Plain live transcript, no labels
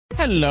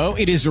Hello,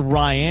 it is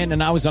Ryan,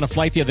 and I was on a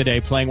flight the other day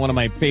playing one of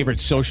my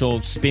favorite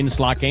social spin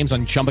slot games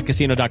on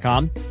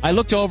ChumbaCasino.com. I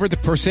looked over at the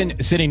person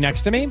sitting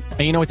next to me, and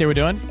you know what they were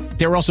doing?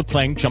 They were also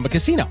playing Chumba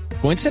Casino.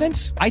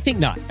 Coincidence? I think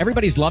not.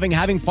 Everybody's loving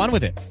having fun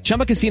with it.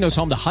 Chumba Casino is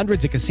home to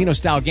hundreds of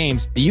casino-style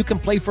games that you can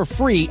play for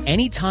free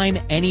anytime,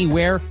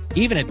 anywhere,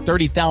 even at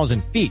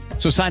 30,000 feet.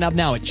 So sign up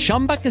now at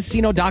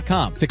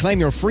ChumbaCasino.com to claim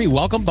your free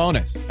welcome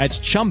bonus. That's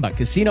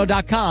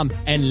ChumbaCasino.com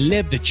and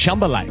live the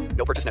Chumba life.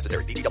 No purchase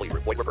necessary. VGW.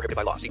 Void where prohibited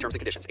by law. See terms and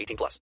conditions. 18+.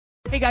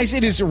 Hey guys,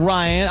 it is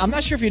Ryan. I'm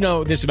not sure if you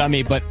know this about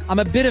me, but I'm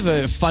a bit of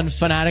a fun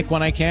fanatic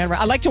when I can.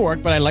 I like to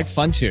work, but I like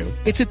fun too.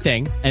 It's a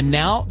thing. And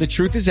now the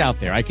truth is out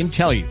there. I can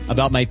tell you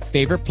about my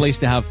favorite place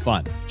to have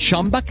fun.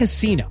 Chumba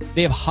Casino.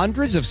 They have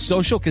hundreds of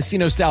social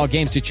casino style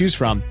games to choose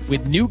from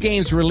with new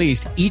games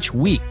released each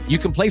week. You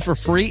can play for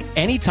free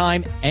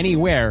anytime,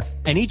 anywhere.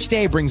 And each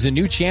day brings a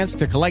new chance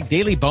to collect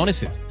daily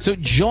bonuses. So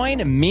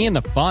join me in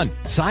the fun.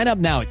 Sign up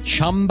now at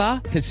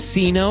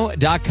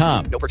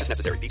ChumbaCasino.com. No purchase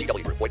necessary.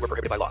 VGW. Void where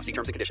prohibited by law. See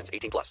terms and conditions.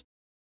 18+.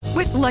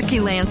 With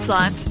Lucky Land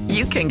Slots,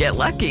 you can get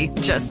lucky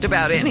just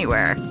about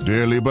anywhere.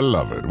 Dearly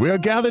beloved, we are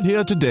gathered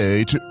here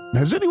today to...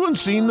 Has anyone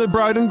seen the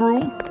bride and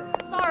groom?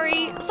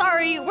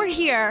 Sorry, we're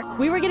here.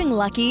 We were getting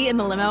lucky in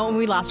the limo and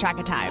we lost track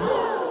of time.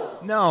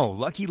 No,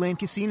 Lucky Land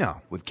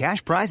Casino, with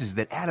cash prizes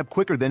that add up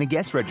quicker than a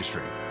guest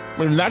registry.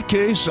 In that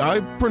case,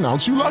 I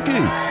pronounce you lucky.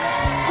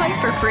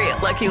 Play for free at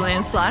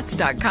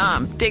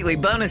LuckyLandSlots.com. Daily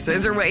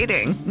bonuses are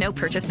waiting. No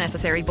purchase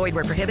necessary. Void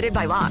where prohibited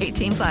by law.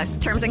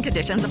 18+. Terms and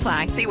conditions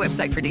apply. See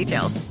website for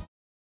details.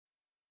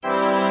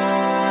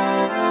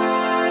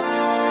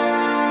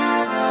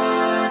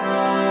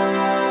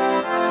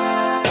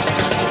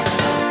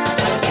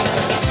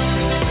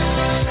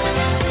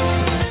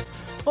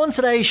 On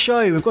today's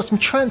show, we've got some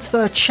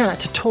transfer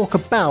chat to talk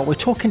about. We're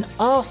talking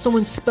Arsenal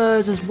and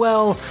Spurs as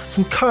well,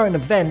 some current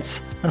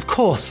events, and of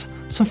course,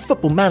 some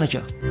Football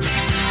Manager.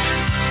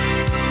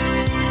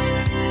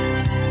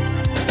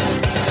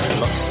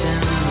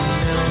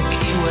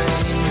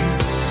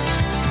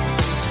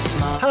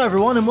 Hello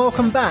everyone and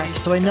welcome back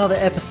to another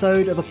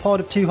episode of A Pod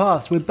of Two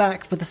Halves. We're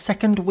back for the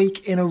second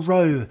week in a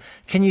row.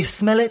 Can you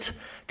smell it?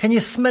 Can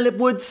you smell it,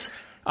 Woods?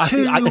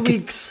 I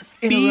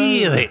weeks in a row.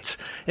 Feel it.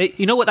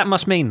 You know what that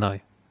must mean, though?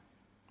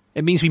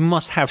 It means we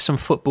must have some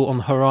football on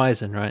the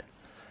horizon, right?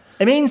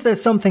 It means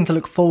there's something to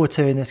look forward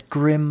to in this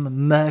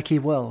grim, murky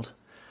world.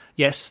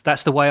 Yes,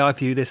 that's the way I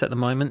view this at the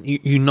moment.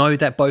 You know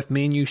that both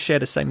me and you share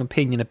the same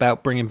opinion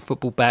about bringing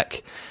football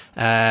back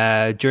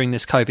during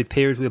this COVID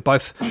period. We were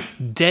both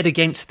dead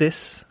against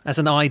this as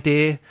an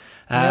idea.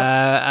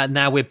 And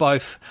now we're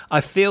both, I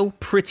feel,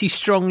 pretty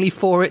strongly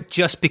for it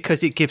just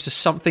because it gives us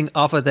something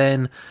other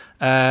than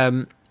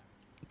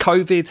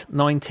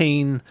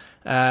COVID-19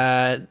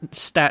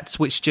 stats,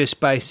 which just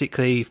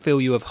basically fill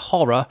you with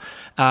horror.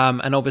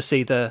 And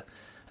obviously the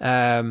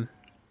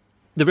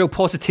real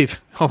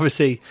positive,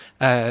 obviously,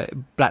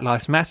 Black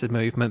Lives Matter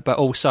movement, but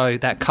also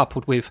that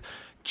coupled with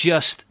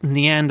just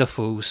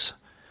Neanderthals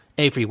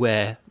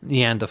everywhere.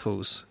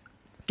 Neanderthals.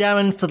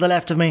 Gammons to the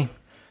left of me.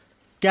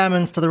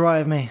 Gammons to the right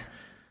of me.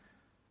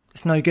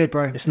 It's no good,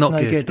 bro. It's not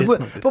good.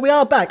 But we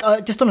are back.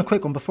 Just on a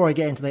quick one before I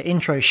get into the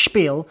intro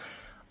spiel.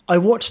 I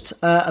watched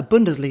a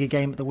Bundesliga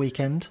game at the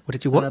weekend. What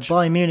did you watch?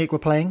 Bayern Munich were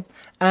playing,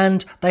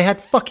 and they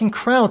had fucking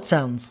crowd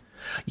sounds.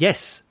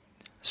 Yes.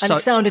 And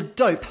it sounded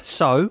dope.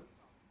 So,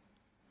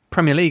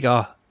 Premier League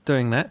are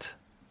doing that.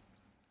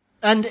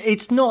 And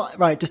it's not,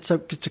 right, just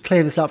to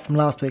clear this up from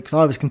last week, because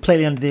I was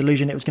completely under the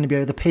illusion it was going to be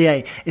over the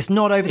PA. It's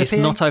not over the PA? It's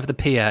not over the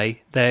PA.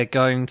 They're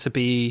going to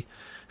be,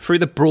 through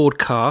the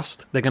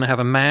broadcast, they're going to have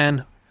a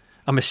man,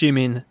 I'm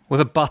assuming,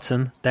 with a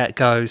button that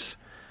goes,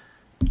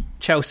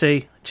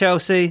 Chelsea,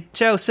 Chelsea,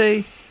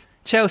 Chelsea,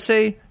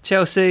 Chelsea,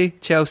 Chelsea,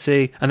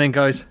 Chelsea, and then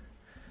goes,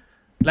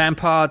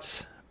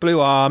 Lampard's Blue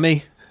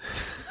Army,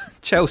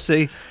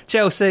 Chelsea,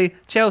 Chelsea,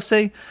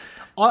 Chelsea.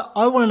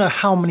 I want to know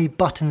how many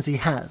buttons he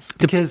has.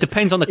 Because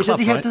depends on the club,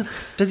 right?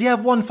 Does he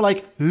have one for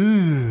like,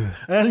 ooh?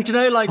 And you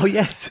know, like... Oh,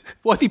 yes.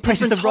 What if he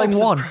presses the wrong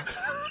one?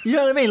 You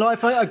know what I mean? Like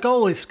if a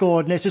goal is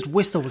scored and it's just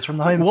whistles from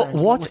the home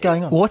fans. What's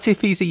going on? What if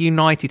he's a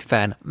United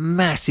fan,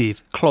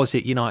 massive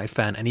closet United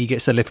fan, and he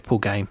gets a Liverpool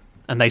game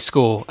and they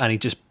score and he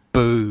just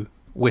boo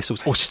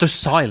whistles or just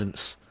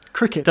silence?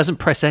 Cricket. Doesn't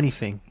press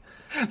anything.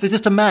 There's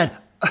just a man.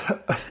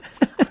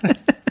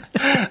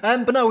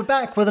 But no, we're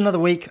back with another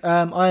week.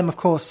 I am, of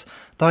course,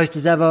 the host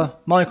as ever,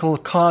 Michael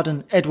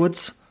Carden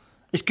Edwards.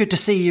 It's good to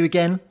see you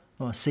again.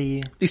 Oh, I see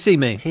you. You see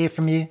me. Hear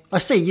from you. I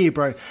see you,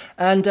 bro.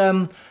 And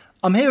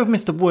I'm here with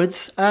Mr.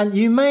 Woods, and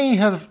you may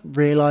have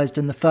realised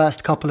in the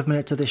first couple of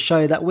minutes of this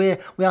show that we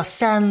are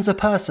sans a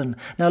person.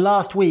 Now,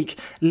 last week,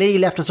 Lee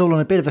left us all on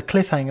a bit of a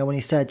cliffhanger when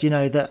he said,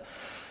 that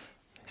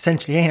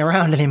essentially he ain't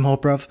around anymore,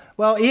 bruv.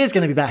 Well, he is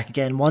going to be back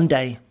again one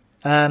day.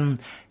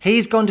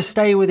 He's gone to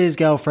stay with his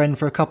girlfriend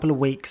for a couple of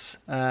weeks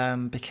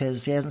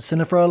because he hasn't seen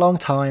her for a long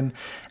time,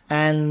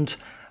 and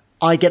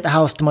I get the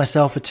house to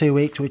myself for 2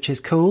 weeks, which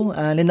is cool.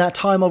 And in that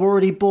time, I've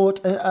already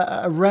bought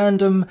a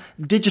random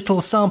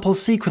digital sample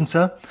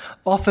sequencer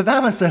off of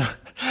Amazon,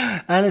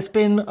 and it's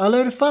been a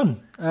load of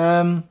fun.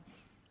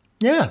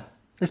 Yeah,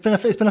 it's been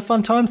a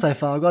fun time so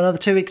far. I've got another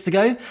 2 weeks to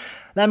go.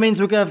 That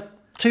means we're going to have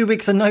 2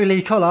 weeks of no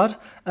Lee Collard.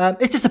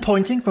 It's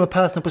disappointing from a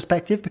personal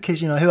perspective because,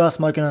 who else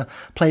am I going to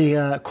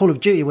play Call of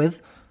Duty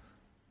with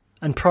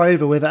and pry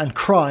over with it and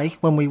cry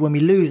when we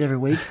lose every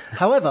week?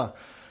 However,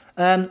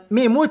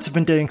 me and Woods have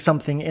been doing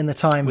something in the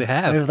time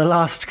over the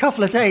last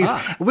couple of days.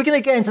 We're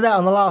going to get into that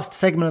on the last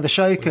segment of the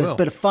show because it's a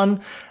bit of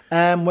fun,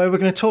 where we're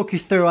going to talk you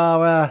through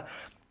our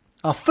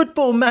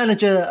football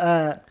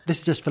manager, this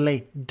is just for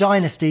Lee,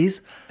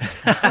 dynasties.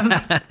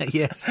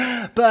 Yes.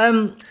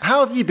 But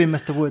how have you been,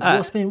 Mr. Woods?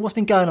 What's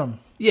been going on?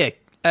 Yeah,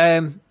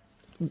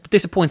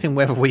 disappointing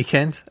weather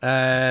weekend.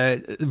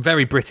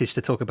 Very British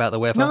to talk about the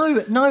weather.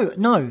 No,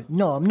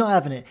 I'm not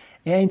having it.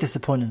 It ain't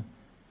disappointing.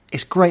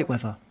 It's great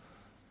weather.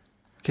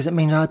 Because it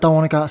means I don't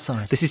want to go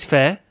outside. This is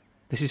fair.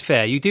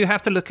 You do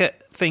have to look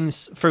at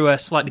things through a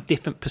slightly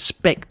different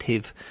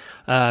perspective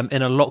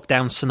in a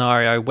lockdown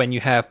scenario. When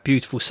you have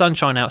beautiful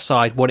sunshine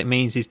outside, what it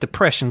means is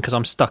depression because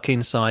I'm stuck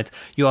inside.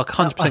 You are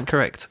 100%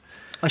 correct.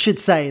 I should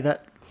say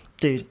that,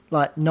 dude,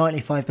 like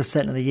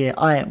 95% of the year,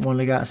 I ain't want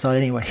to go outside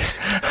anyway.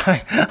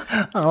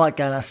 I don't like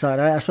going outside.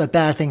 Right? That's where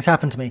bad things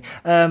happen to me.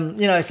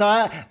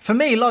 So for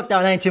me,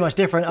 lockdown ain't too much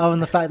different other than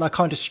the fact that I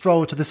can't just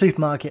stroll to the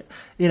supermarket,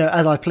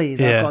 as I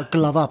please. Yeah. I've got to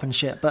glove up and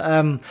shit.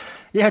 But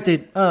yeah,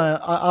 dude,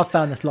 I've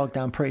found this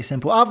lockdown pretty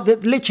simple.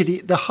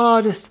 Literally, the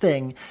hardest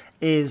thing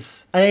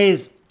is, and it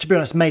is, to be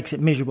honest, makes it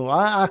miserable.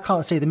 I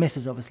can't see the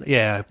missus, obviously.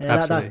 Yeah,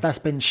 absolutely. That's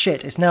been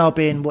shit. It's now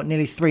been,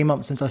 nearly 3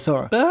 months since I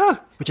saw her,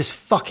 which is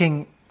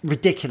fucking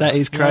ridiculous. That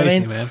is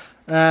crazy,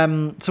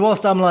 man. So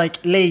whilst I'm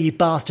like, Lee, you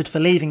bastard for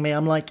leaving me,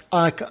 I'm like,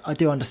 I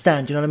do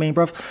understand, you know what I mean,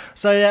 bruv?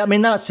 So, yeah, I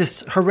mean, that's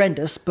just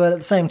horrendous, but at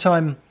the same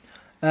time,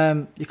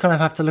 you kind of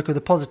have to look at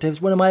the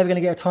positives. When am I ever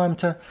going to get a time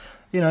to,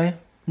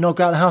 not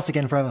go out of the house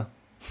again forever?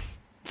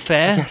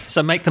 Fair.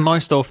 So make the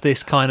most of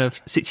this kind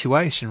of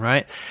situation,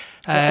 right?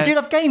 Dude,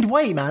 I've gained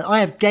weight, man.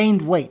 I have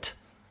gained weight.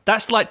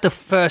 That's like the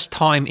first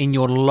time in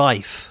your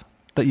life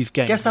that you've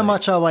gained Guess how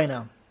much I weigh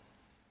now?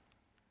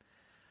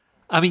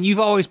 I mean, you've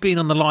always been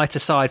on the lighter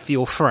side for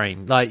your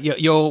frame. Like,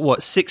 you're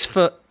what, 6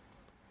 foot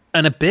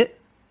and a bit?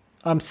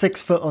 I'm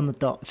 6 foot on the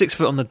dot. 6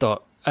 foot on the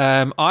dot.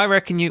 I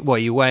reckon you're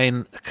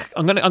weighing...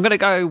 I'm gonna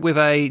go with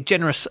a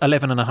generous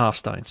 11.5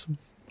 stones.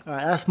 All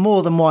right, that's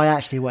more than what I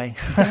actually weigh.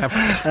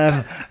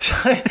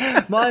 So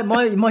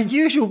my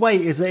usual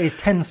weight is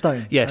 10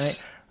 stone.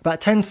 Yes. Right? About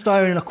 10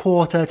 stone and a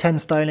quarter, 10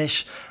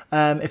 stone-ish.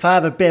 If I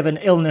have a bit of an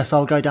illness,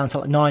 I'll go down to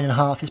like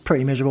 9.5. It's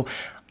pretty miserable.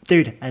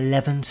 Dude,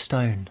 11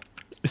 stone.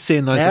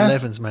 Seeing those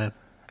 11s, man.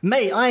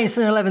 Mate, I ain't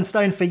seen 11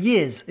 stone for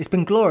years. It's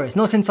been glorious.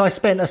 Not since I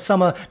spent a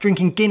summer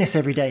drinking Guinness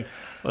every day.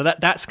 Well,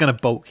 that's going to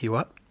bulk you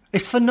up.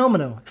 It's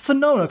phenomenal. It's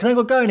phenomenal because I ain't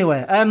got to go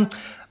anywhere.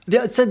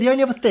 So the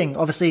only other thing,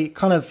 obviously,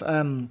 kind of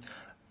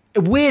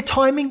weird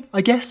timing,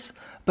 I guess,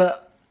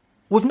 but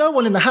with no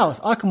one in the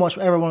house, I can watch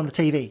whatever I want on the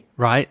TV.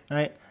 Right.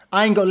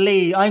 I ain't got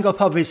Lee. I ain't got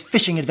part of his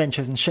fishing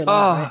adventures and shit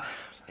like that. Right?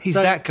 He's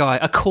that guy.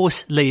 Of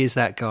course Lee is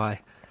that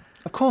guy.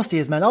 Of course he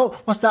is, man. Oh,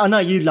 what's that? I know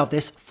you love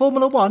this.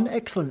 Formula One,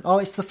 excellent. Oh,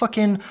 it's the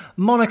fucking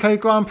Monaco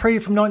Grand Prix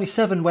from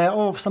 '97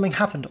 where something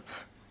happened.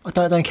 I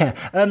don't care.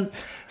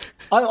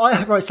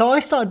 Right. So I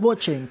started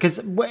watching because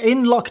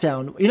in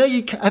lockdown,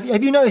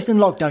 have you noticed in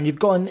lockdown you've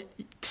gotten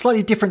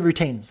slightly different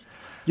routines.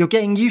 You're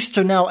getting used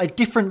to now a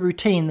different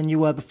routine than you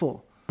were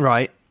before.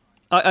 Right.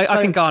 I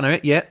can garner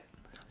it. Yeah.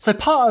 So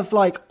part of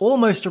like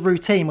almost a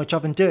routine, which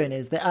I've been doing,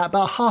 is that at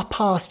about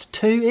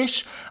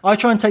 2:30ish, I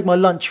try and take my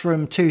lunch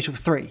from 2 to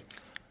 3.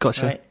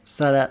 Gotcha. Right?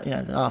 So that the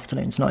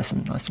afternoon's nice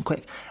and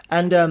quick.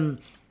 And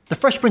the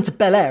Fresh Prince of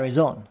Bel-Air is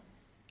on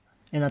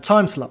in that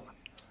time slot,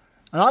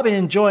 and I've been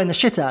enjoying the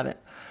shit out of it.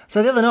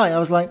 So the other night I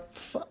was like,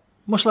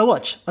 what shall I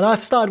watch? And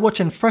I've started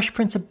watching Fresh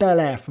Prince of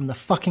Bel-Air from the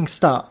fucking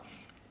start.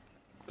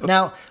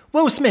 Now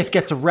Will Smith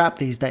gets a rap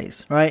these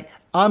days, right?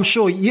 I'm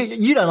sure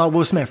you don't like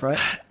Will Smith, right?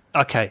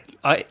 Okay,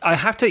 I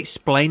have to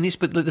explain this,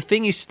 but the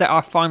thing is that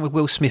I find with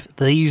Will Smith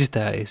these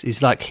days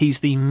is like he's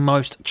the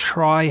most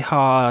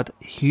try-hard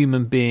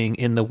human being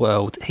in the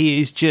world. He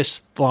is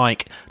just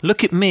like,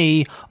 look at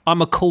me,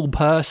 I'm a cool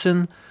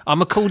person,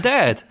 I'm a cool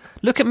dad.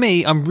 Look at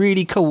me, I'm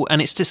really cool.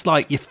 And it's just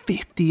like, you're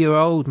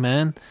 50-year-old,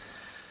 man.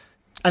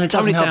 And it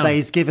doesn't help that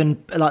he's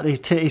given, like,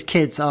 his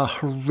kids are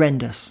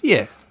horrendous.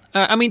 Yeah.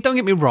 I mean, don't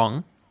get me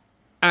wrong.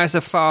 As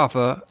a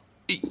father,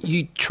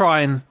 you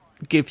try and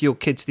give your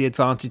kids the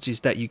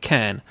advantages that you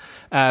can.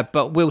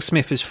 But Will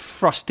Smith has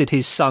thrusted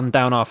his son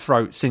down our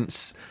throat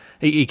since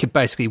he could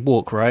basically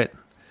walk, right?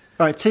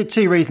 All right,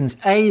 two reasons.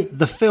 A,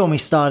 the film he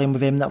starred in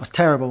with him, that was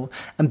terrible.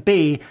 And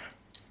B,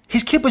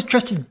 his kid was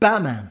dressed as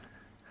Batman.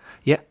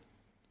 Yeah.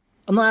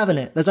 I'm not having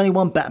it. There's only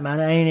one Batman,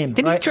 it ain't him.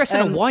 Didn't he dress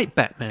in a white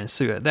Batman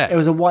suit at that? It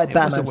was a white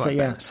Batman suit,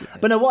 yeah.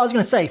 But no, what I was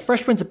going to say,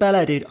 Fresh Prince of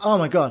Bel-Air, dude, oh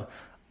my God.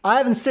 I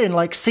haven't seen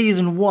like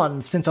season 1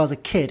 since I was a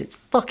kid. It's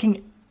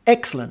fucking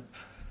excellent.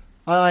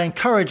 I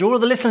encourage all of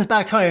the listeners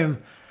back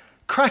home,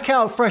 crack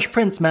out Fresh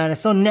Prince, man.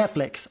 It's on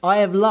Netflix. I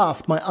have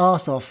laughed my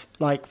arse off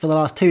like for the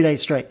last 2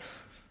 days straight.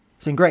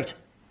 It's been great.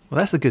 Well,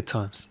 that's the good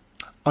times.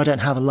 I don't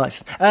have a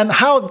life.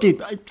 How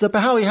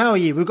are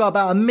you? We've got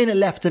about a minute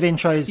left of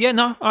intros. Yeah,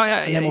 no,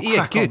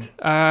 we'll good.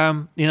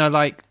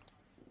 Like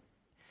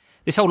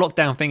this whole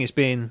lockdown thing has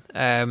been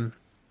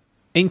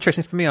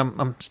interesting for me.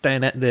 I'm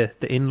staying at the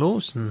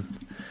in-laws and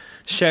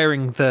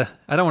sharing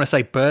I don't want to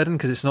say burden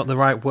because it's not the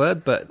right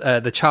word, but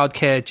the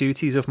childcare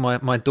duties of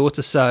my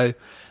daughter. So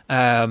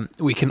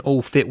we can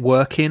all fit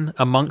work in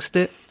amongst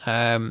it.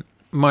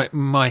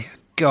 My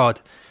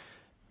God.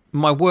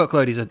 My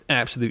workload is an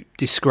absolute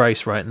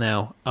disgrace right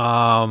now,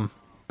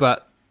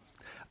 but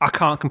I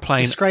can't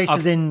complain. Disgrace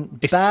is in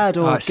bad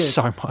or good?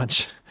 So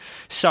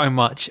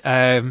much.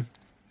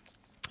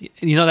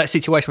 You know that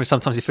situation where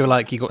sometimes you feel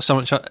like you've got so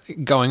much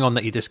going on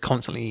that you're just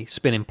constantly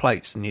spinning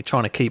plates and you're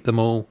trying to keep them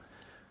all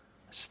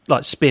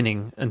like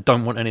spinning and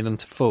don't want any of them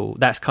to fall.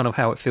 That's kind of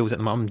how it feels at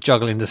the moment. I'm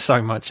juggling just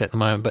so much at the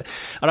moment, but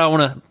I don't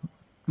want to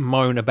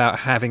moan about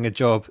having a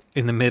job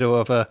in the middle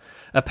of a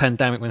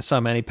pandemic when so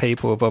many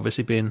people have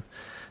obviously been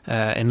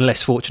in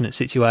less fortunate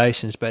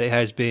situations, but it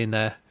has been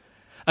a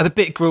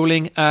bit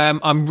grueling.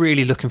 I'm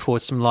really looking forward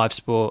to some live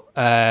sport.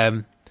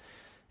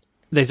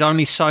 There's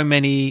only so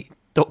many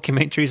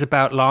documentaries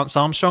about Lance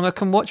Armstrong I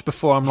can watch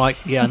before I'm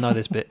like, yeah, I know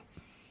this bit.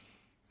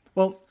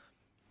 Well,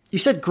 you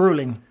said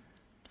grueling.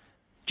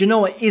 Do you know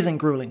what isn't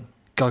grueling?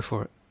 Go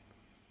for it.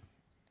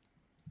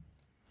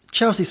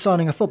 Chelsea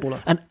signing a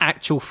footballer. An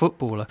actual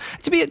footballer.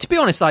 To be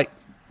honest, like,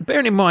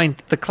 bearing in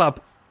mind the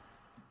club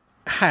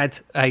had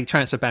a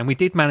transfer ban. We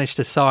did manage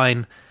to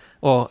sign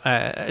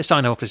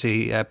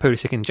obviously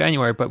Pulisic in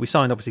January, but we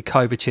signed obviously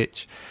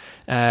Kovacic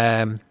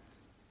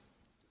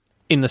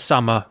in the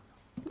summer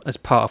as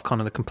part of kind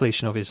of the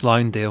completion of his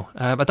loan deal.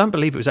 I don't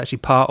believe it was actually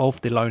part of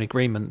the loan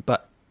agreement,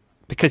 but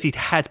because he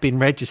had been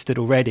registered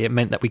already, it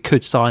meant that we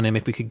could sign him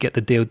if we could get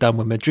the deal done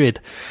with Madrid.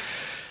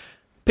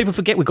 People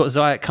forget we've got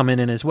Ziyech coming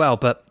in as well,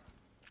 but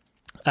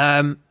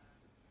Timo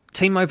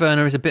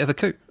Werner is a bit of a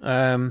coup.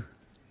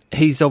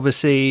 He's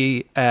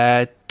obviously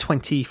a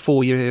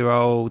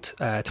 24-year-old,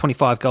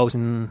 25 goals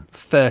in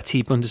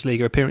 30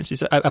 Bundesliga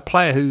appearances, a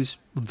player who's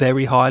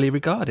very highly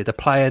regarded, a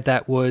player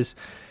that was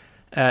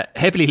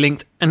heavily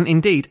linked, and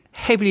indeed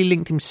heavily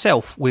linked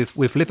himself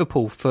with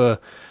Liverpool for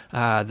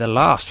the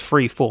last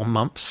 3-4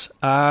 months.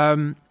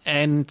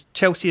 And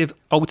Chelsea have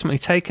ultimately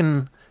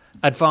taken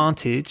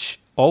advantage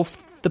of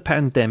the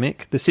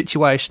pandemic, the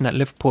situation that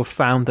Liverpool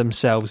found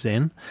themselves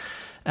in,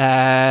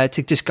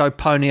 to just go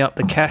pony up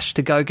the cash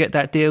to go get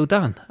that deal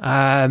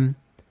done.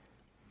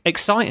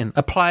 Exciting.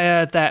 A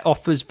player that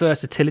offers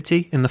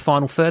versatility in the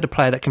final third, a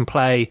player that can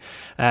play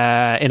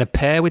in a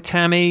pair with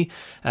Tammy.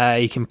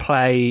 He can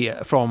play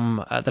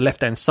from the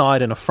left-hand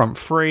side in a front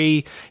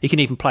three. He can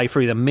even play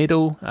through the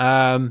middle.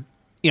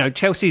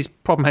 Chelsea's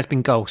problem has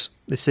been goals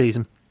this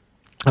season.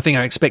 I think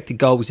our expected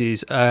goals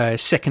is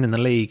second in the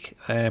league,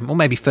 or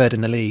maybe third in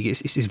the league.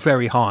 It's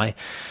very high.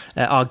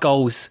 Our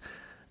goals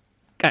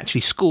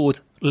actually scored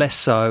less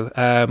so,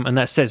 and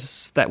that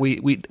says that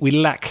we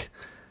lack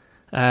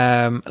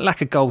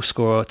a goal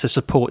scorer to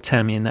support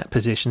Tammy in that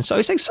position. So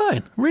it's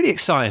exciting, really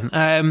exciting.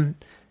 I'm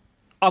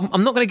not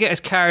going to get as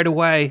carried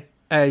away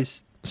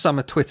as some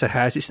of Twitter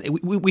has.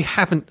 We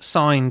haven't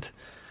signed.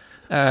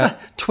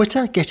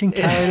 Twitter getting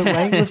carried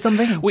away with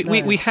something?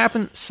 We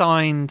haven't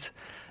signed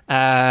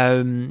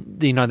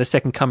the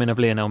second coming of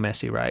Lionel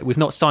Messi, right? We've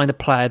not signed a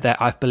player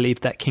that I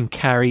believe that can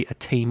carry a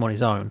team on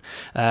his own.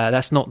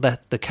 That's not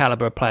the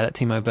caliber of player that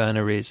Timo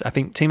Werner is. I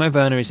think Timo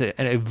Werner is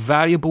a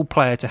valuable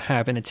player to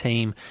have in a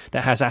team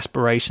that has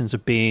aspirations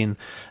of being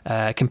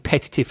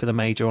competitive for the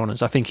major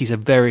honours. I think he's a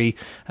very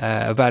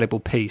valuable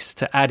piece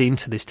to add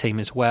into this team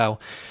as well.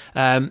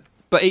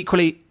 But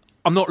equally,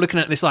 I'm not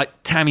looking at this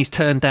like Timo's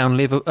turned down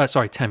Liverpool.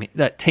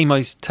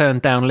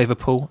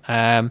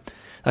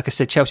 Like I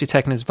said, Chelsea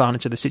taking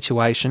advantage of the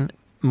situation.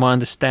 My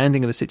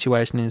understanding of the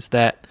situation is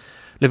that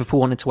Liverpool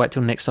wanted to wait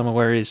till next summer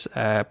where his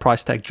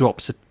price tag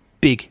drops a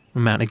big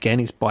amount again,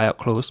 his buyout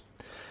clause.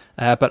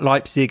 But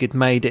Leipzig had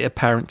made it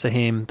apparent to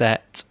him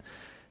that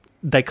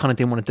they kind of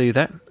didn't want to do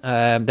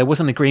that. There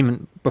was an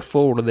agreement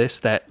before all of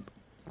this that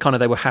kind of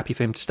they were happy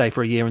for him to stay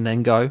for a year and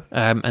then go.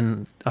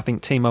 And I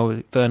think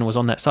Timo Werner was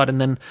on that side. And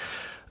then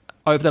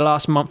over the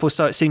last month or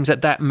so, it seems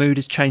that mood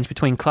has changed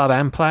between club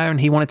and player,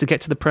 and he wanted to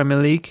get to the Premier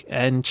League,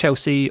 and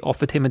Chelsea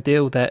offered him a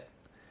deal that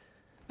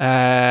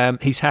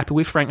he's happy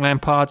with. Frank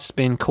Lampard's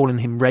been calling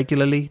him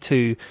regularly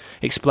to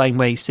explain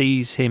where he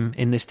sees him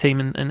in this team,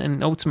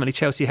 and ultimately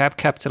Chelsea have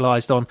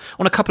capitalised on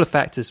a couple of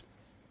factors.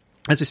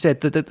 As we said,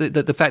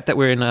 the fact that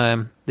we're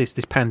in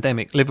this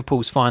pandemic,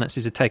 Liverpool's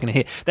finances are taking a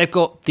hit. They've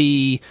got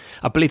I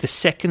believe the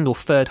second or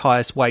third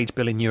highest wage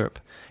bill in Europe.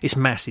 It's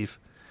massive.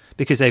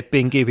 Because they've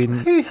been giving...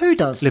 Who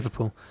does?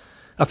 Liverpool.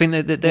 I think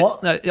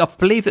I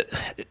believe that...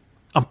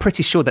 I'm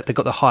pretty sure that they've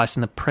got the highest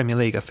in the Premier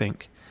League, I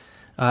think.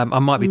 I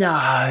might be...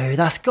 No,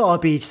 that's got to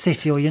be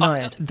City or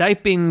United.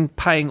 They've been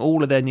paying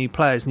all of their new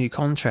players new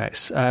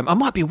contracts. I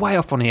might be way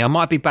off on here. I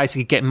might be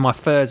basically getting my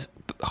third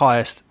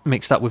highest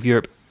mixed up with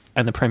Europe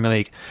and the Premier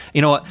League.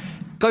 You know what?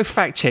 Go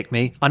fact check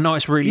me. I know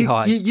it's really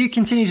high. You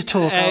continue to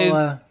talk.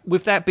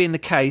 With that being the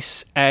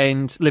case,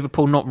 and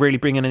Liverpool not really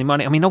bringing any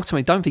money, I mean,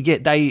 ultimately, don't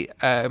forget they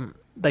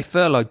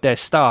furloughed their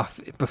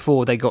staff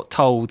before they got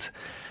told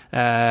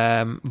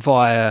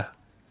via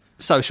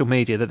social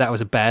media that was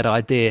a bad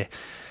idea.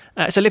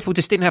 So Liverpool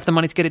just didn't have the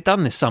money to get it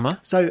done this summer.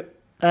 So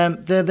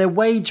their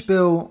wage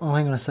bill... Oh,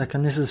 hang on a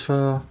second. This is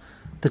for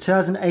the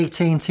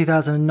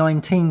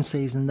 2018-2019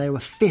 season. They were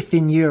 5th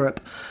in Europe,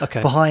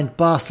 behind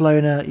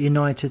Barcelona,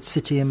 United,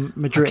 City and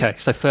Madrid. Okay,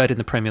 so 3rd in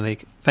the Premier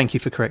League. Thank you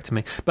for correcting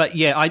me. But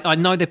yeah, I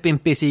know they've been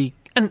busy,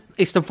 and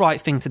it's the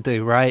right thing to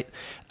do, right?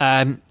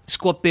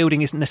 Squad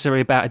building isn't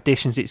necessarily about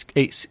additions.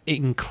 It's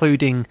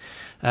including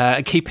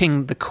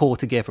keeping the core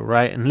together,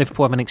 right? And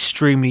Liverpool have an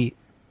extremely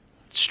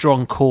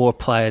strong core of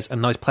players,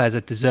 and those players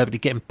are deservedly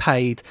getting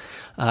paid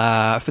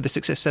for the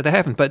success that they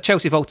haven't. But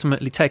Chelsea have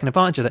ultimately taken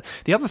advantage of that.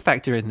 The other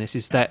factor in this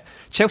is that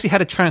Chelsea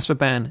had a transfer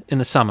ban in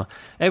the summer.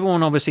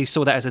 Everyone obviously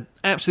saw that as an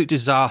absolute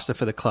disaster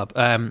for the club.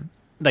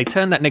 They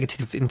turned that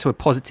negative into a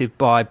positive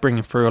by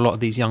bringing through a lot of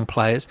these young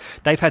players.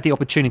 They've had the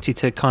opportunity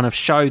to kind of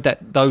show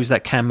that those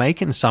that can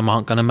make it and some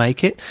aren't going to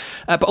make it.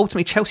 But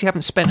ultimately, Chelsea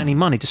haven't spent any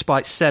money,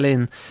 despite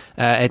selling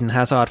Eden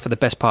Hazard for the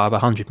best part of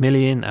 100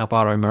 million,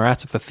 Alvaro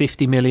Morata for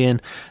 50 million,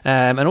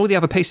 and all the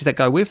other pieces that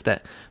go with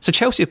that. So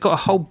Chelsea have got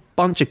a whole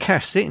bunch of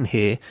cash sitting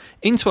here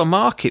into a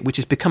market which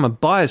has become a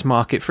buyer's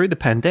market through the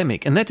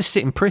pandemic, and they're just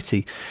sitting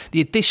pretty.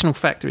 The additional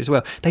factor as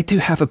well, they do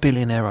have a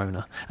billionaire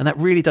owner, and that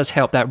really does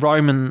help. That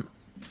Roman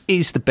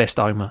is the best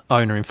owner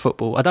in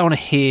football. I don't want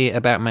to hear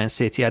about Man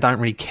City. I don't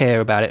really care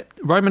about it.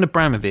 Roman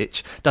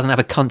Abramovich doesn't have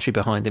a country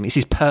behind him. It's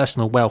his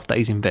personal wealth that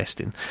he's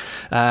investing.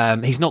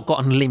 He's not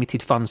got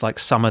unlimited funds like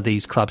some of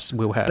these clubs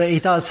will have. But he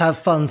does have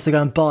funds to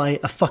go and buy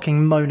a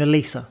fucking Mona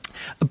Lisa.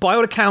 By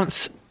all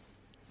accounts,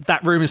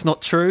 that rumour's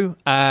not true.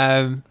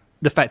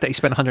 The fact that he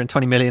spent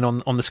 120 million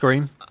on the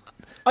Scream.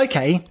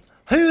 Okay.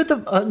 Who are the...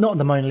 not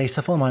the Mona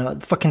Lisa, the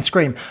fucking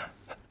Scream.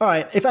 All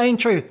right, if it ain't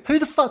true, who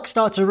the fuck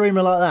starts a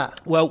rumour like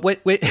that? Well,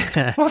 what's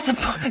the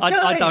point?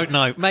 I don't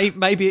know.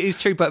 Maybe it is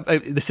true, but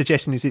the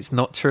suggestion is it's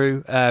not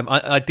true.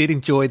 I did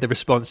enjoy the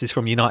responses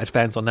from United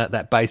fans on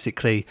that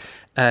basically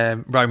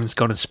Roman's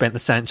gone and spent the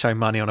Sancho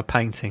money on a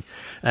painting.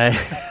 But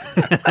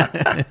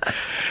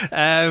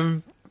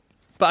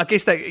I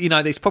guess that,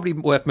 it's probably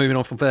worth moving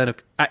on from Werner.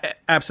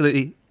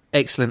 Absolutely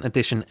excellent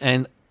addition.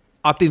 And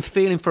I've been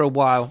feeling for a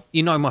while,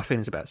 my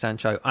feelings about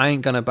Sancho. I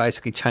ain't going to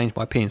basically change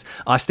my opinions.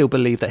 I still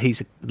believe that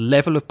he's a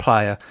level of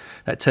player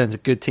that turns a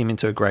good team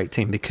into a great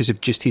team because of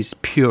just his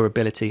pure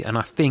ability. And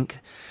I think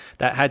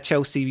that had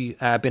Chelsea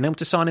been able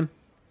to sign him,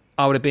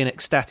 I would have been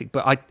ecstatic.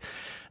 But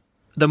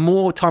the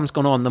more time's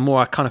gone on, the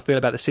more I kind of feel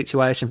about the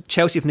situation.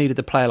 Chelsea have needed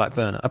a player like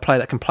Werner, a player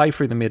that can play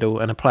through the middle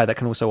and a player that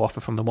can also offer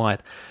from the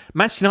wide.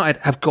 Manchester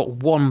United have got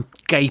one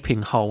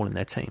gaping hole in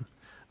their team,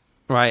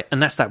 right?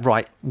 And that's that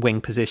right wing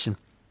position.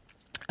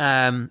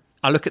 I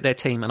look at their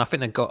team and I think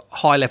they've got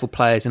high-level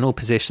players in all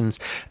positions.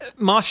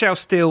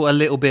 Martial's still a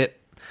little bit...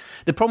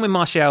 The problem with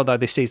Martial, though,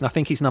 this season, I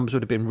think his numbers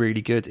would have been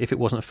really good if it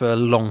wasn't for a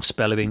long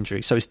spell of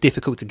injury. So it's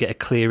difficult to get a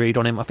clear read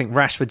on him. I think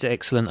Rashford's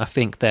excellent. I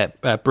think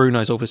that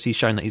Bruno's obviously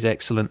shown that he's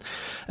excellent.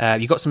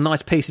 You've got some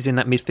nice pieces in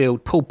that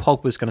midfield. Paul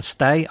Pogba's going to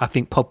stay. I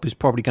think Pogba's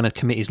probably going to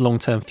commit his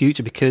long-term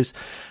future because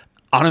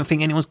I don't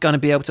think anyone's going to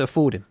be able to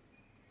afford him.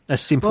 As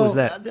simple as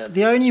that.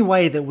 The only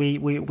way that we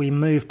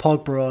move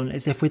Pogba on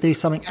is if we do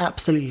something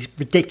absolutely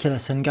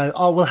ridiculous and go,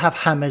 we'll have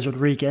James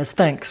Rodriguez,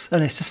 thanks.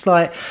 And it's just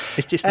like,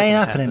 it's just ain't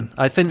happening.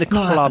 I think the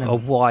club are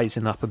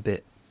wising up a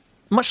bit.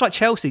 Much like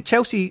Chelsea.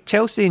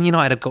 Chelsea and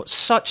United have got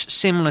such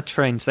similar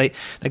trends. They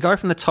go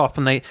from the top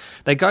and they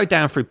go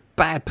down through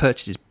bad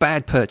purchases.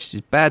 But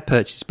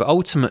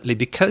ultimately,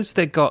 because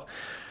they've got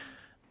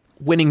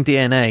winning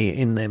DNA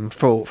in them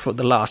for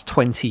the last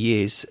 20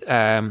 years.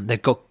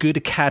 They've got good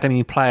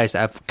academy players that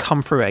have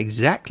come through at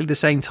exactly the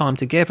same time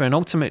together, and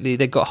ultimately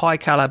they've got high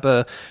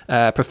caliber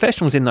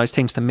professionals in those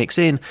teams to mix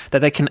in that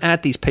they can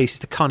add these pieces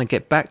to kind of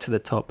get back to the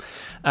top.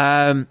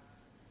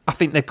 I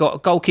think they've got a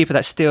goalkeeper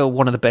that's still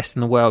one of the best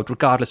in the world,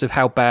 regardless of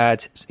how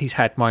bad he's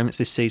had moments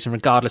this season,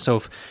 regardless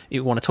of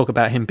you want to talk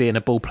about him being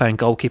a ball-playing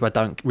goalkeeper. I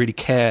don't really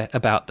care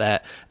about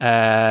that.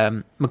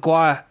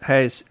 Maguire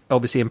has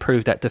obviously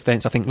improved that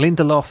defence. I think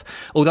Lindelof,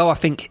 although I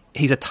think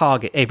he's a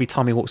target every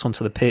time he walks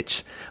onto the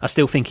pitch, I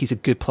still think he's a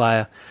good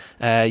player.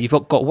 You've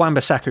got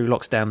Wan-Bissaka who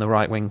locks down the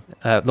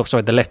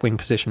the left wing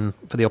position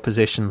for the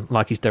opposition,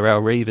 like he's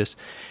Darrell Reeves.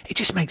 It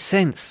just makes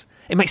sense.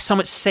 It makes so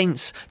much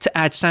sense to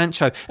add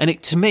Sancho.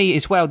 And to me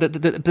as well,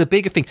 the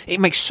bigger thing, it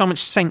makes so much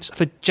sense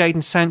for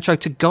Jadon Sancho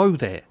to go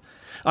there.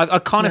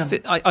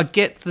 I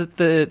get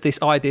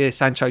this idea,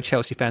 Sancho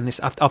Chelsea fan.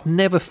 I've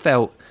never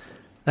felt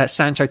that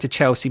Sancho to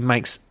Chelsea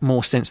makes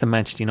more sense than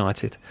Manchester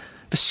United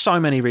for so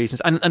many reasons.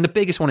 And the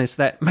biggest one is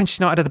that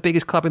Manchester United are the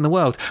biggest club in the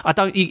world.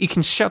 You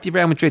can shove your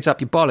Real Madrids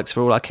up your bollocks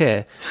for all I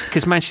care,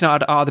 because Manchester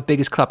United are the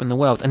biggest club in the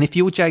world. And if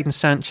you're Jadon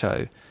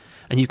Sancho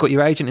and you've got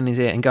your agent in his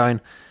ear and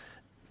going,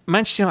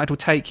 Manchester United will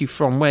take you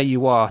from where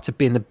you are to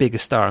being the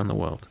biggest star in the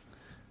world,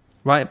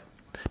 right?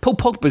 Paul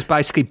Pogba's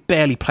basically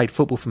barely played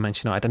football for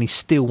Manchester United, and he's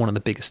still one of the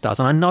biggest stars.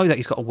 And I know that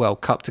he's got a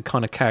World Cup to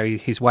kind of carry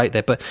his weight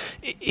there, but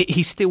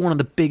he's still one of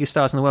the biggest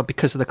stars in the world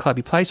because of the club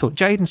he plays for.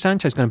 Jadon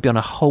Sancho's going to be on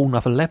a whole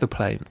nother level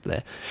playing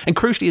there. And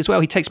crucially as well,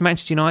 he takes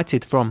Manchester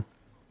United from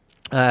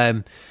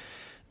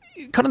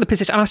kind of the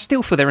position, and I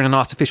still feel they're in an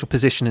artificial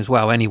position as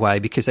well anyway,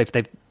 because they've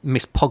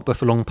missed Pogba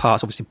for long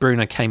parts. Obviously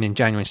Bruno came in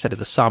January instead of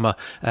the summer.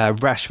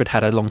 Rashford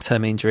had a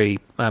long-term injury,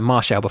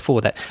 Martial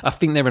before that. I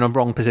think they're in a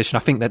wrong position. I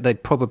think that they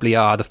probably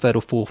are the third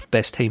or fourth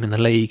best team in the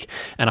league,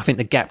 and I think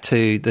the gap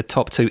to the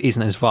top two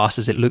isn't as vast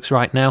as it looks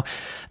right now.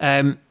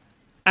 Jadon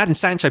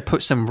Sancho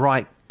puts them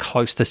right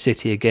close to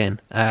City again.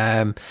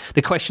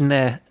 The question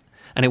there,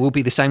 and it will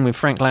be the same when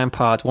Frank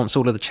Lampard once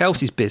all of the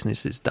Chelsea's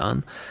business is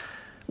done,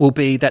 will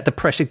be that the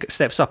pressure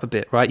steps up a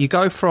bit, right? You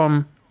go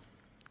from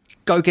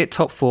go get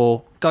top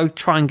four, go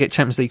try and get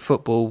Champions League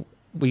football.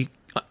 We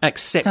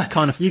accept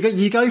kind of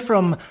you go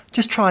from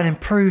just try and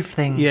improve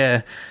things,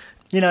 and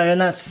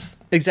that's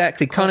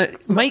exactly kind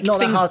of make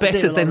things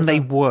better than they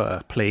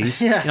were,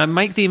 please.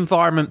 Make the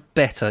environment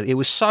better. It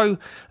was so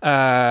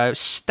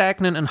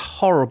stagnant and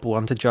horrible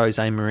under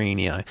Jose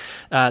Mourinho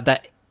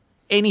that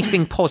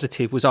anything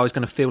positive was always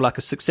going to feel like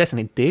a success, and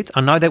it did.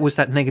 I know there was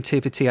that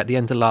negativity at the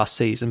end of last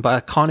season, but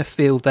I kind of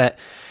feel that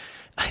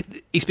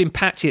it's been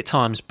patchy at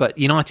times, but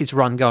United's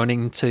run going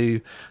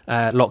into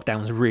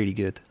lockdown was really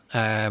good.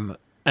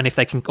 And if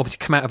they can obviously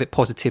come out of it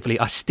positively,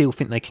 I still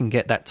think they can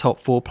get that top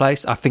four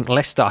place. I think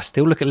Leicester, I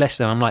still look at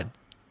Leicester and I'm like,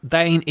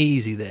 they ain't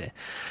easy there.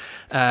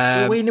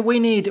 We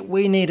need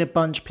a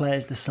bunch of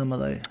players this summer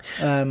though.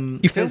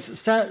 You feel?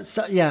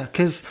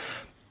 Because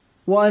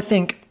what I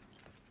think...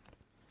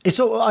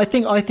 I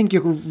think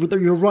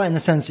you're right in the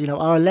sense that,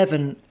 our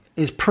 11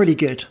 is pretty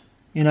good,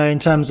 in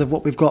terms of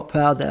what we've got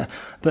put out there.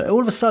 But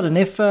all of a sudden,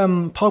 if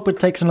Pogba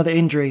takes another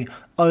injury,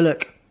 oh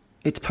look,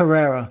 it's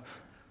Pereira.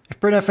 If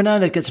Bruno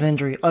Fernandes gets an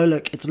injury, oh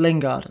look, it's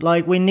Lingard.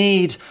 Like we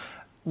need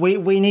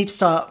to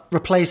start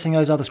replacing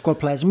those other squad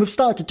players, and we've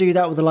started to do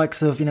that with the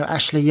likes of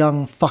Ashley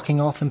Young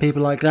fucking off and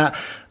people like that.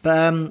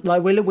 But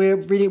we're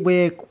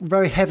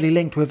very heavily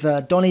linked with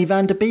Donny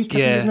van de Beek. I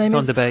think his name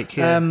is Van de Beek.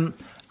 Yeah.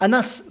 And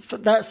that's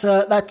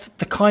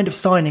the kind of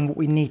signing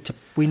we need to.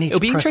 It'll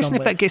be interesting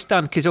if that gets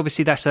done, because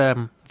obviously that's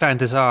Van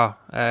der Sar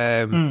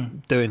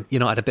doing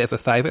United a bit of a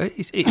favour.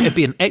 It'd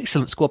be an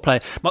excellent squad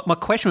player. My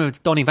question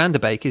with Donny van de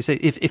Beek is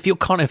if you're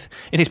kind of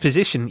in his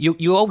position,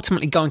 you're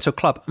ultimately going to a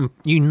club and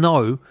you're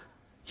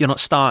not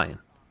starting,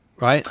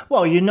 right?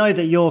 Well,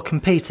 that you're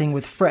competing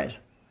with Fred.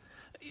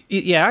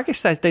 Yeah, I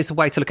guess there's a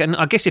way to look at it. And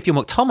I guess if you're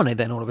McTominay,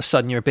 then all of a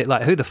sudden you're a bit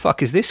like, who the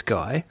fuck is this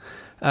guy?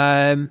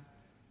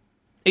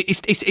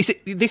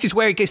 This is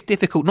where it gets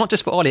difficult, not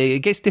just for Ollie. It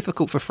gets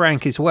difficult for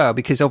Frank as well,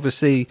 because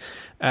obviously.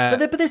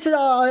 But this is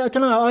I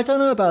don't know. I don't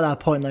know about that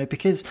point though,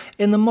 because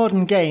in the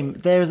modern game,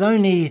 there's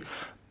only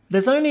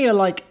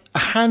a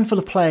handful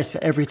of players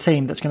for every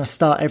team that's going to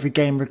start every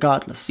game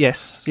regardless.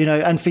 Yes,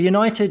 and for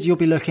United, you'll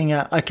be looking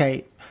at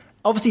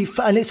obviously,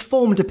 and it's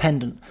form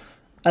dependent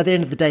at the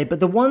end of the day. But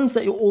the ones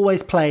that you'll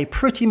always play,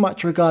 pretty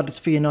much regardless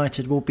for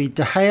United, will be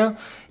De Gea.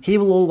 He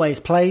will always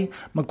play.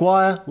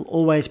 Maguire will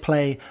always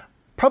play.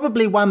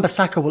 Probably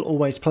Wan-Bissaka will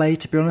always play,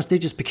 to be honest with you,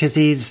 just because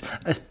he's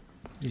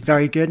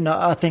very good. And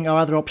I think our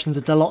other options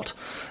are Dalot.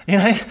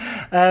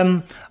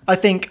 I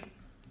think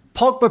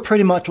Pogba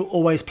pretty much will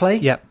always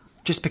play,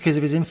 just because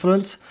of his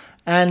influence.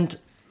 And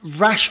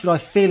Rashford, I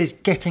feel, is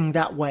getting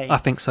that way. I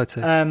think so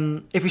too.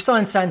 If we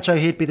sign Sancho,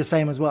 he'd be the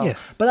same as well. Yeah.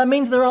 But that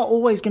means there are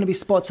always going to be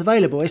spots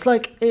available. It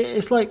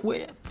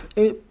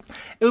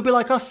would be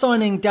like us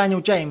signing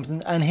Daniel James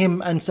and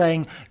him and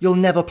saying you'll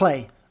never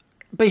play,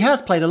 but he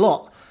has played a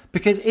lot.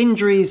 Because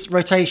injuries,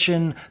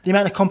 rotation, the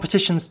amount of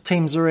competitions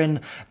teams are in,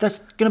 that's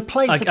going to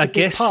play such a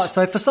big part.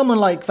 So for someone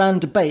like Van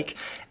de Beek,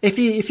 if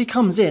he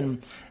comes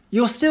in,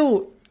 you're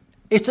still.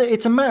 It's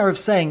a matter of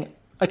saying,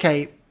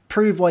 okay,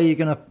 prove why you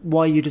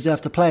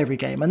deserve to play every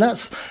game, and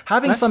that's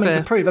something fair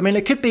to prove. I mean,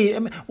 it could be.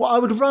 I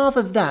would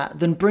rather that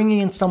than bringing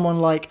in someone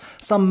like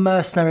some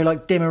mercenary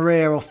like Di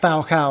Maria or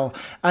Falcao,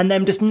 and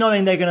them just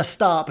knowing they're going to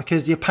start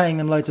because you're paying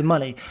them loads of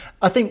money.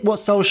 I think what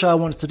Solskjaer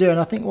wants to do, and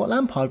I think what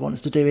Lampard wants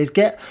to do, is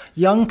get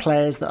young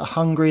players that are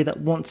hungry, that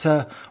want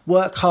to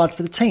work hard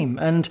for the team.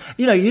 And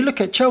you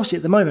look at Chelsea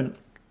at the moment.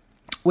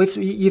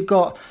 You've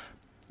got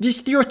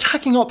your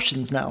attacking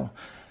options now.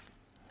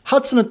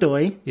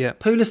 Hudson-Odoi,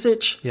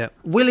 Pulisic,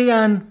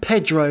 Willian,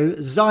 Pedro,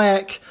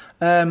 Ziyech,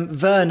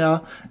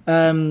 Werner,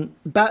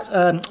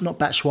 not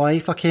Batshuayi,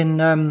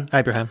 fucking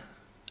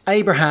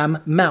Abraham,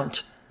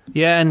 Mount.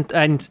 Yeah,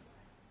 and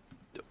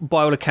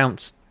by all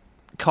accounts,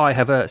 Kai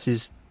Havertz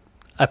is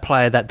a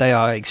player that they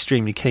are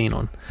extremely keen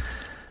on.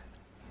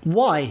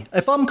 Why?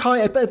 If I'm Kai,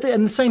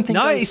 and the same thing.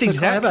 No, it's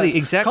exactly.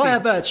 Kai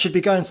Havertz should be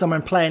going somewhere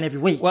and playing every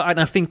week. Well, and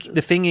I think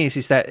the thing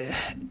is that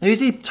where's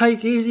he?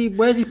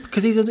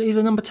 Because he's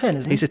a number 10,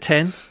 isn't he? He's a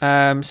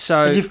 10.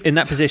 So in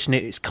that position,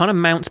 it's kind of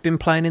Mount's been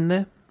playing in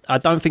there. I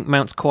don't think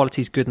Mount's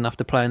quality is good enough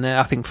to play in there.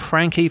 I think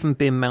Frank, even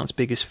being Mount's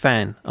biggest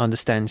fan,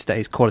 understands that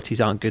his qualities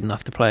aren't good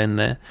enough to play in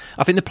there.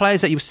 I think the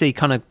players that you'll see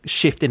kind of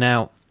shifting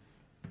out,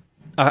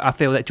 I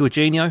feel that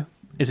Jorginho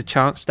is a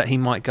chance that he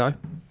might go.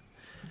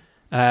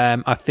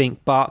 I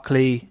think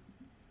Barkley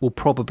will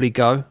probably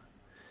go.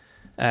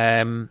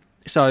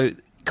 So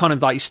kind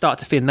of like you start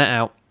to thin that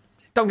out.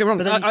 Don't get me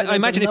wrong. I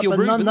imagine if you're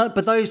Ruben...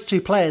 But those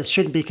two players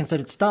shouldn't be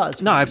considered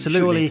starters. No,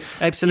 absolutely. Surely,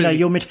 absolutely.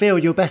 Your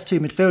midfield, your best two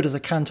midfielders are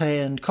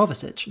Kante and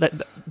Kovacic.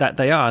 That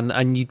they are,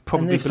 and you'd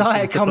probably if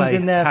Ziyech comes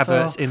in there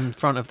Havertz in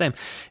front of them.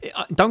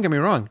 Don't get me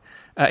wrong.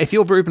 If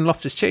you're Ruben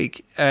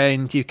Loftus-Cheek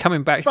and you're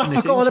coming back from this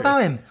I forgot all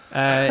about him.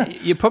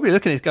 You're probably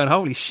looking at this going,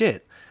 holy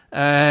shit.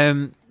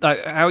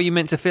 Like, how are you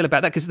meant to feel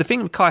about that? Because the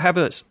thing with Kai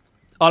Havertz,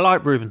 I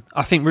like Ruben.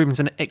 I think Ruben's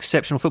an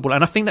exceptional footballer,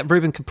 and I think that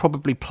Ruben could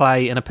probably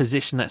play in a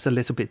position that's a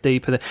little bit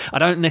deeper. I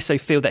don't necessarily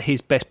feel that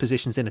his best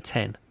position's in a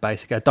 10,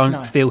 basically. I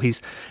don't feel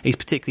he's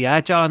particularly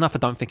agile enough. I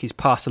don't think his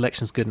pass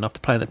selection's good enough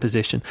to play in that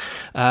position.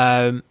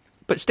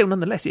 But still,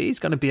 nonetheless, it is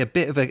going to be a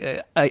bit of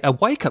a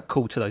wake-up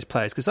call to those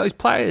players, because those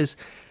players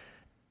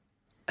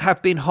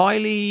have been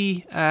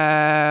highly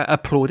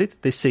applauded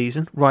this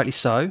season, rightly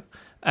so.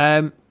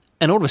 And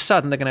all of a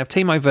sudden, they're going to have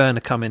Timo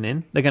Werner coming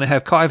in, they're going to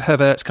have Kai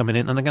Havertz coming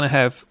in, and they're going to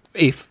have,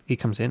 if he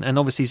comes in, and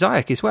obviously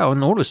Ziyech as well.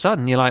 And all of a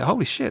sudden, you're like,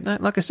 holy shit,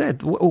 like I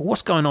said,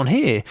 what's going on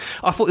here?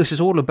 I thought this was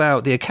all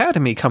about the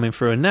academy coming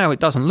through, and now it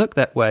doesn't look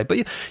that way. But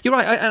you're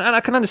right, and I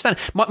can understand.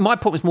 My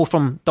point was more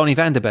from Donny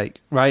van der Beek,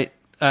 right?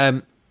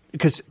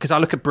 Because I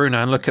look at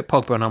Bruno and look at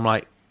Pogba, and I'm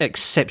like,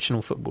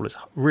 exceptional footballers,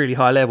 really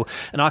high level.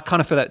 And I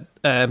kind of feel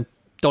that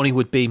Donny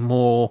would be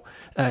more,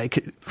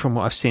 from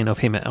what I've seen of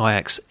him at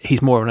Ajax,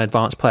 he's more of an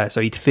advanced player,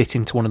 so he'd fit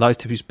into one of those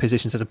two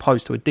positions as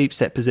opposed to a deep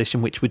set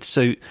position, which would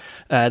suit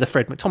the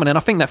Fred McTominay. And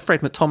I think that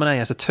Fred McTominay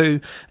has two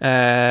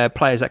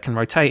players that can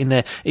rotate in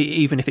there,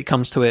 even if it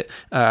comes to it,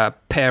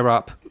 pair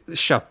up,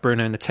 shove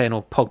Bruno in the 10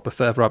 or Pogba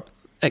further up.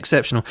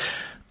 Exceptional.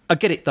 I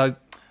get it though.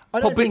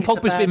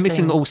 Pogba's been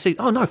missing all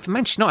season. Oh no, for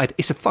Manchester United,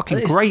 it's a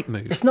fucking great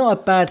move. It's not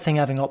a bad thing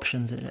having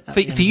options.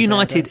 For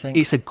United,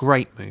 it's a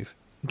great move.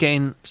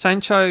 Getting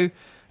Sancho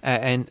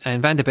and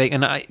Van der Beek,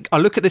 and I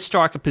look at this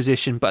striker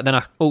position, but then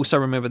I also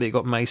remember that you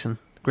got Mason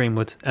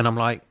Greenwood, and I'm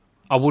like,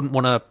 I wouldn't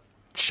want to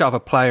shove a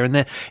player in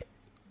there.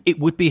 It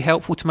would be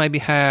helpful to maybe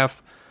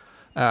have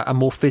a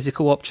more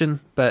physical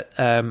option, but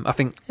I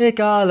think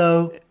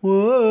Igalo,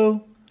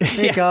 whoa,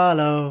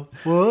 Igalo,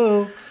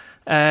 whoa.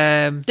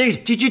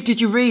 Dude,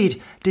 did you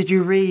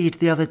read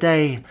the other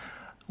day?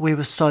 We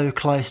were so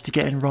close to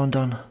getting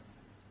Rondon.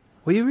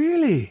 Were you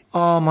really?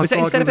 Oh my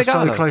God, we were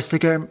so close to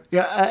getting...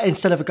 Yeah,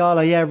 instead of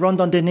Igalo, yeah.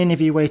 Rondon did an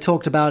interview where he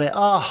talked about it.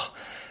 Oh,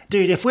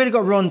 dude, if we'd have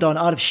got Rondon,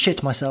 I'd have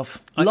shit myself.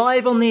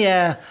 Live on the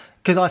air,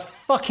 because I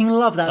fucking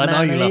love that man.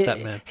 I know you love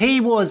that man. He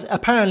was,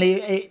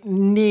 apparently, it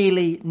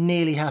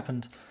nearly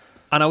happened.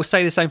 And I will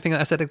say the same thing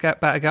that I said about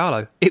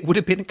Igalo. It would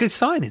have been a good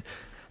signing.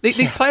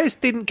 These players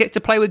didn't get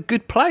to play with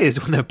good players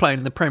when they were playing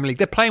in the Premier League.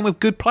 They're playing with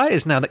good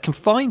players now that can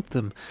find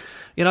them.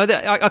 You know,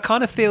 I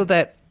kind of feel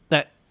that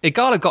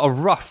Igalo got a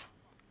rough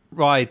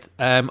ride.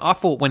 I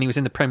thought when he was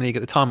in the Premier League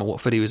at the time at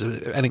Watford, he was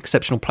an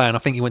exceptional player, and I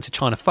think he went to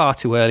China far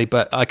too early,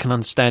 but I can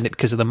understand it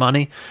because of the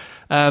money.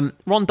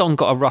 Rondon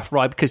got a rough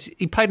ride because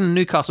he played in a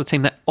Newcastle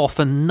team that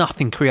offer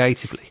nothing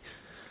creatively.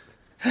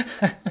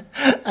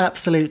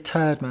 Absolute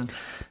turd, man.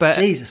 But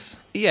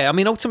Jesus. Yeah, I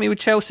mean, ultimately with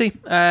Chelsea,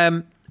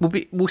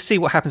 we'll see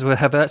what happens with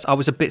Havertz. I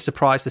was a bit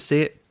surprised to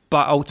see it,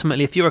 but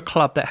ultimately, if you're a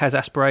club that has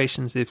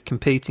aspirations of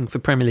competing for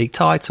Premier League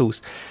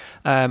titles,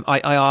 I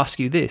ask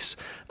you this.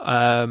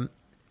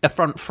 A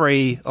front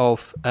three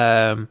of,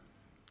 we'll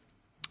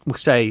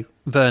say,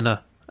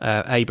 Werner,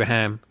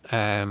 Abraham,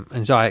 and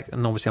Ziyech,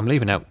 and obviously I'm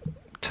leaving out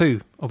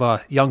two of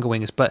our younger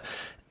wingers, but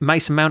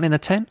Mason Mount in a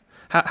 10?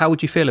 How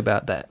would you feel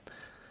about that?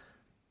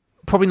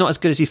 Probably not as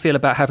good as you feel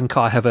about having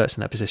Kai Havertz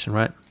in that position,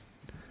 right?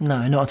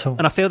 No, not at all.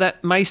 And I feel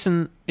that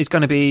Mason is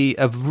going to be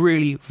a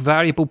really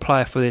valuable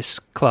player for this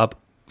club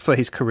for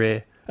his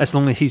career, as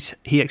long as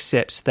he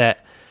accepts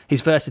that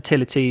his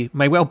versatility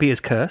may well be his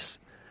curse,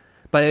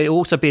 but it'll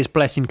also be his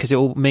blessing because it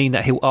will mean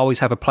that he'll always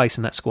have a place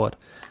in that squad.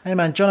 Hey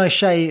man, John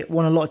O'Shea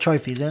won a lot of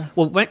trophies, yeah?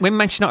 Well, when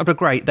Manchester United were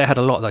great, they had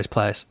a lot of those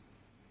players.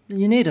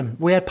 You need them.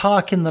 We had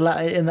Park in the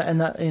latter years. And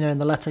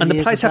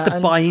the players have to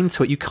buy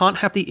into it. You can't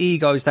have the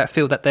egos that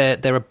feel that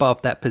they're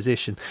above that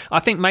position. I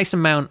think Mason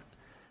Mount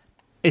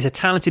is a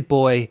talented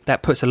boy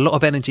that puts a lot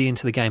of energy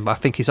into the game, but I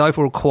think his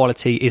overall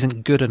quality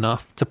isn't good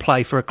enough to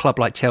play for a club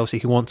like Chelsea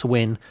who want to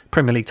win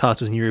Premier League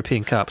titles and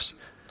European Cups.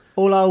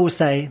 All I will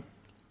say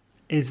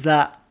is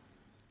that,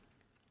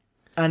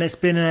 and it's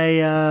been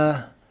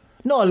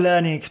not a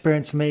learning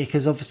experience for me,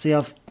 because obviously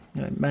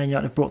Man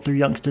United have brought through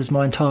youngsters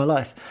my entire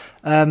life.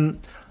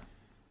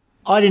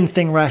 I didn't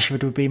think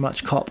Rashford would be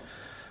much cop.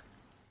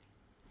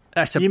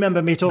 You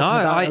remember me talking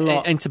about it a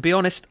lot. And to be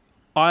honest,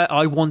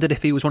 I wondered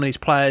if he was one of these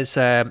players.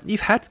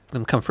 You've had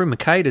them come through.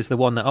 Makeda's the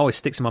one that always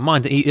sticks in my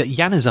mind.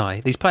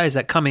 Januzaj, these players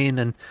that come in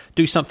and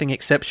do something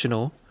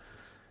exceptional,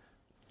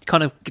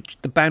 kind of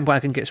the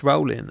bandwagon gets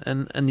rolling,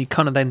 and you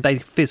kind of then they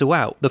fizzle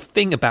out. The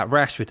thing about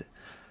Rashford,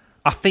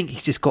 I think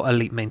he's just got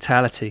elite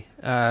mentality.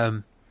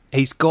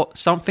 He's got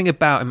something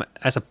about him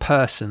as a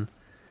person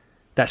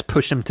that's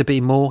pushed him to be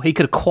more. He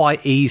could have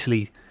quite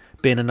easily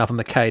been another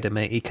Makeda,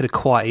 mate. He could have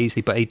quite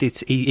easily, but he did.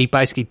 He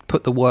basically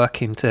put the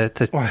work in to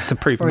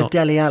prove or not. a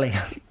Dele Alli.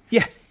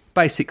 Yeah,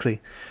 basically.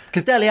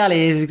 Because Dele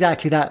Alli is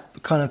exactly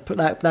that kind of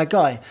that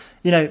guy.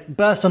 You know,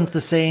 burst onto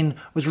the scene,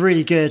 was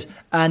really good,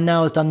 and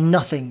now has done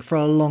nothing for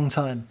a long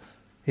time.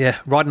 Yeah,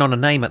 riding on a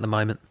name at the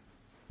moment.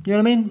 You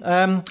know what I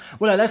mean?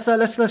 Well,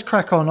 let's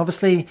crack on.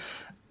 Obviously,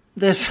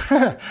 there's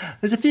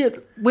a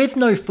few with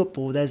no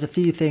football. There's a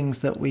few things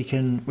that we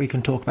can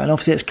talk about. And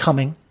obviously, it's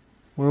coming.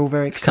 We're all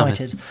very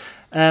excited.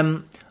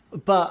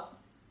 But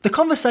the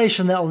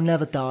conversation that will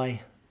never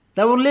die,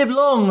 that will live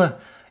long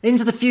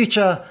into the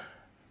future,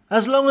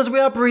 as long as we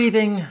are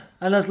breathing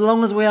and as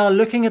long as we are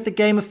looking at the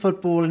game of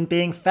football and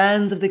being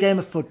fans of the game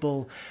of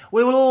football,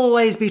 we will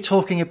always be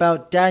talking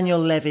about Daniel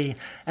Levy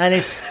and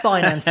his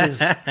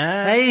finances,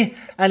 eh?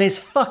 And his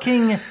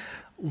fucking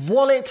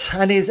wallet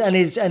and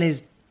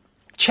his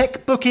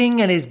check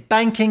booking and his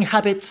banking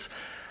habits.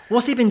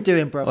 What's he been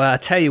doing, bro? Well, I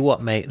tell you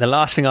what, mate. The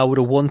last thing I would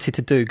have wanted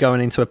to do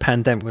going into a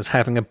pandemic was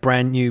having a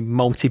brand new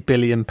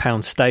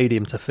multi-billion-pound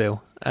stadium to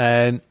fill.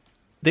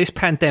 This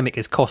pandemic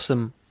has cost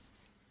them,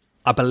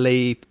 I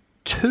believe,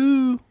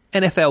 2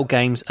 NFL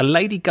games, a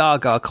Lady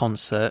Gaga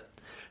concert,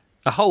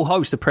 a whole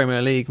host of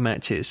Premier League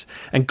matches,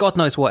 and God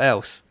knows what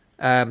else.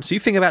 So you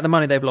think about the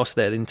money they've lost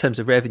there in terms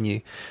of revenue.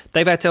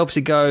 They've had to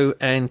obviously go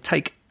and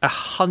take a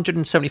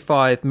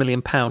 £175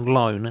 million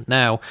loan.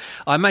 Now,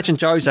 I imagine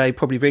Jose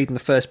probably reading the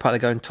first part, they're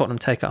going, Tottenham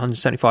take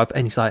 175,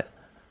 and he's like,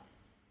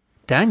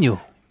 Daniel.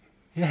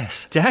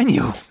 Yes.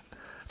 Daniel.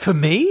 For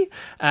me?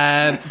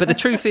 But the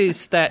truth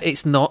is that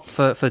it's not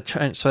for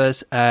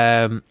transfers.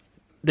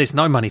 There's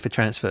no money for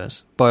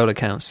transfers, by all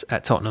accounts,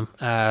 at Tottenham,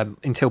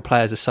 until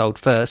players are sold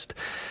first.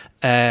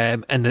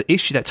 And the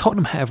issue that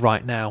Tottenham have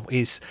right now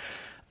is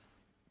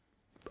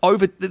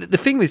the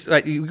thing is,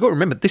 like, you've got to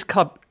remember, this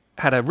club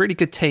had a really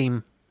good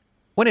team.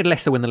 When did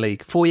Leicester win the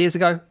league? 4 years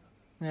ago?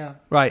 Yeah.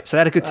 Right, so they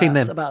had a good team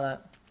then. It's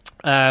about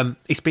that.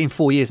 It's been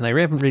 4 years and they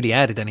haven't really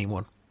added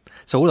anyone.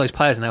 So all those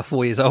players are now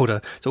 4 years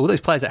older. So all those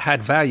players that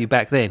had value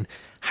back then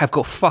have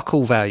got fuck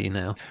all value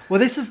now. Well,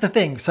 this is the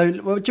thing. So do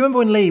you remember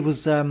when Lee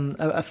was,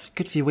 a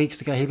good few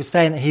weeks ago, he was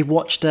saying that he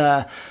watched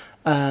like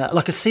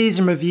a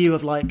season review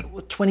of like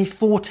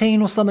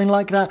 2014 or something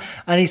like that,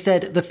 and he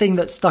said the thing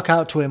that stuck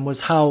out to him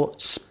was how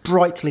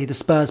sprightly the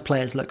Spurs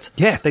players looked.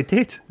 Yeah, they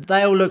did.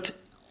 They all looked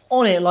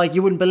on it like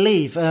you wouldn't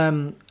believe.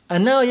 And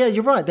now, yeah,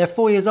 you're right, they're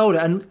 4 years older.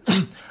 And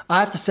I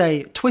have to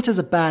say, Twitter's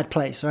a bad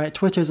place, right?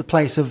 Twitter's a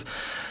place of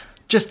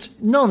just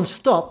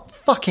non-stop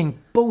fucking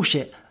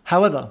bullshit.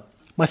 However,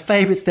 my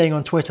favourite thing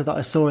on Twitter that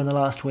I saw in the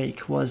last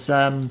week was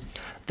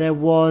there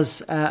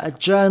was a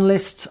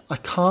journalist. I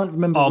can't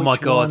remember which one. Oh my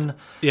God.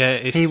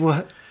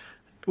 Yeah.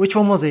 Which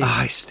one was he?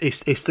 Oh,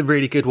 it's the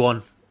really good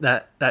one.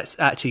 That's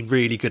actually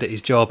really good at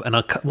his job. And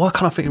why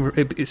can't I think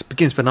it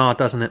begins with an R,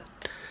 doesn't it?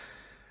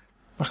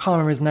 I can't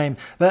remember his name.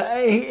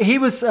 But he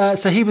was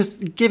he was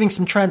giving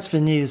some transfer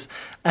news,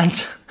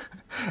 and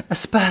a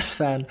Spurs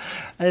fan.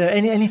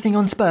 Anything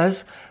on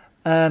Spurs?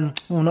 Well,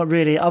 not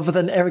really, other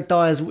than Eric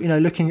Dyer's,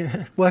 working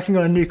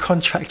on a new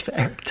contract for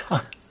Eric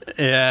Dyer.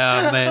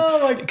 Yeah, man. Oh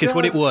my because God.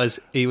 what it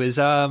was, he was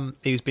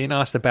being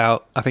asked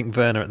about, I think,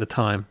 Werner at the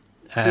time,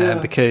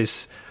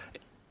 because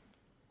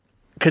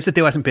the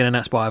deal hasn't been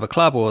announced by either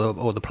club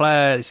or the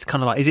player. It's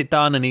kind of like, is it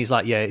done? And he's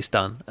like, yeah, it's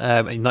done.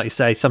 And like you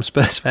say, some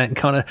Spurs fan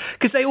kind of,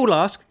 because they all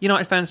ask,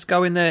 United fans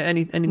go in there,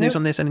 any news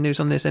on this, any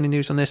news on this, any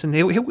news on this, and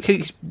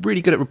he's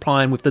really good at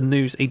replying with the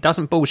news. He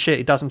doesn't bullshit.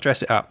 He doesn't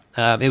dress it up.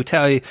 He'll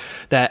tell you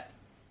that,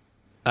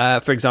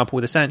 for example,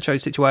 with the Sancho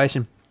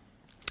situation,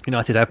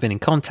 United have been in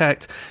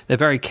contact. They're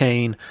very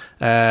keen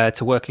to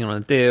working on a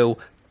deal.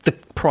 The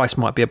price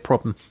might be a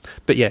problem.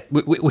 But yeah,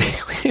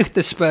 with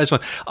the Spurs one,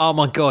 oh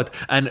my God.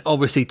 And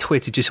obviously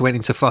Twitter just went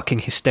into fucking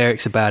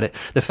hysterics about it.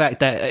 The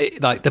fact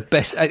that, like, the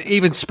best,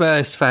 even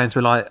Spurs fans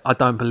were like, I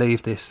don't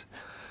believe this.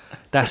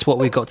 That's what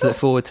we've got to look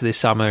forward to this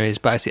summer, is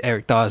basically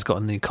Eric Dyer's got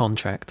a new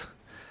contract.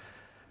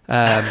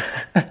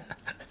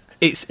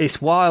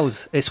 It's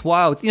wild. It's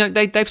wild.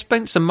 They've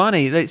spent some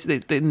money.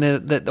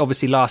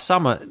 Obviously last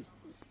summer,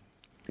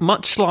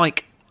 much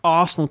like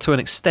Arsenal to an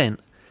extent,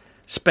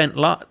 spent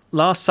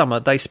last summer,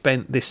 they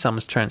spent this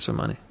summer's transfer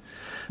money.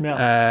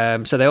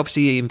 Yeah. So they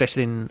obviously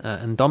invested in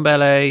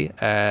Ndombele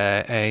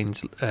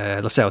and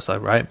Lo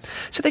Celso, right?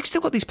 So they've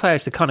still got these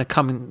players to kind of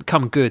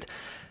come good.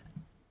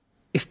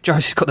 If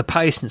Jose's got the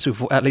patience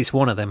with at least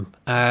one of them,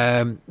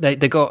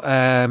 they got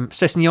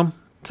Sessegnon,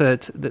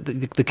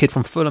 the kid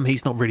from Fulham.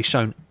 He's not really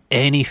shown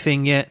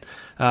anything yet.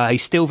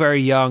 He's still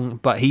very young,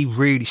 but he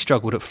really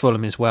struggled at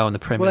Fulham as well in the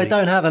Premier League. Well,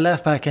 they don't have a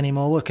left back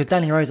anymore because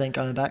Danny Rose ain't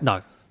going back.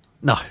 No,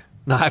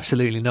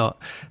 absolutely not.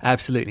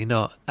 Absolutely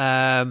not. Who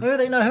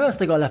else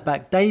they got left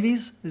back?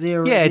 Davies? Is he?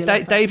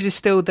 Davies is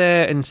still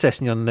there and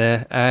Sessegnon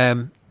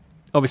there.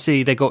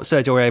 Obviously, they got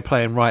Sergio Aurier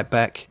playing right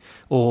back,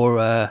 or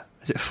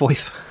is it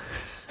Foyth?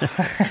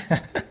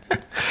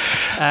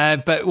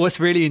 But what's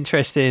really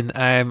interesting,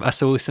 I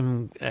saw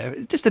some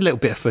just a little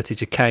bit of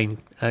footage of Kane,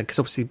 because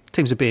obviously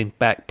teams are being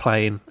back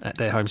playing at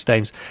their home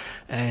stadiums,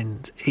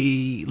 and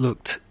he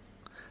looked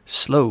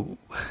slow.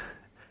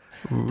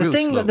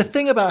 The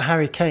thing about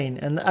Harry Kane,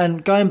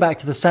 and going back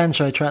to the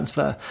Sancho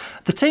transfer,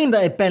 the team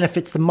that it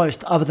benefits the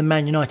most, other than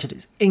Man United,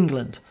 is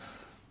England.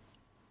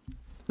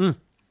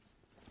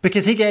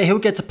 Because he'll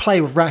get to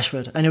play with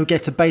Rashford, and he'll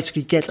get to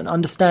basically get an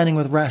understanding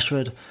with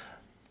Rashford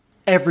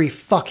every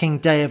fucking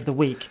day of the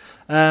week.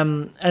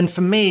 And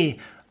for me,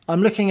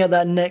 I'm looking at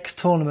that next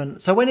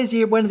tournament. So when are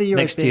the Euros?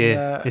 Next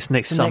year. It's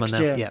next summer now.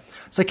 Year. Yeah.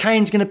 So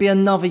Kane's going to be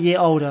another year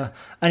older,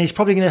 and he's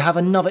probably going to have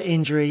another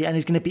injury, and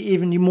he's going to be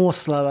even more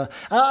slower.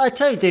 I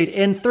tell you, dude,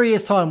 in 3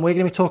 years' time, we're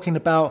going to be talking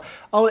about,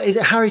 is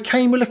it Harry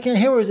Kane we're looking at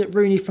here, or is it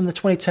Rooney from the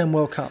 2010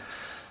 World Cup?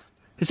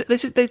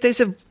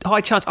 There's a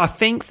high chance. I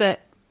think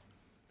that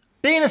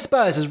being a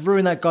Spurs has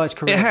ruined that guy's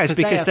career. It has,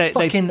 because they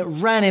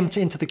fucking ran him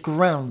into the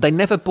ground. They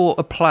never bought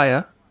a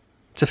player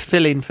to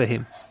fill in for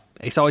him.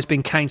 It's always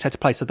been Kane's had to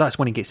play, so that's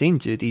when he gets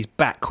injured. He's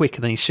back quicker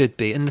than he should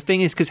be. And the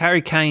thing is, because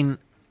Harry Kane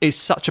is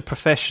such a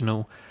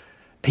professional,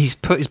 he's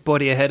put his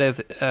body ahead of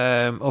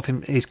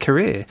his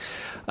career.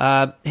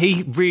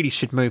 He really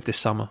should move this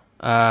summer,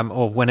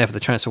 or whenever the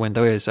transfer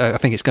window is. I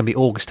think it's going to be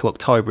August to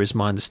October, is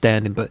my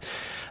understanding. But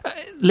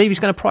Levy's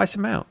going to price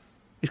him out.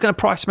 He's going to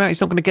price him out. He's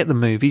not going to get the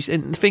move.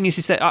 And the thing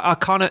is that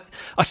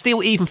I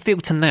still even feel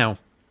to now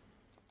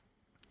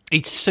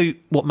he'd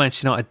suit what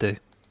Manchester United do.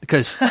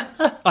 Because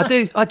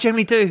I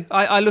generally do.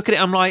 I look at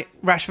it, I'm like,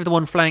 Rashford the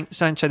one flank,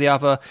 Sancho the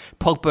other,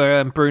 Pogba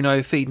and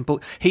Bruno feeding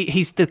ball.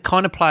 He's the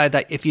kind of player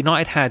that if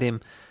United had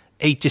him,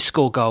 he'd just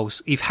score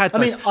goals. You've had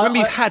those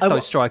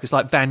those strikers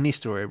like Van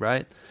Nistelrooy,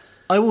 right?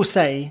 I will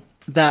say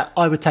that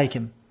I would take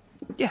him.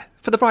 Yeah,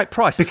 for the right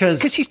price.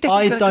 Because he's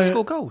definitely going to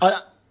score goals.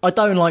 I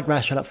don't like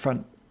Rashford up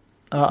front.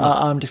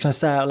 I'm just going to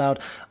say it out loud.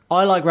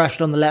 I like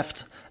Rashford on the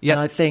left. Yep. And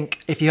I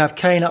think if you have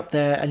Kane up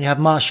there and you have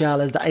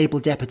Martial as the able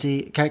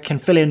deputy, can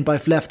fill in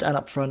both left and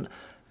up front,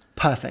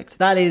 perfect.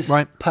 That is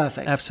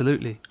perfect.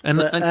 Absolutely.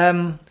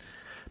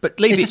 But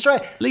Levy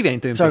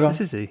ain't doing business,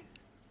 is he?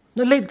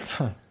 No,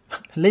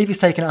 Levy's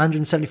taking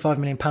 £175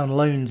 million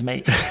loans,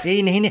 mate.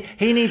 He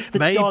needs the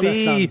dollar,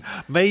 son.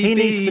 He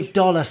needs the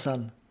dollar,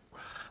 son.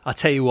 I'll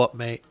tell you what,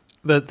 mate.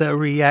 The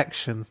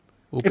reaction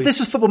will If this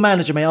was Football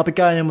Manager, mate, I'll be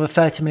going in with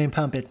a £30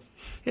 million bid.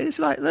 It's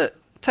like, look,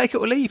 take it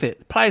or leave it.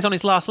 The player's on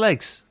his last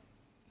legs.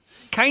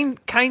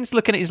 Kane's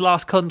looking at his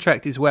last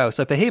contract as well.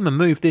 So for him, a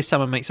move this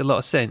summer makes a lot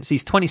of sense.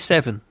 He's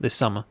 27 this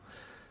summer.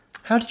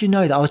 How did you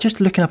know that? I was just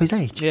looking up his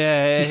age.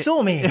 Yeah. You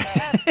saw me.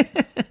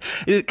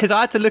 Because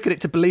I had to look at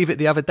it to believe it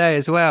the other day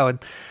as well.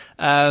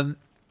 And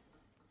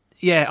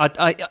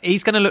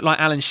he's going to look like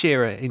Alan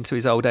Shearer into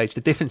his old age.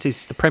 The difference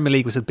is the Premier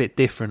League was a bit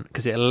different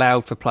because it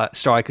allowed for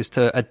strikers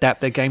to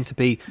adapt their game to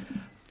be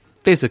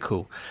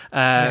physical.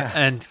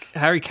 And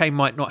Harry Kane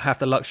might not have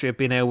the luxury of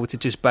being able to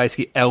just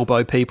basically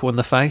elbow people in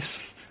the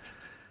face.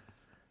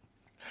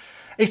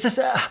 It's just...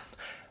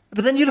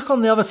 but then you look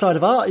on the other side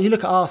you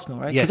look at Arsenal,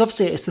 right? Because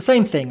obviously it's the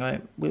same thing,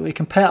 right? We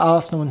compare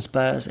Arsenal and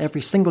Spurs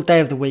every single day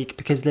of the week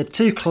because they're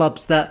two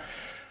clubs that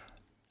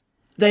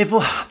they've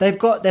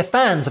got their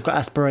fans have got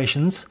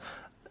aspirations.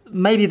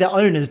 Maybe their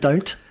owners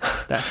don't.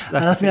 That's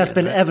and I think that's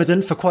been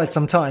evident for quite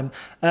some time.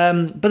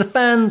 But the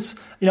fans,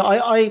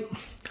 I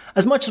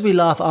as much as we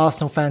laugh at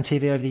Arsenal fan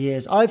TV over the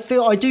years, I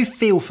do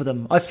feel for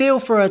them. I feel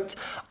for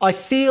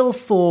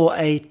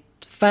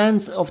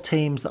fans of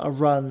teams that are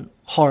run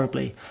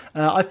horribly.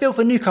 I feel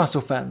for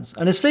Newcastle fans,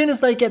 and as soon as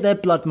they get their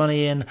blood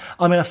money in,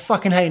 I'm gonna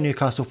fucking hate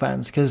Newcastle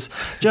fans because, do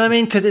you know what I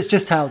mean? Because it's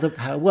just how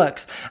it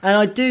works. And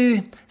I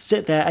do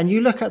sit there and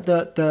you look at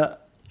the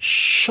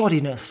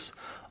shoddiness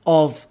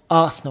of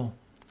Arsenal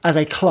as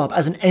a club,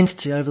 as an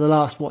entity over the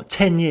last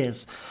 10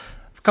 years.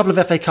 A couple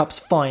of FA Cups,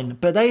 fine,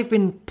 but they've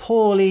been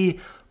poorly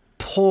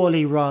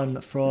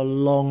run for a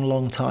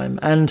long time,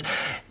 and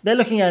they're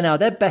looking at it now.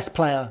 Their best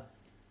player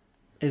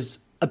is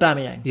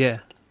Aubameyang. Yeah.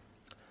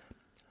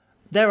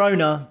 Their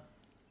owner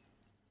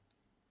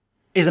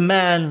is a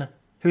man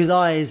whose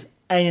eyes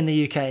ain't in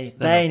the UK.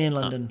 They ain't in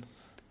London.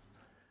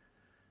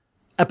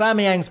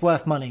 Aubameyang's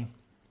worth money.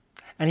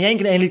 And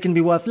he's going to be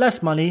worth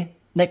less money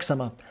next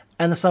summer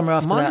and the summer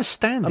after that. My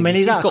understanding, I mean,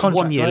 he's out of contract,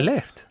 1 year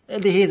left.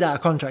 He's out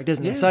of contract,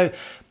 isn't he? So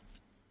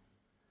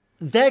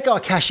they've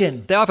got to cash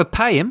in. They either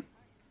pay him,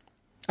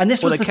 and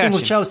this was the thing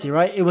with Chelsea,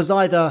 right? It was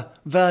either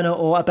Werner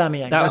or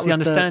Aubameyang. That was the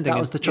understanding. That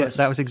was the choice.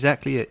 Yeah, that was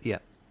exactly it, yeah.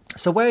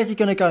 So where is he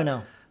going to go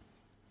now?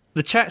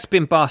 The chat's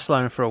been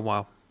Barcelona for a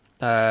while.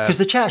 Because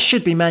the chat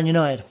should be Man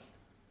United.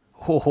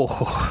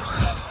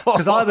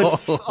 Because I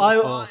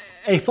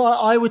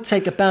would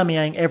take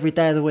Aubameyang every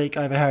day of the week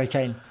over Harry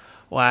Kane.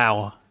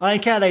 Wow. I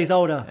don't care that he's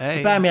older.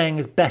 Hey. Aubameyang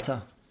is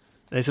better.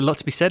 There's a lot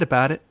to be said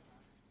about it.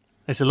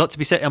 There's a lot to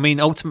be said. I mean,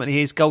 ultimately,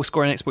 his goal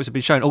scoring exploits have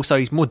been shown. Also,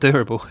 he's more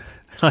durable.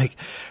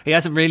 He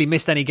hasn't really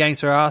missed any games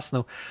for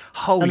Arsenal.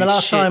 Holy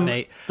shit,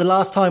 mate. The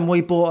last time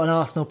we bought an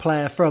Arsenal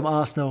player from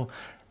Arsenal,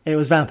 it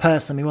was Van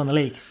Persie. We won the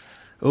league.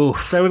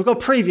 Oof. So we've got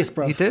previous,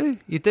 bro.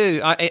 You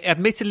do.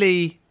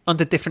 Admittedly,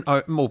 under different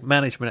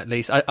management at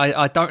least,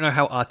 I don't know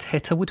how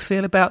Arteta would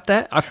feel about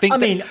that. I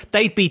think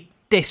they'd be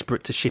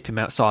desperate to ship him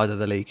outside of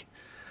the league.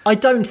 I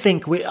don't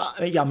think we.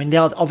 I mean,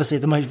 obviously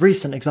the most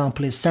recent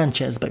example is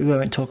Sanchez, but we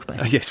won't talk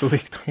about him. Yes, well,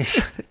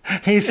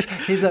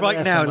 he's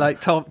right now. Like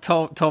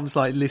Tom's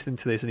like listening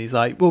to this, and he's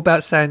like, "What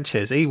about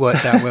Sanchez? He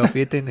worked out well for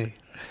you, didn't he?"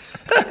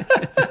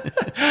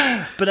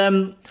 But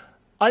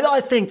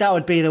I think that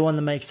would be the one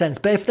that makes sense.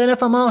 But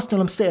if I'm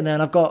Arsenal, I'm sitting there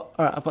and I've got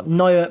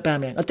no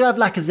Aubameyang. I do have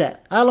Lacazette.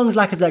 How long has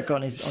Lacazette got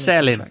on his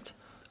contract?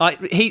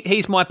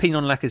 He's my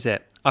opinion on Lacazette.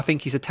 I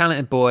think he's a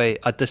talented boy.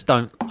 I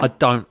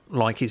don't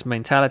like his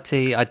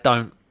mentality. I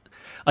don't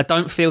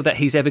feel that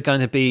he's ever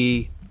going to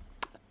be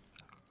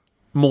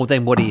more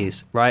than what he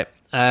is. Right.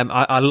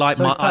 I like.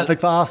 So it's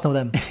perfect for Arsenal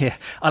then. Yeah,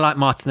 I like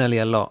Martinelli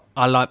a lot.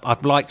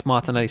 I've liked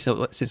Martinelli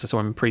since I saw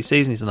him in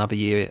pre-season. He's another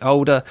year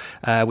older,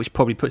 which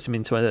probably puts him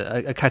into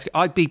a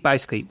category. I'd be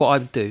basically what I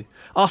would do.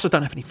 Arsenal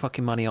don't have any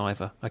fucking money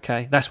either.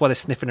 Okay, that's why they're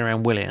sniffing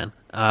around Willian.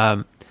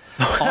 I'm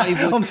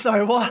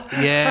sorry, what?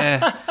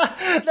 Yeah,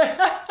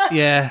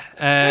 yeah.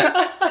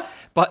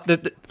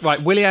 But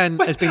right, Willian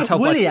has been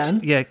told. Willian?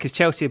 Because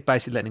Chelsea have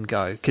basically let him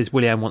go because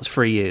Willian wants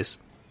 3 years,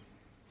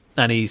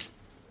 and he's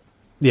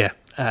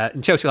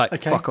and Chelsea are like,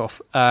 okay, fuck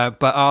off.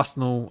 But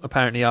Arsenal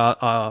apparently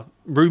are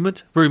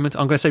rumoured. I'm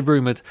going to say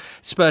rumoured.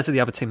 Spurs are the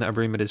other team that are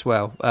rumoured as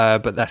well.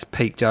 But that's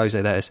peak Jose,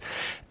 that is.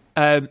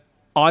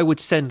 I would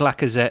send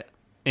Lacazette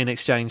in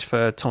exchange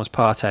for Thomas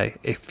Partey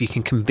if you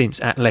can convince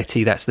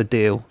Atleti that's the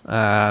deal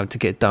to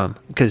get done.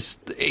 Because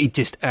it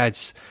just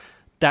adds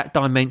that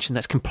dimension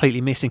that's completely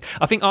missing.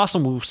 I think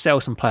Arsenal will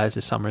sell some players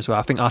this summer as well.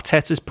 I think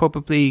Arteta's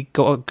probably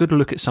got a good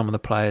look at some of the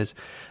players.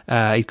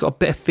 He's got a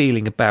better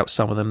feeling about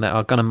some of them that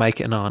are going to make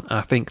it and aren't.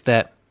 I think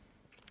that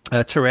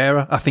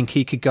Torreira, I think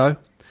he could go.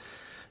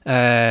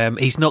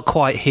 He's not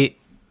quite hit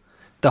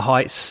the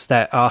heights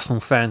that Arsenal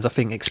fans, I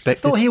think,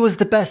 expected. I thought he was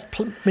the best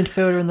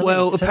midfielder in the league.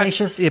 Well,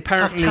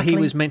 apparently he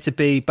was meant to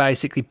be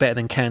basically better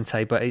than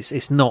Kante, but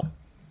it's not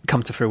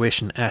come to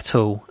fruition at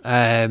all.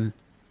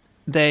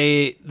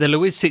 The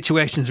Luiz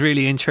situation is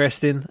really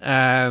interesting.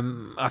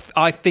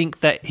 I think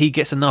that he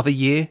gets another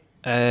year.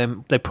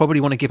 They probably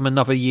want to give him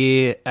another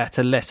year at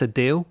a lesser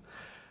deal.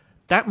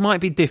 That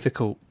might be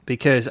difficult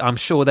because I'm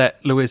sure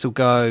that Luiz will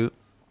go,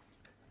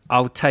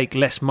 I'll take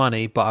less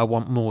money, but I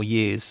want more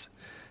years.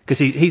 Because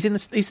he's in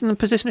the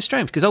position of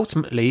strength. Because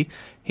ultimately,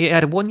 he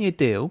had a 1 year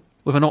deal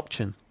with an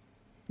option.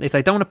 If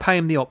they don't want to pay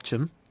him the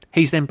option,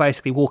 he's then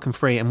basically walking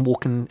free and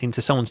walking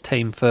into someone's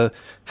team for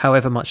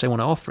however much they want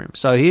to offer him.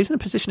 So he is in a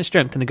position of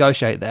strength to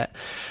negotiate that.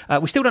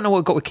 We still don't know what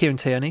we've got with Kieran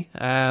Tierney.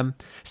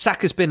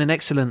 Saka's been an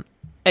excellent.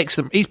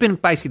 He's been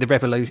basically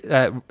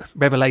the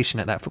revelation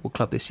at that football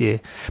club this year.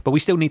 But we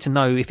still need to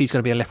know if he's going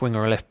to be a left winger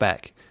or a left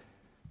back.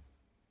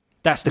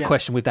 That's the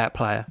question with that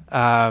player.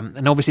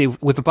 And obviously,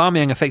 with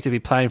Aubameyang effectively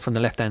playing from the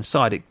left-hand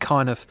side, it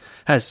kind of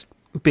has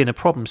been a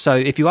problem. So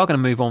if you are going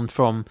to move on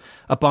from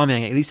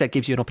Aubameyang, at least that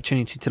gives you an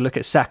opportunity to look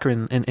at Saka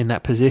in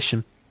that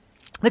position.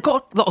 They've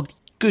got a lot of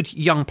good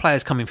young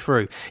players coming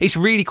through. It's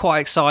really quite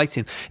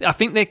exciting. I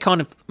think they're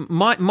kind of...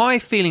 My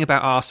feeling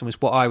about Arsenal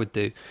is what I would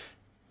do.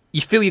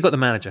 You feel you've got the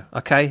manager,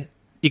 okay?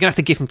 You're going to have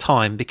to give him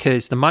time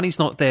because the money's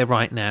not there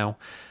right now.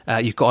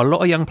 You've got a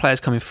lot of young players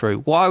coming through.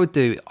 What I would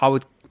do, I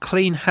would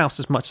clean house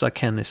as much as I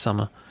can this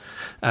summer.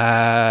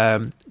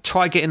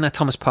 Try getting that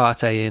Thomas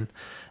Partey in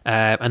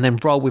and then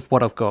roll with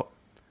what I've got.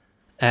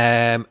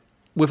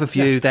 With a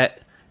view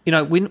that, you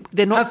know,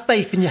 they're not... Have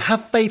faith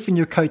in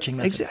your coaching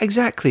methods.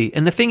 Exactly.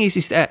 And the thing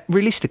is that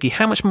realistically,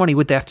 how much money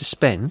would they have to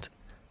spend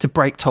to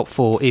break top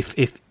four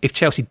if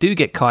Chelsea do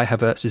get Kai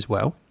Havertz as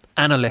well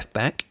and a left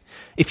back?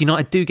 If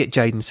United do get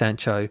Jadon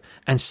Sancho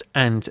and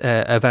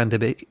Van der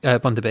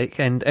Beek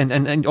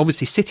and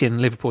obviously City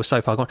and Liverpool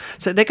so far gone,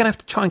 so they're going to have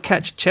to try and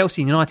catch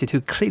Chelsea and United,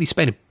 who clearly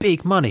spending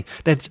big money.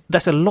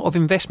 That's a lot of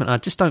investment. I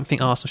just don't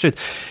think Arsenal should.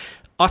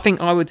 I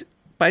think I would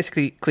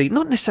basically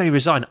not necessarily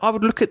resign. I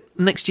would look at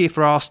next year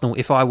for Arsenal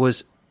if I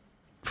was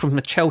from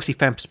a Chelsea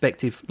fan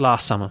perspective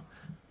last summer.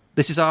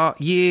 This is our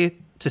year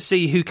to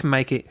see who can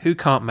make it, who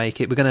can't make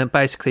it. We're going to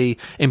basically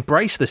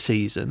embrace the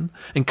season,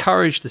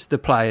 encourage the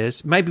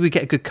players. Maybe we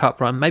get a good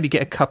cup run, maybe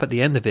get a cup at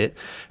the end of it.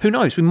 Who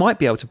knows? We might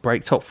be able to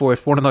break top four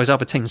if one of those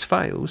other teams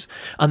fails,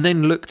 and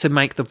then look to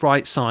make the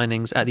right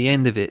signings at the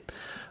end of it.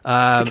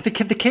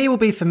 The key will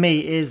be for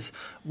me is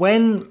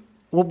when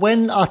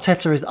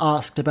Arteta is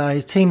asked about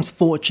his team's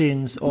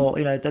fortunes or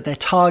their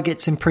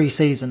targets in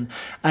pre-season,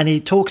 and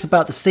he talks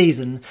about the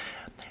season,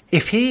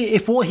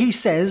 if what he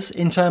says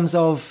in terms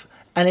of,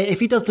 and if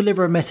he does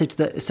deliver a message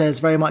that says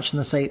very much in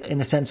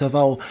the sense of,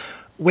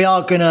 we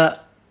are going to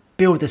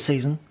build this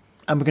season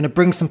and we're going to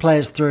bring some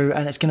players through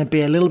and it's going to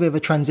be a little bit of a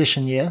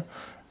transition year.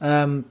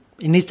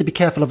 He needs to be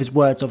careful of his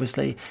words,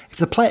 obviously. If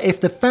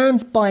the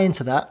fans buy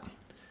into that,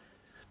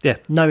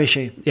 no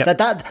issue. Yep.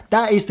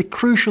 That is the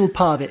crucial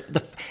part of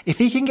it. If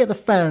he can get the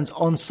fans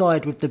on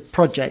side with the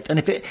project, and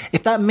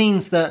if that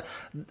means that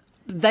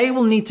they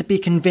will need to be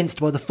convinced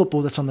by the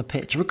football that's on the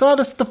pitch,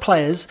 regardless of the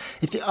players.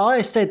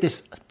 I said this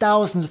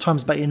thousands of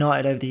times about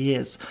United over the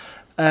years.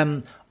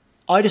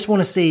 I just want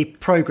to see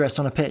progress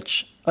on a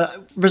pitch.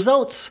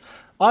 Results,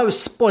 I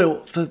was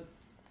spoilt for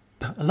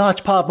a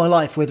large part of my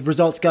life with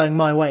results going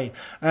my way.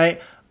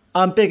 Right?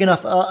 I'm big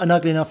enough and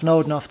ugly enough and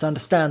old enough to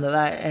understand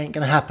that ain't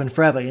going to happen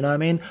forever, you know what I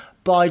mean?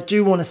 But I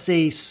do want to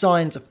see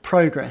signs of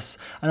progress.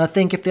 And I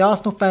think if the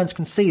Arsenal fans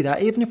can see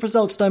that, even if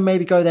results don't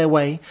maybe go their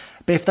way,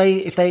 but if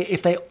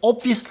they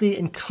obviously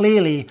and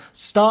clearly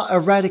start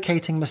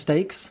eradicating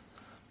mistakes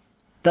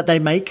that they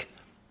make,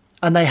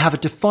 and they have a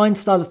defined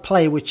style of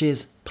play which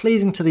is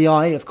pleasing to the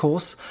eye, of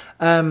course,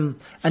 and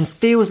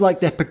feels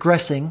like they're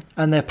progressing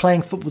and they're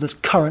playing football that's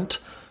current,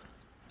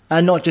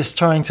 and not just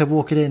trying to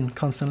walk it in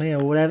constantly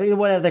or whatever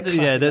the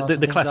classic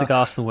the classic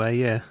Arsenal way,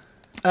 yeah.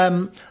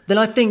 Then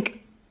I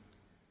think,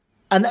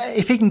 and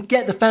if he can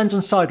get the fans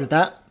on side with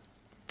that,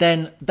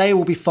 then they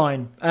will be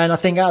fine. And I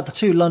think out of the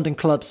two London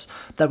clubs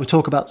that we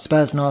talk about,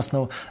 Spurs and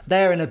Arsenal,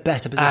 they're in a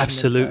better position.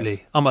 Absolutely. Than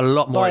Spurs. I'm a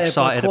lot more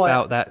excited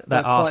about that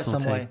Arsenal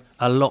team. Way.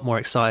 A lot more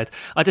excited.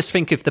 I just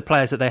think of the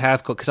players that they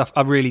have got, because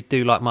I really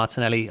do like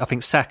Martinelli. I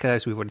think Saka,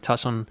 as we've already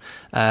touched on,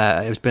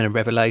 has been a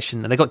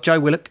revelation. And they got Joe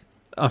Willock.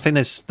 I think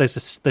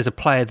there's a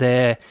player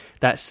there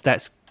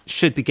that's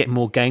should be getting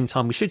more game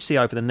time. We should see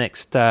over the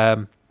next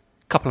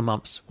couple of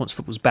months, once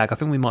football's back. I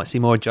think we might see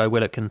more of Joe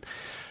Willock. And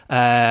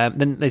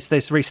then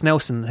there's Reece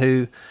Nelson,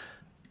 who,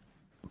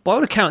 by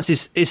all accounts,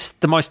 is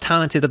the most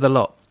talented of the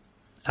lot.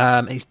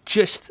 He's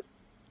just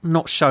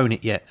not shown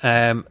it yet,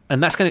 and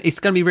it's going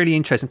to be really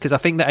interesting, because I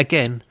think that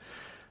again,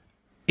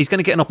 he's going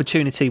to get an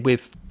opportunity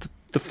with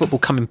the football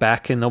coming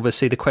back, and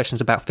obviously the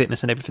questions about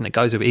fitness and everything that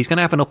goes with it. He's going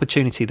to have an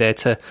opportunity there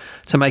to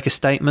make a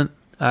statement.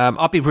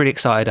 I'd be really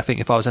excited, I think,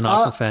 if I was an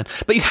Arsenal fan.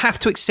 But you have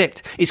to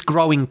accept it's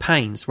growing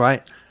pains,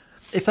 right?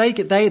 If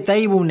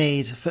they will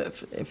need,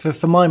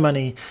 for my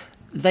money,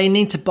 they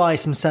need to buy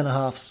some centre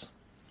halves.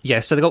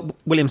 Yeah, so they've got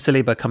William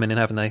Saliba coming in,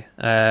 haven't they?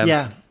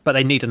 Yeah. But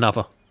they need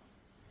another.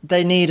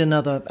 They need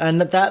another,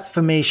 and that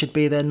for me should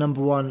be their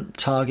number one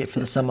target for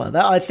the summer.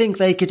 That I think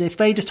they could, if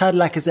they just had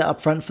Lacazette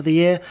up front for the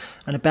year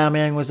and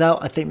Aubameyang was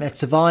out, I think they'd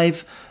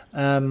survive.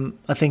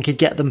 I think he'd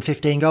get them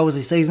 15 goals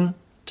this season,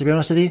 to be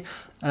honest with you.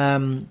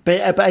 But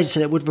as you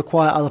said, it would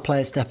require other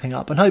players stepping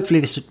up, and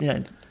hopefully this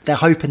would, they're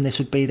hoping this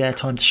would be their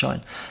time to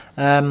shine.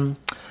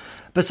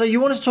 But so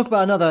you wanted to talk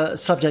about another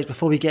subject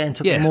before we get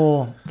into the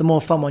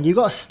more fun one. You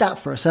got a stat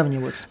for us, haven't you,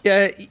 Woods?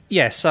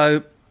 Yeah.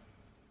 So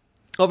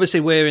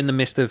obviously we're in the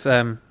midst of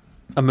a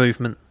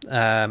movement,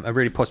 a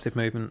really positive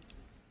movement,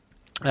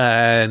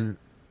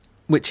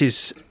 which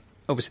is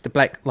obviously the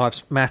Black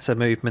Lives Matter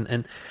movement,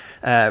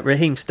 and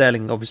Raheem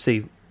Sterling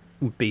obviously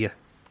would be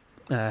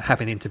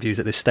having interviews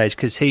at this stage,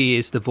 because he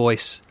is the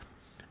voice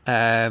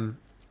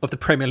of the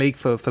Premier League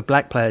for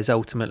black players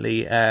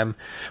ultimately.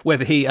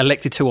 Whether he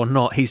elected to or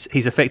not, he's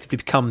effectively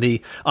become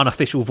the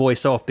unofficial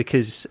voice of,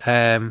 because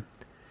of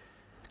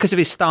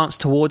his stance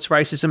towards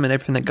racism and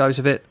everything that goes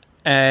with it.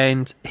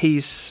 And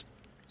he's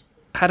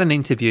had an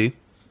interview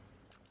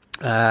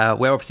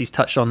where obviously he's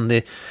touched on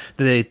the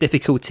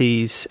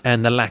difficulties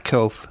and the lack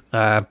of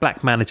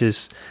black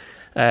managers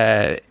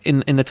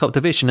in the top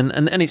division,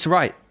 and it's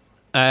right.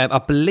 I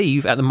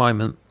believe at the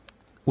moment,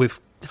 I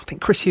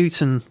think Chris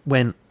Hughton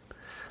went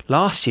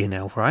last year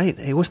now, right?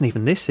 It wasn't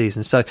even this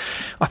season. So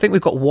I think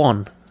we've got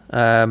one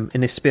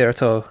in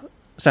Espirito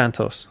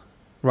Santos,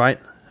 right?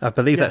 I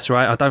believe that's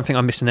right. I don't think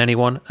I'm missing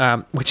anyone,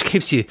 which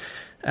gives you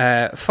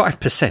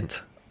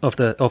 5% of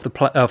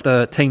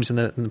the teams in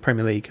the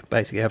Premier League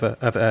basically have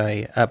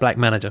a black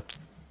manager,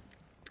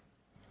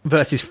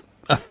 versus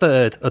a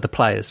third of the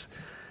players.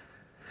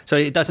 So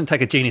it doesn't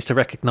take a genius to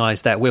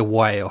recognise that we're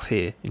way off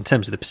here in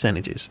terms of the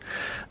percentages.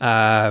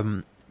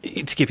 To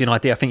give you an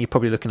idea, I think you're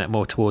probably looking at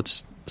more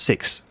towards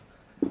 6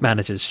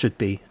 managers should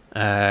be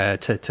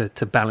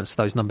to balance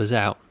those numbers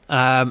out.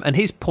 And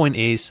his point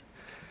is,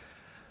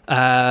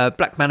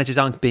 black managers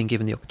aren't being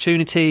given the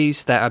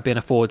opportunities that are being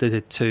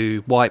afforded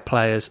to white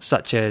players,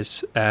 such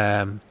as,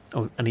 and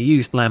he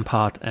used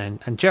Lampard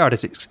and Gerrard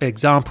as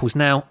examples.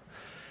 Now,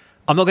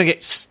 I'm not going to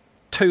get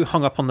too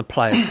hung up on the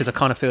players, because I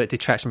kind of feel it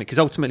detracts from it, because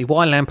ultimately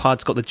why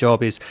Lampard's got the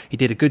job is he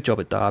did a good job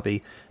at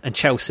Derby, and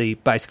Chelsea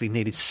basically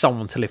needed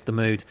someone to lift the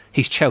mood.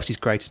 He's Chelsea's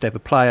greatest ever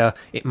player.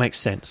 It makes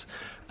sense.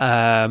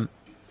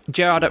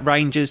 Gerrard at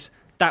Rangers,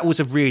 that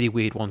was a really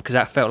weird one, because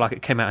that felt like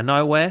it came out of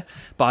nowhere,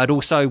 but I'd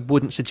also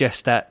wouldn't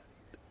suggest that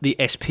the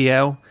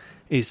SPL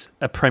is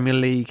a Premier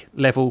League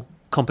level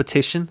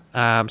competition,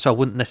 so I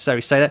wouldn't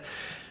necessarily say that.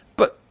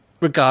 But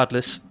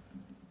regardless,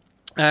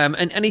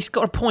 and he's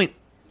got a point,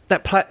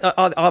 that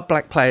are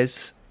black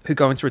players who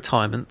go into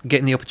retirement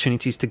getting the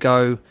opportunities to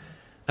go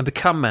and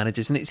become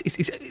managers, and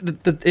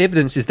the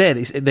evidence is there.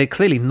 They're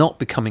clearly not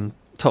becoming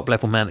top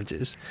level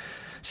managers.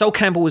 Sol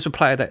Campbell was a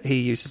player that he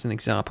used as an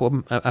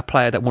example, a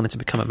player that wanted to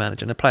become a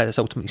manager, and a player that's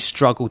ultimately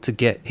struggled to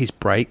get his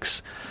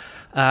breaks.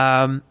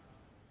 The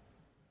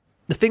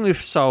thing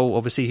with Sol,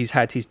 obviously, he's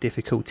had his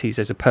difficulties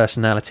as a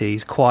personality.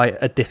 He's quite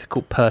a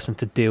difficult person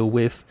to deal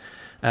with.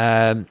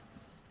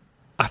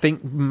 I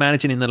think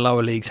managing in the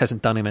lower leagues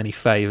hasn't done him any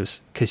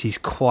favours, because he's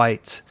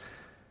quite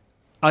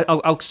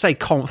I'll say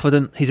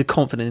confident. He's a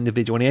confident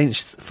individual, and he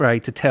ain't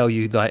afraid to tell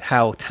you like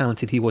how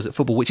talented he was at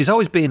football, which has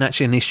always been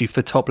actually an issue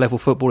for top level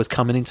footballers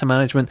coming into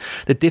management.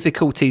 The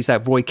difficulties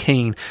that Roy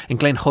Keane and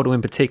Glenn Hoddle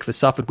in particular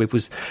suffered with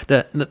was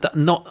the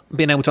not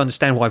being able to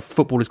understand why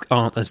footballers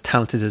aren't as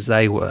talented as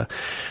they were,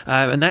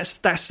 and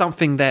that's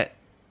something that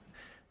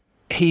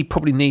he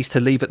probably needs to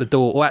leave at the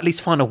door, or at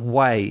least find a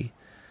way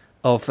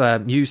of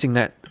using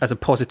that as a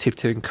positive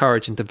to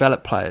encourage and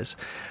develop players.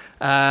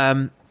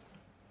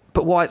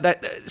 But why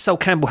Sol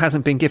Campbell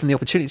hasn't been given the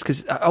opportunities,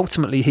 because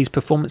ultimately his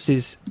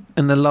performances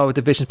in the lower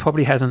divisions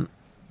probably hasn't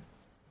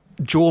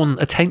drawn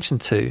attention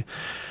to.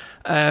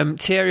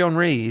 Thierry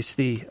Henry is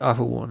the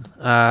other one.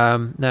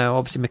 Now,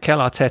 obviously, Mikel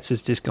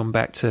Arteta's just gone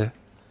back to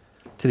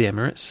the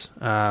Emirates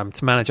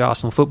to manage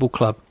Arsenal Football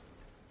Club.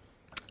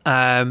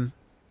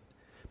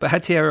 But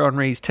had Thierry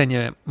Henry's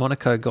tenure at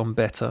Monaco gone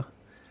better,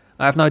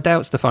 I have no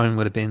doubts the phone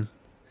would have been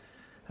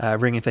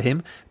ringing for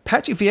him.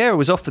 Patrick Vieira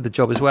was offered the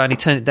job as well, and he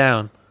turned it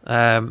down.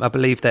 I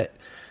believe that...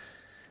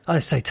 I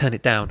say turn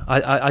it down.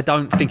 I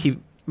don't think he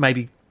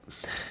maybe...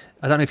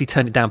 I don't know if he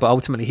turned it down, but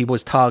ultimately he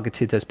was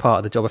targeted as part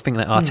of the job. I think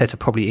that Arteta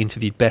probably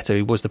interviewed better.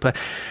 He was the player.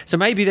 So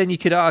maybe then you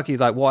could argue,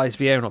 like, why is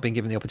Vieira not being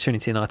given the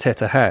opportunity and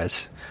Arteta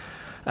has?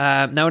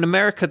 Now, in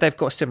America, they've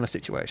got a similar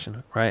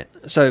situation, right?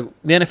 So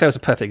the NFL is a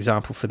perfect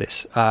example for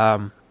this,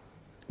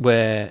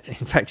 where,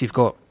 in fact, you've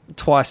got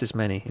twice as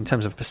many in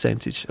terms of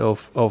percentage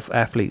of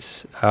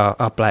athletes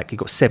are black. You've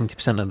got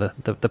 70%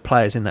 of the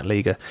players in that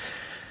league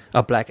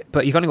are black,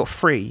 but you've only got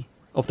 3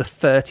 of the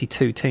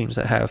 32 teams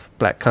that have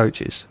black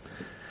coaches.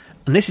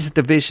 And this is a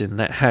division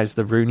that has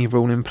the Rooney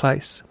Rule in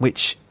place,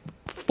 which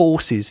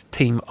forces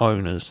team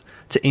owners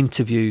to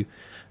interview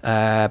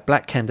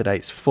black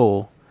candidates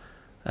for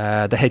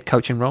the head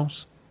coaching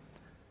roles.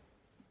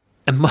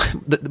 And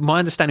my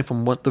understanding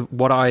from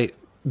what I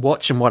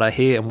watch and what I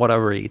hear and what I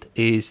read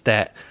is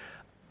that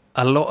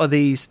a lot of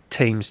these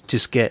teams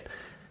just get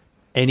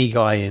any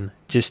guy in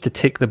just to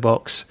tick the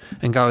box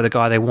and go with the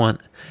guy they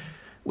want,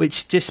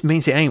 which just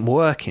means it ain't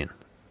working.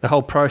 The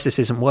whole process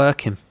isn't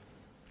working.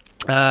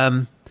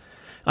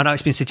 I know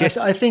it's been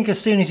suggested. I think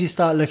as soon as you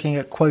start looking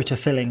at quota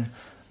filling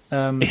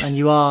and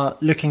you are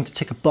looking to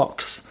tick a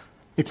box,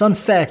 it's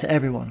unfair to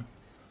everyone.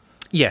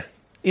 Yeah.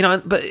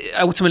 But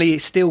ultimately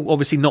it's still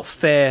obviously not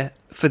fair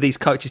for these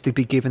coaches to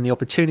be given the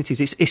opportunities.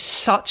 It's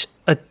such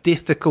a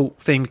difficult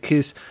thing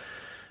because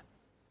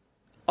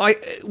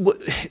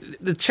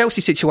the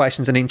Chelsea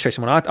situation is an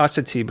interesting one. I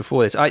said to you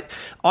before this, I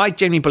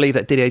genuinely believe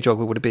that Didier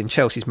Drogba would have been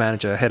Chelsea's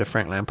manager ahead of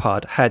Frank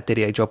Lampard had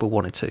Didier Drogba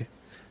wanted to.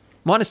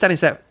 My understanding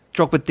is that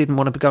Drogba didn't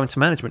want to go into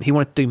management. He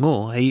wanted to do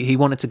more. He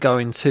wanted to go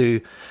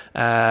into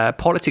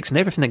politics and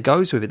everything that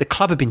goes with it. The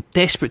club have been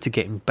desperate to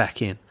get him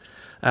back in.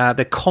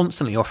 They're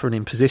constantly offering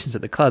him positions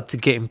at the club to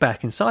get him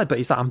back inside, but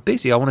he's like, I'm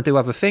busy, I want to do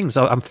other things,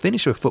 I'm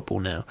finished with football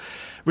now.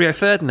 Rio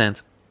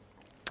Ferdinand,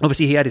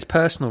 obviously he had his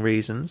personal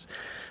reasons,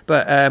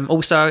 but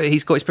also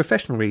he's got his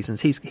professional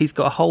reasons. He's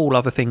got a whole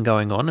other thing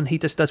going on, and he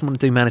just doesn't want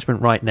to do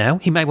management right now.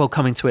 He may well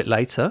come into it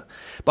later,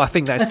 but I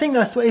think that's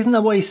isn't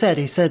that what he said?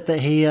 He said that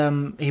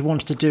he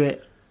wanted to do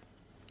it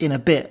in a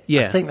bit.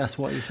 Yeah, I think that's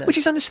what he said, which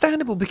is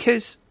understandable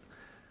because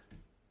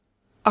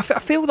I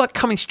feel like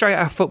coming straight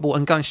out of football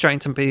and going straight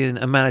into being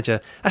a manager,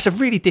 that's a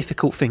really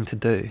difficult thing to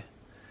do.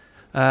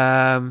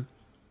 I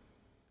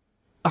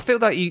feel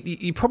like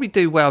you probably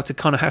do well to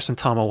kind of have some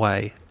time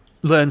away,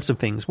 learn some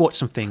things, watch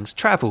some things,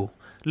 travel,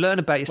 learn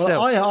about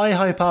yourself. Well, I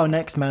hope our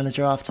next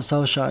manager after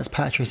Solskjaer is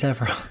Patrice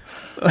Evra,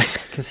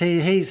 because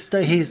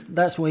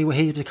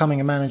he's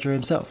becoming a manager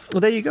himself.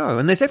 Well, there you go,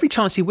 and there's every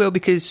chance he will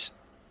because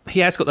he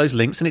has got those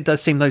links, and it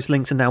does seem those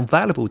links are now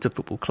valuable to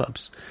football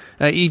clubs.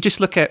 You just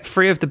look at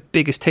 3 of the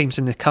biggest teams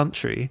in the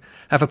country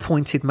have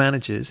appointed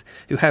managers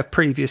who have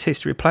previous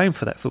history of playing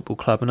for that football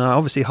club and are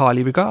obviously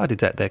highly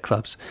regarded at their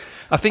clubs.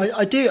 I think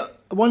I do.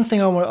 One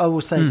thing I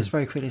will say just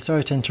very quickly.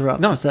 Sorry to interrupt.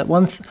 No. Is that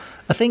one?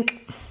 I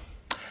think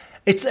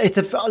it's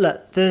a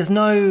look. There's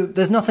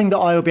nothing that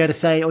I will be able to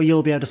say or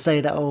you'll be able to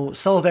say that will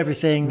solve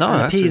everything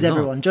and appease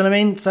everyone. Do you know what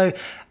I mean? So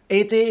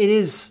it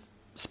is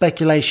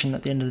speculation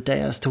at the end of the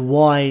day as to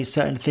why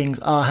certain things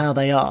are how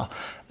they are.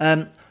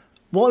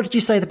 What did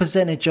you say the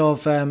percentage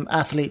of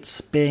athletes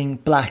being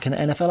black in the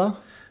NFL are?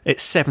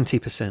 It's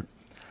 70%.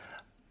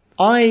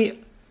 I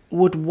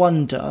would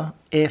wonder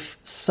if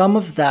some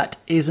of that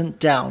isn't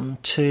down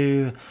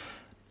to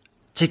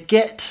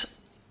get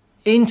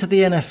into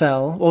the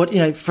NFL,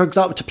 or for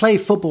example, to play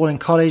football in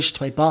college, to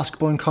play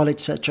basketball in college,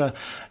 etc.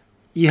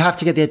 You have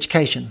to get the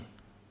education.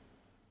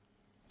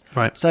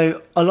 Right.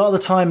 So a lot of the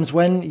times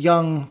when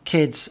young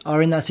kids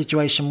are in that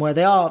situation where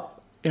they are,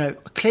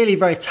 clearly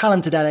very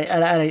talented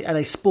at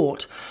a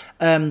sport,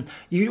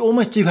 you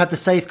almost do have the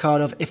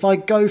safeguard of, if I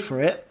go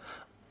for it,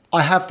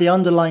 I have the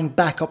underlying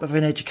backup of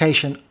an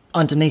education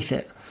underneath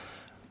it.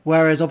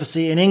 Whereas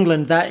obviously in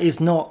England that is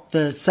not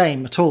the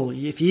same at all.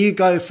 If you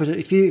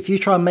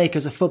try and make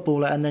as a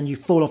footballer and then you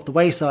fall off the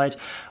wayside,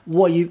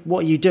 what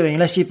are you doing?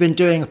 Unless you've been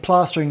doing a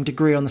plastering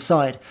degree on the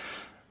side.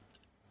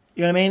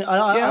 You know what I mean?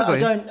 I agree. I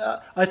don't.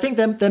 I think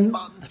them.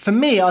 For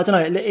me, I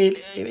don't know.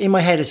 In my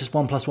head, it's just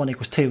 1 + 1 =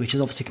 2, which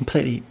is obviously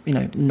completely,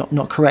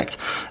 not correct.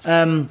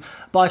 But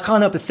I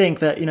can't help but think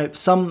that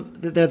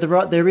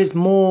there is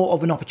more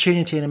of an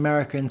opportunity in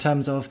America in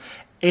terms of,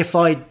 if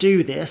I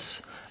do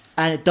this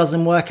and it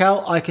doesn't work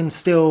out, I can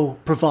still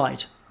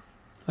provide.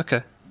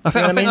 Okay, I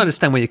think I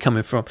understand where you're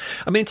coming from.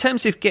 I mean, in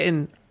terms of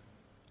getting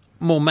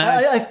more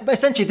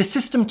essentially, the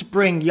system to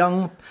bring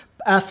young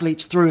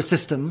athletes through a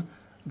system.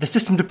 I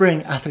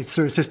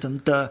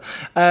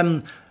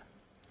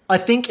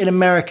think in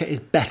America is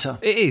better.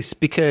 It is,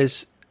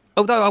 because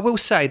although I will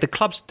say the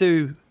clubs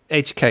do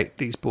educate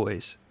these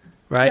boys,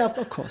 right? Yeah,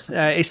 of course.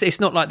 It's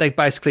not like they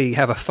basically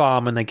have a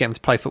farm and they get them to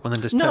play football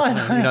and just you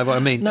know what I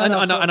mean? No,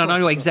 I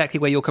know exactly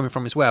where you're coming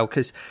from as well,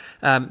 because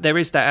there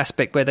is that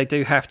aspect where they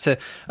do have to.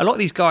 A lot of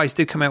these guys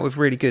do come out with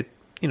really good,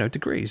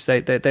 degrees.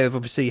 They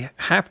obviously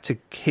have to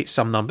hit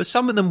some numbers.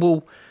 Some of them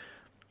will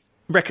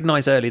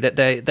recognise early that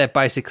they're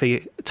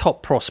basically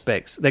top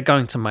prospects. They're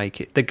going to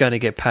make it. They're going to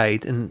get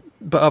paid,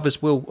 but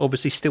others will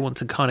obviously still want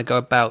to kind of go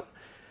about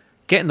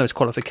getting those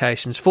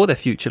qualifications for their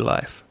future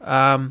life.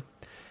 The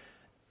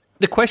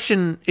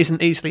question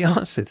isn't easily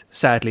answered,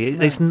 sadly.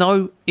 There's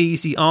no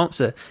easy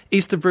answer.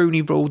 Is the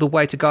Rooney Rule the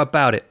way to go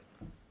about it?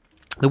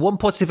 The one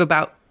positive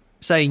about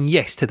saying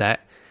yes to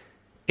that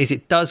is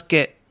it does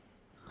get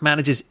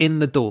managers in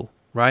the door,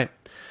 right?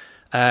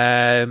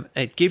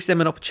 It gives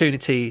them an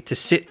opportunity to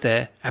sit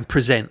there and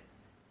present.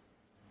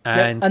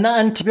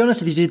 And to be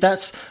honest with you, dude,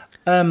 that's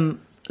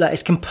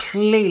it's a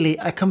completely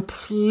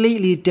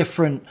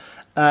different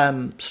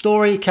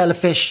story, kettle of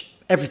fish,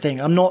 everything.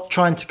 I'm not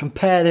trying to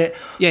compare it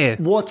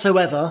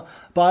whatsoever,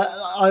 but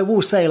I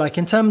will say,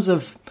 in terms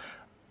of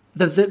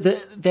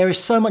there is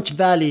so much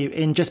value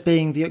in just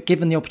being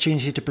given the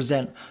opportunity to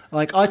present.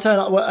 I turn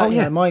up.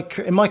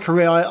 In my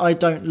career, I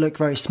don't look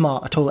very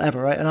smart at all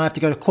ever, right? And I have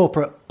to go to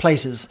corporate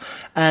places,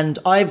 and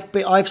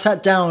I've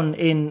sat down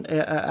in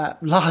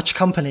large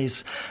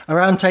companies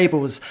around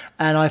tables,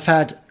 and I've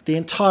had the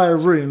entire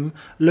room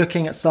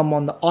looking at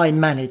someone that I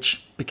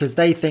manage because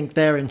they think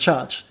they're in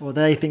charge, or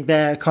they think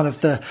they're kind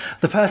of the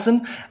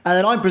person, and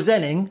then I'm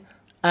presenting.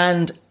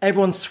 And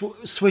everyone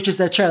switches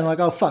their chair and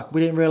like, oh fuck,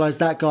 we didn't realise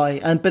that guy.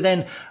 But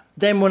then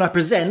when I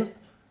present,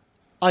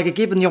 I get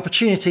given the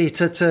opportunity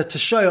to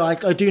show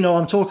I do know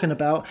what I'm talking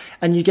about,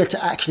 and you get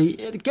to actually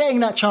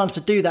getting that chance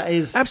to do that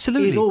is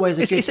absolutely always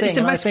a good thing. It's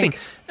a massive thing,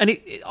 and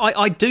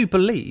I do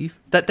believe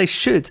that they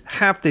should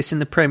have this in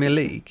the Premier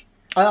League.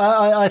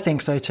 I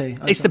think so too.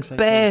 It's the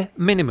bare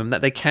minimum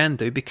that they can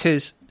do,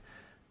 because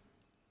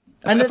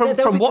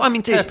from what I'm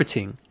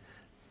interpreting,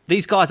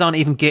 these guys aren't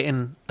even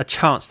getting a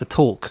chance to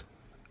talk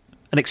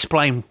and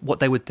explain what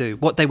they would do,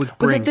 what they would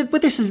bring.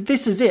 But this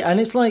is it, and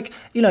it's like,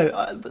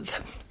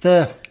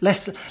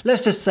 let's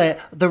just say it,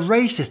 the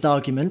racist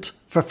argument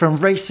from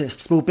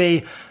racists will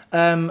be,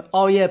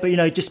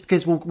 just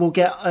because we'll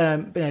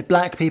get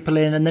black people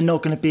in and they're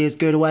not going to be as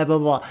good or whatever,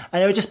 blah, blah,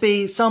 and it would just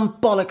be some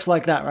bollocks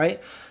like that,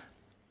 right?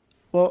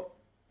 Well,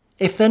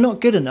 if they're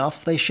not good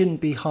enough, they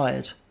shouldn't be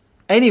hired.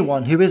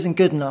 Anyone who isn't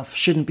good enough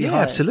shouldn't be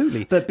hired.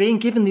 Absolutely. But being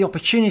given the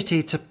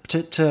opportunity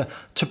to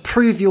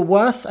prove your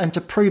worth and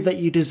to prove that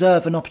you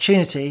deserve an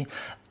opportunity,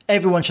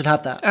 everyone should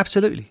have that.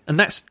 Absolutely. And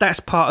that's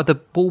part of the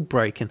ball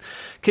breaking.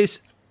 Because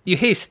you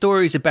hear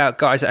stories about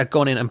guys that have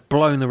gone in and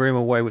blown the room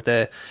away with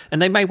and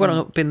they may well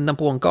not have been the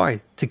number one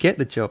guy to get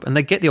the job, and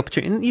they get the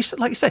opportunity. And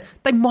like you said,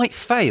 they might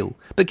fail.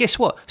 But guess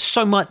what?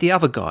 So might the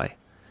other guy.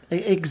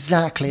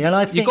 Exactly, and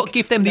I think you've got to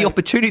give them the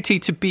opportunity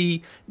to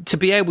be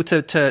able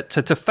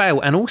to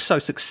fail and also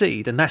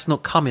succeed, and that's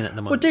not coming at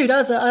the moment. Well, dude,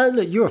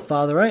 look, you're a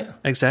father, right?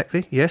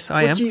 Exactly. Yes,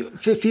 I am.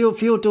 For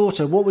your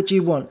daughter, what would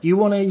you want? You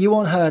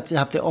want her to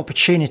have the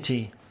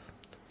opportunity.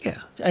 Yeah.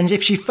 And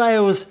if she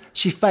fails,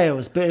 she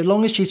fails. But as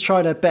long as she's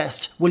tried her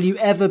best, will you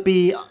ever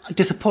be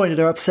disappointed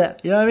or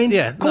upset? You know what I mean?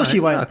 Yeah. Of course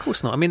you won't. No, of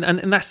course not. I mean,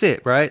 and that's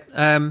it, right?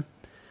 That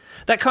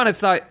kind of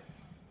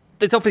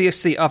there's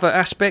obviously other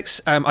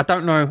aspects. I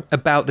don't know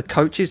about the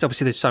coaches.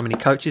 Obviously, there's so many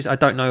coaches. I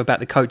don't know about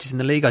the coaches in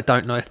the league. I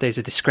don't know if there's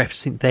a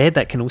discrepancy there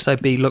that can also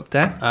be looked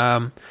at.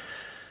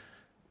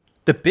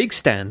 The big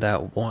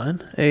standout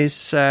one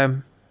is,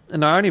 and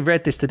I only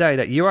read this today,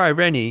 that Uri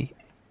Rennie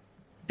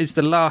is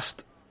the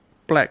last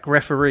black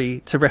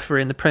referee to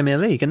referee in the Premier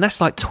League, and that's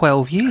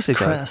 12 years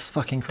ago. That's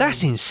fucking crazy.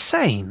 That's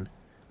insane.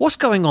 What's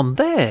going on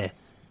there?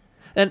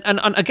 And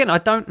again, I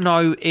don't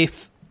know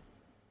if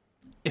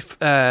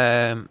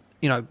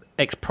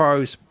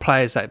ex-pros,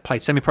 players that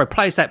played semi-pro,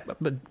 players that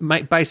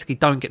basically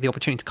don't get the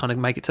opportunity to kind of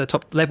make it to the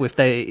top level, if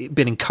they've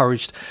been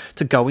encouraged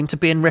to go into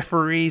being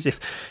referees.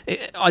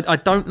 I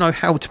don't know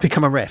how to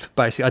become a ref,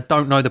 basically. I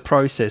don't know the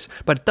process,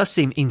 but it does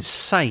seem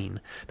insane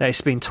that it's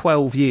been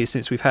 12 years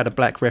since we've had a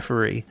black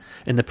referee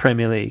in the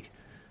Premier League.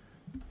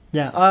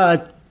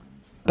 Yeah,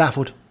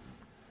 baffled.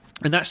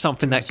 And that's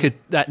something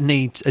that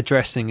needs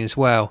addressing as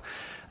well.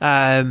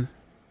 But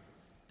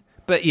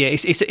yeah,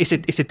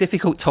 it's a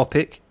difficult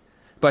topic.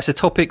 But it's a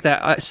topic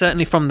that,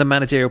 certainly from the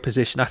managerial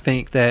position, I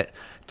think that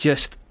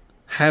just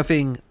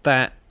having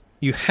that,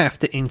 you have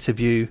to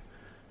interview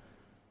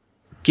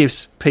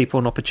gives people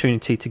an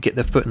opportunity to get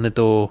their foot in the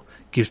door,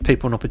 gives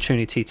people an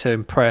opportunity to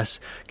impress,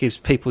 gives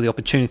people the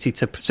opportunity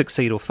to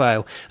succeed or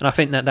fail. And I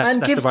think that's the right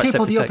step to take. And gives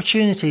people the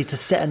opportunity to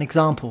set an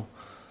example.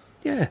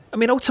 Yeah, I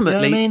mean, ultimately,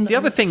 You know what I mean? the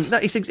other thing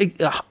that is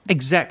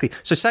exactly.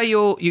 So, say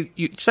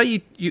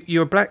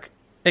you're a black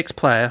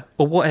ex-player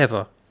or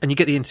whatever, and you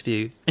get the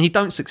interview and you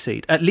don't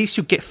succeed. At least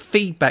you get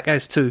feedback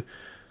as to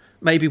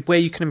maybe where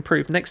you can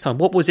improve next time.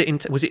 What was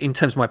it? Was it in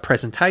terms of my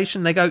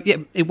presentation? They go, yeah,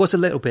 it was a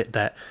little bit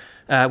that.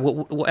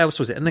 What else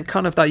was it? And then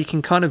kind of that you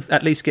can kind of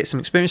at least get some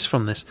experience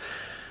from this.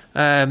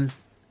 I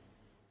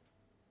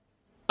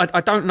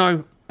don't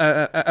know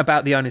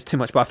about the owners too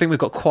much, but I think we've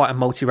got quite a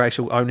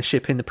multiracial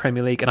ownership in the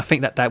Premier League, and I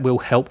think that will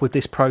help with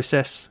this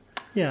process.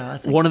 Yeah, I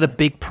think one of the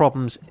big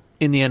problems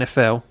in the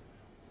NFL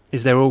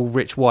is they're all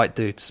rich white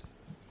dudes.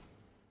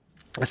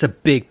 That's a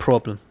big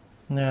problem.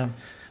 Yeah.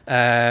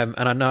 And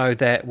I know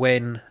that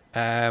when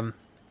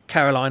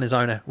Carolina's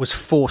owner was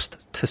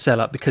forced to sell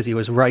up because he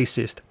was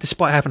racist,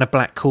 despite having a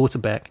black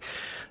quarterback.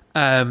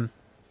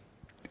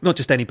 Not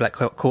just any black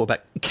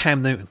quarterback,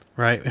 Cam Newton,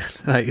 right?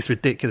 Like, it's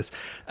ridiculous.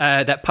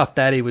 That Puff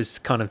Daddy was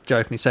kind of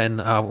jokingly saying,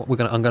 "I'm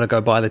going to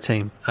go buy the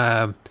team."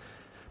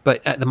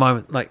 But at the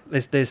moment, like,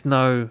 there's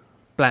no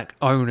black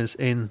owners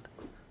in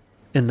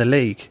the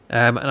league,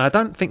 and I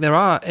don't think there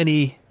are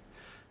any.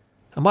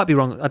 I might be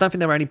wrong. I don't think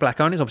there are any black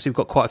owners. Obviously, we've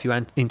got quite a few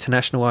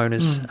international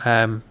owners,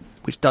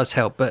 which does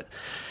help, but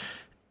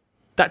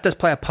that does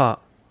play a part.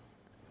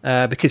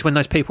 Because when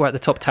those people are at the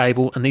top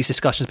table and these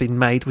discussions being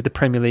made with the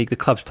Premier League, the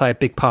clubs play a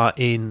big part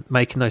in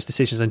making those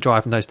decisions and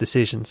driving those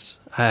decisions.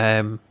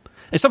 And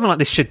something like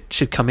this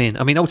should come in.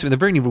 I mean, ultimately,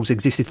 the Rooney Rules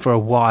existed for a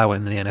while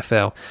in the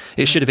NFL.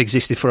 It should have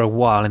existed for a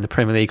while in the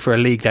Premier League, for a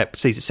league that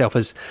sees itself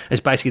as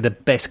basically the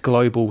best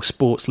global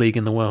sports league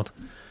in the world.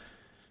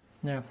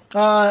 Yeah,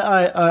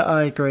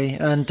 I agree.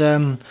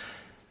 And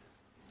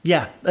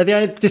yeah,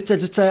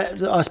 just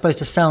I suppose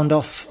to sound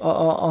off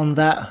on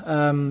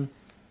that.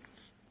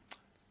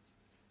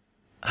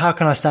 How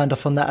can I sound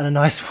off on that in a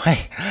nice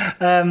way?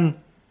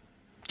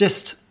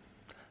 Just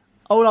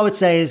all I would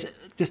say is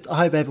just I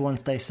hope everyone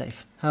stays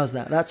safe. How's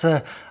that? That's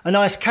a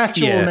nice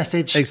catch-all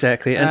message.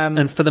 Exactly.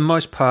 And for the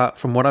most part,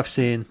 from what I've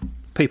seen,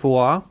 people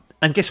are.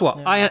 And guess what?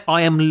 Yeah.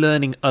 I am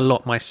learning a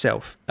lot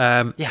myself.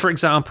 For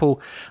example,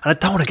 and I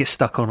don't want to get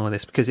stuck on all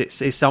this because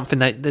it's something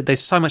that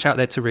there's so much out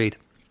there to read.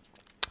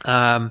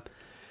 The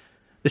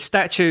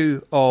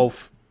statue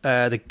of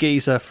the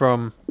geezer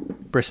from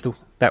Bristol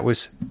that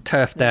was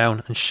turfed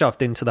down and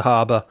shoved into the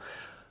harbour.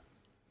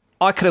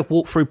 I could have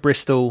walked through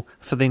Bristol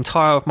for the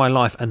entire of my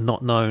life and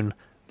not known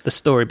the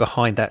story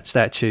behind that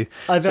statue.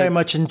 I very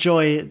much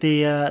enjoy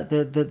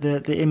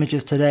the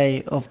images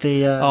today of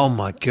the oh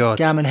my god,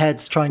 gammon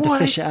heads trying to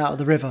fish it out of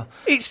the river.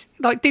 It's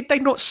like, did they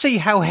not see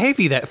how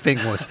heavy that thing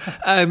was?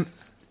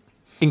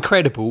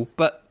 Incredible.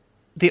 But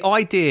the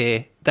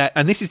idea that,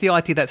 and this is the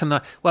idea that something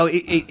like, well,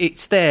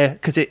 it's there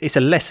because it's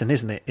a lesson,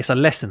 isn't it? It's a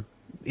lesson.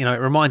 You know,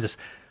 it reminds us.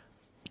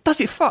 Does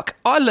it fuck?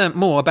 I learnt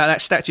more about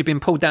that statue being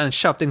pulled down and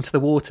shoved into the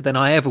water than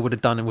I ever would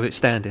have done with it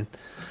standing.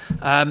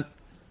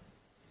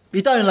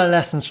 You don't learn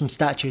lessons from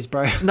statues,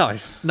 bro. No.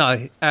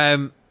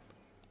 And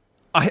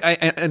like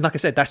I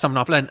said, that's something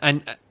I've learned.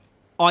 And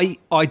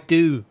I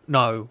do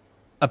know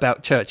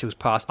about Churchill's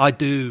past. I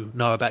do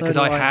know about it because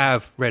I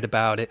have read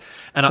about it.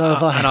 And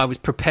I was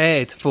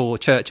prepared for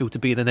Churchill to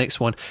be the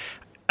next one.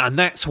 And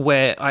that's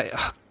where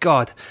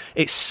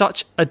it's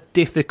such a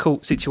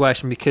difficult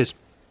situation because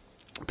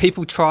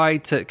people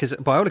tried to, because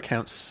by all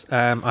accounts,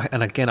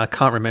 and again, I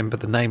can't remember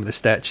the name of the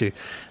statue,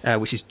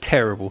 which is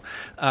terrible,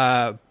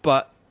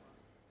 but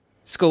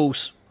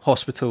schools,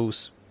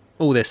 hospitals,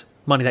 all this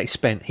money that he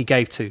spent, he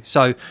gave to.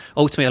 So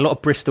ultimately, a lot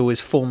of Bristol is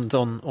formed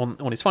on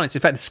his finances.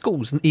 In fact, the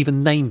school's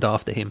even named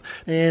after him,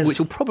 which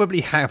will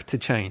probably have to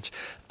change.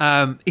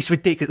 It's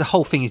ridiculous. The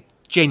whole thing is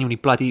genuinely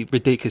bloody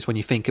ridiculous when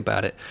you think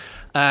about it.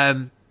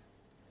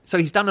 So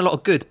he's done a lot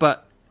of good,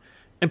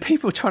 and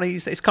people are trying to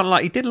use it. It's kind of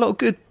like he did a lot of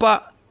good,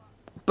 but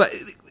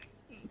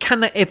can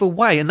that ever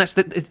weigh? And this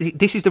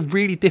is the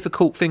really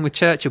difficult thing with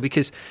Churchill,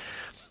 because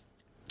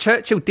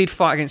Churchill did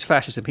fight against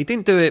fascism. He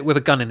didn't do it with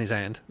a gun in his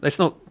hand. Let's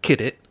not kid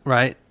it,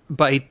 right?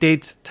 But he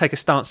did take a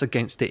stance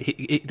against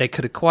it. They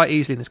could have quite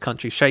easily in this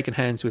country shaken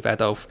hands with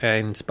Adolf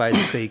and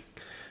basically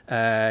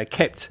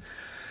kept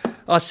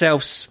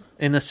ourselves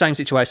in the same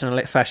situation and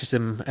let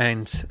fascism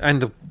and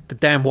the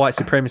damn white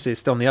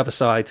supremacists on the other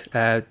side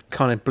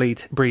kind of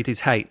breed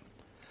his hate.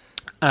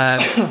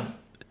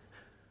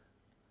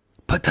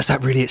 But does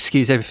that really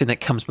excuse everything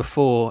that comes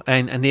before?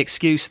 And the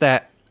excuse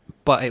that,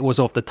 but it was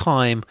of the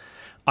time,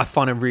 I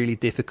find a really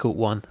difficult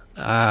one.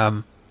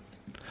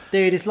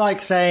 Dude, it's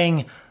like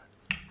saying,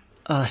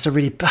 that's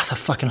a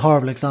fucking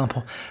horrible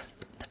example.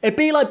 It'd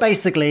be like,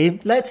 basically,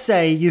 let's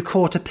say you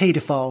caught a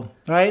paedophile,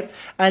 right?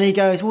 And he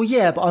goes, well,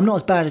 yeah, but I'm not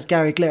as bad as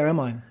Gary Glitter, am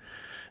I?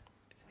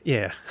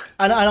 Yeah.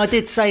 And I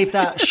did save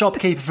that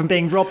shopkeeper from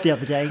being robbed the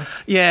other day.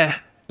 Yeah,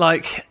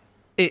 like,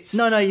 it's...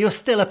 No, you're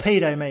still a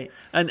pedo, mate.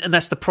 And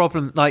that's the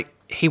problem. Like,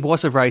 he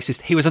was a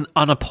racist. He was an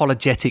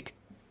unapologetic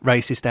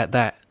racist at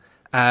that.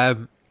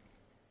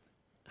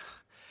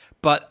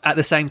 But at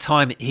the same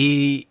time,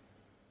 he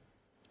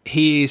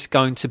is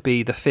going to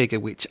be the figure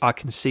which I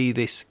can see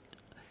this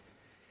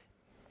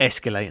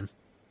escalating.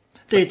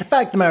 Dude, the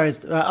fact of the matter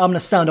is, I'm going to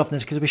sound off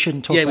this because we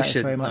shouldn't talk about this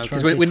very much.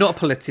 Because we're not a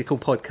political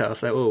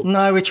podcast at all.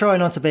 No, we try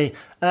not to be.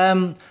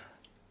 The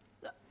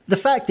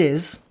fact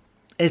is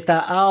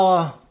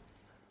that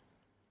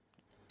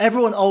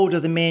everyone older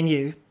than me and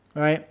you,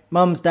 right?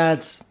 Mums,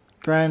 dads,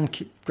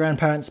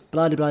 grandparents,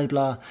 blah, blah,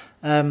 blah,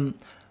 blah.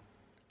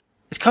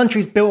 This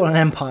country's built on an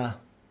empire.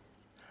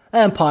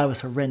 That empire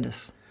was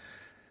horrendous.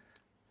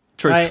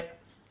 Truth. Right?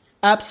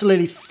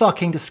 Absolutely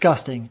fucking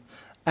disgusting.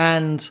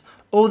 And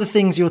all the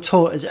things you're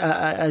taught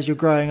as you're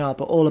growing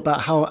up are all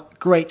about how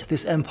great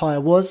this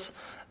empire was.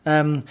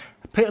 A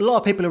lot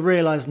of people have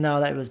realised now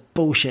that it was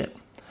bullshit.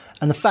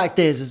 And the fact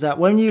is that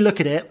when you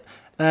look at it,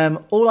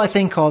 all I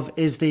think of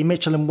is the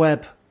Mitchell and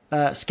Webb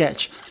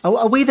sketch.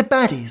 Are we the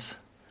baddies?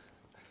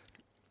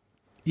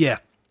 Yeah.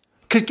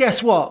 Because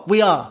guess what?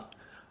 We are.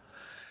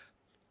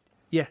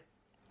 Yeah.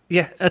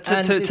 Yeah.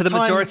 To the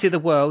majority of the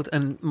world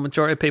and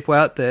majority of people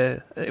out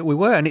there, we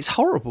were, and it's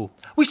horrible.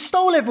 We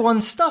stole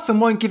everyone's stuff and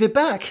won't give it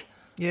back.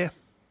 Yeah.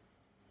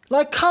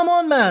 Like, come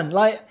on, man.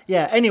 Like,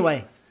 yeah,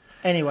 anyway.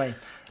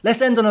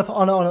 Let's end on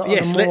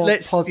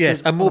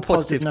a more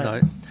positive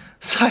note.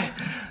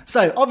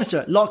 So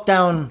obviously,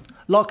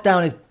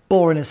 lockdown is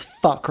boring as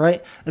fuck,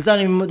 right? There's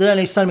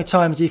only so many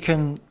times you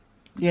can,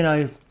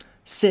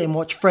 sit and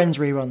watch Friends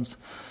reruns.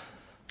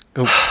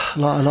 Oh. a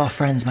lot of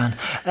Friends, man.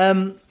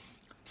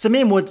 So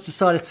me and Woods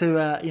decided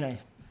to,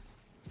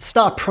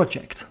 start a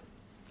project,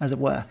 as it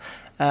were.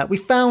 We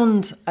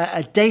found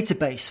a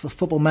database for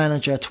Football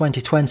Manager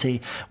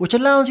 2020, which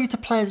allows you to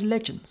play as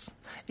legends.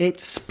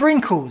 It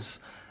sprinkles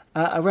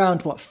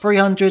around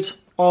 400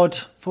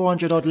 odd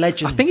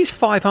legends. I think it's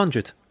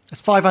 500.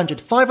 It's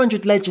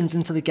 500 legends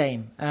into the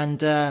game,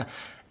 and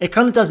it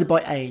kind of does it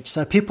by age.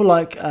 So people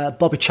like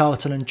Bobby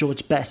Charlton and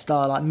George Best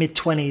are like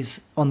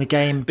mid-20s on the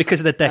game. Because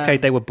of the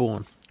decade they were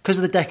born. Because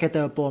of the decade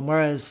they were born.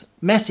 Whereas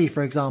Messi,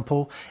 for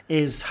example,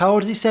 is, how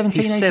old is he,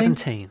 17, He's 18?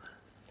 17.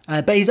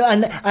 But he's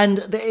and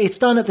it's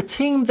done at the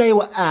team they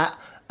were at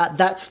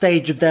that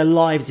stage of their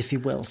lives, if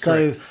you will.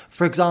 Correct. So,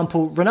 for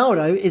example, Cristiano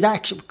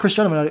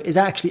Ronaldo is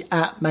actually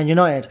at Man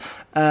United.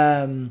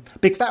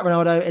 Big Fat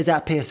Ronaldo is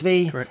at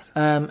PSV, Correct.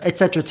 Et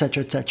cetera, et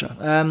cetera, et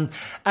cetera.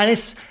 And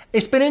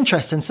it's been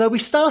interesting. So we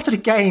started a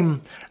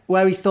game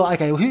where we thought,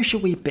 okay, well, who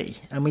should we be?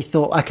 And we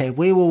thought, okay,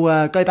 we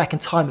will go back in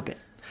time a bit,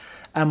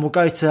 and we'll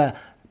go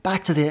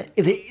back to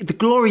the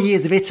glory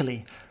years of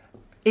Italy,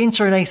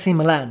 Inter and AC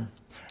Milan.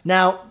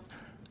 Now,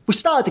 we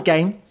started the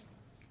game,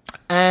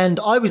 and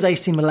I was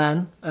AC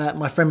Milan.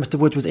 My friend Mr.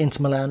 Woods was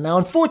Inter Milan. Now,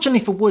 unfortunately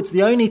for Woods,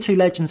 the only two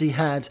legends he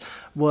had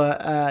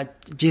were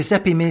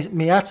Giuseppe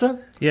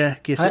Meazza. Yeah,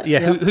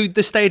 who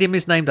the stadium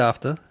is named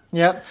after.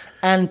 Yeah,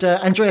 and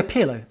Andrea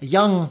Pirlo, a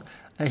young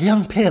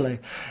Pirlo.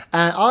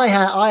 And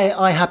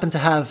I happen to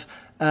have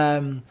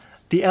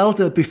the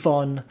elder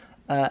Buffon,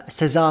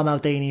 Cesar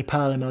Maldini,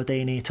 Paolo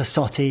Maldini,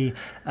 Tassotti,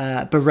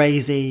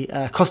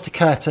 Baresi, Costa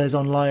Curta is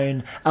on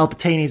loan,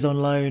 Albertini's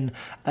on loan.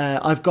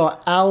 I've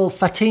got Al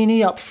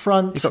Fatini up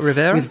front. You've got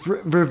Rivera? With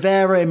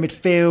Rivera in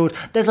midfield.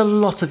 There's a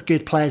lot of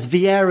good players.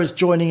 Vieira's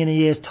joining in a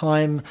year's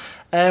time.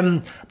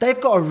 They've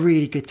got a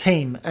really good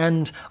team.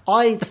 And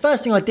the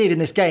first thing I did in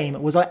this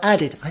game was I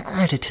added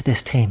to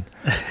this team.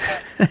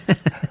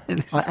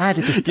 I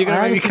added this. You're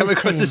going to come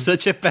across as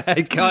such a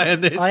bad guy on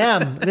this. I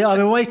am. I've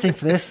been waiting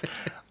for this.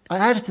 I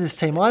added to this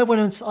team. I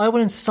went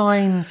and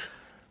signed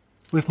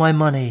with my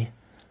money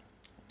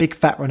Big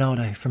Fat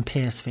Ronaldo from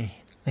PSV.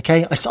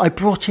 Okay, I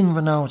brought in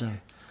Ronaldo.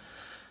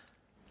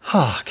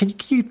 Can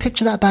you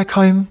picture that back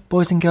home,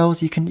 boys and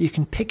girls? You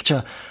can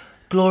picture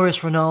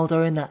glorious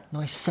Ronaldo in that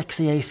nice,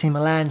 sexy AC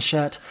Milan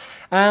shirt.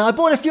 And I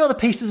brought in a few other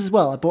pieces as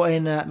well. I brought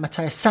in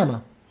Matthias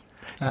Sammer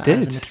as a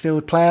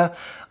midfield player.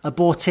 I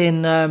brought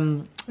in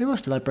who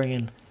else did I bring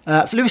in?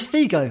 Luis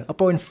Figo. I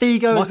brought in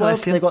Figo as well.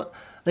 So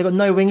they got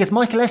no wingers.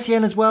 Michael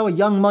Essien as well, a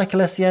young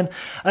Michael Essien.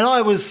 And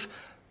I was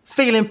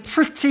feeling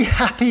pretty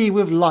happy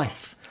with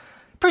life.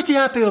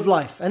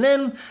 And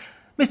then,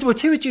 Mr.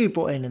 Woods, who had you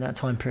brought in that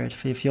time period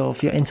for your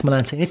Inter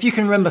Milan team, if you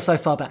can remember so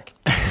far back?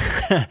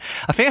 I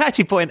think I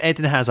actually brought in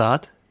Eden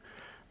Hazard,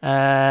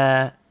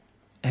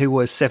 who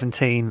was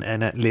 17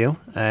 and at Lille.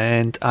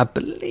 And I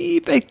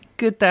believe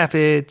Edgar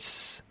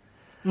Davids,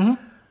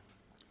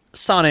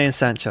 Sane and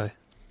Sancho.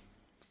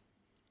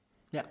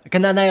 Yeah,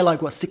 and then they're like,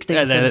 16,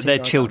 yeah, 17? They're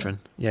children,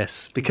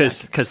 yes,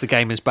 because the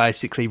game has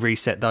basically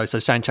reset those. So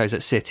Sancho's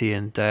at City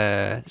and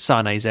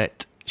Sane's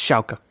at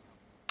Schalke.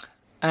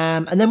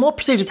 And then what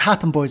proceeded to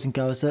happen, boys and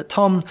girls, that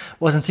Tom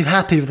wasn't too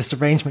happy with this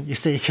arrangement, you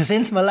see, because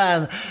Inter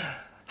Milan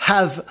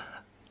have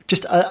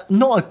just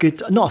not a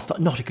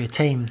good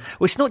team.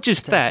 Well, it's not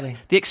just that.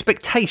 The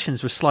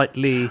expectations were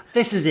slightly...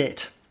 This is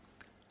it.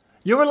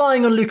 You're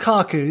relying on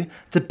Lukaku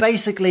to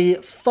basically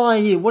fire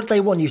you. What do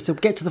they want you to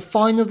get to the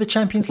final of the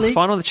Champions League?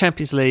 Final of the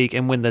Champions League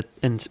and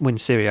win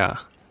Serie A.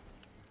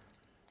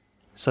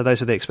 So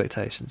those were the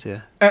expectations,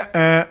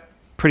 yeah.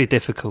 Pretty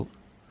difficult.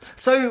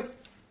 So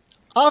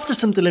after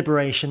some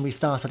deliberation, we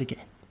started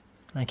again.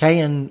 Okay,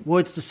 and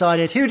Woods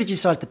decided. Who did you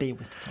decide to be,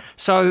 Mr. Tom?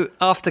 So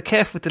after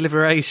careful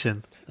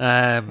deliberation,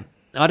 I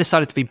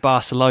decided to be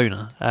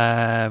Barcelona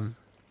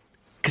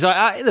because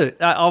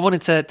I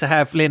wanted to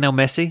have Lionel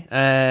Messi.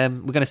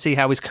 We're going to see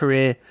how his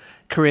career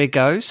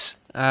goes.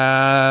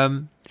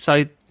 So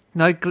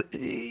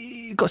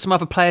you've got some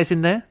other players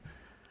in there: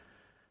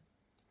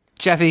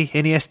 Xavi,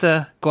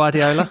 Iniesta,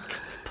 Guardiola,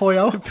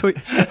 Puyol.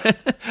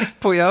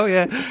 Puyol,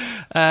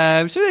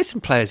 yeah. So there's some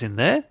players in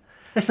there.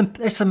 There's some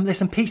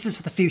pieces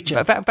for the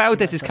future.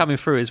 Valdez is coming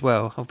through as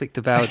well.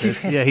 Victor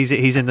Valdez. Yeah,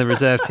 he's in the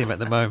reserve team at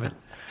the moment.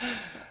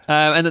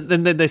 And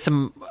then there's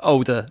some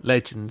older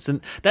legends,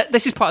 and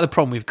this is part of the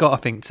problem we've got, I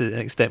think, to an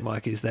extent,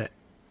 Mike, is that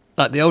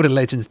like the older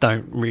legends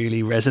don't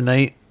really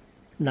resonate.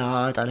 No,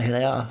 I don't know who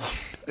they are.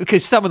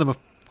 Because some of them are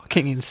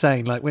fucking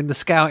insane. Like when the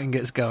scouting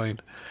gets going.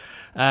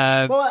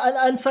 Right.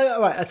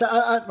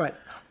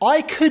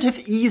 I could have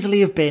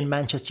easily have been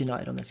Manchester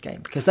United on this game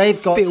because they've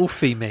got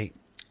filthy, mate.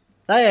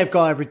 They have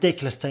got a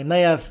ridiculous team.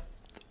 They have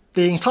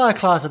the entire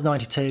class of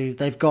 92.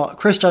 They've got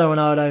Cristiano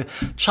Ronaldo,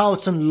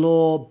 Charlton,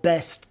 Law,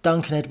 Best,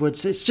 Duncan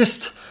Edwards. It's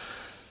just,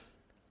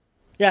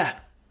 yeah,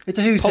 it's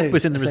a who's who.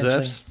 Pogba's in the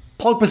reserves.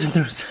 Pogba's in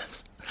the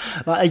reserves.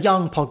 Like a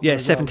young Pogba. Yeah,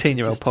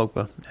 17-year-old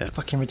Pogba. Yeah.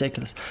 Fucking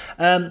ridiculous.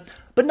 But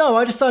no,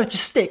 I decided to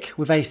stick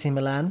with AC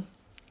Milan.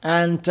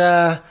 And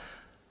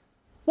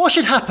what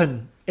should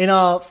happen in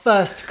our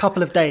first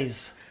couple of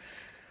days?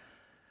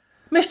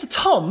 Mr.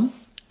 Tom,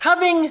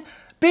 having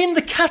been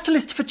the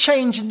catalyst for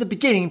change in the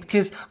beginning,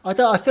 because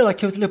I feel like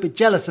he was a little bit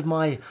jealous of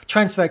my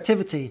transfer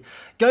activity,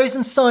 goes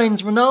and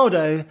signs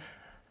Ronaldo,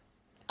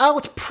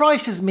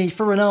 outprices me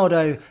for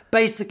Ronaldo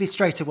basically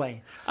straight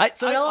away. I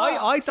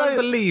don't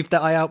believe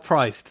that I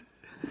outpriced.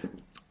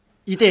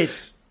 You did.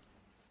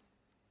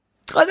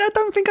 I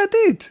don't think I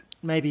did.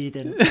 Maybe you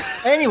didn't.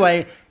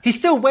 Anyway, he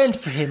still went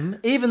for him,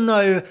 even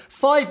though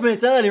 5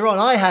 minutes earlier on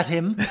I had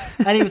him,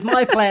 and he was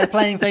my player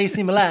playing for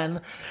AC Milan,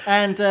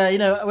 and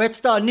we had to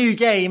start a new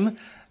game,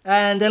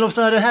 and then all of a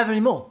sudden I don't have him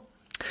anymore.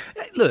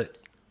 Look,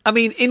 I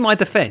mean, in my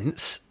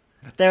defence...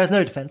 There is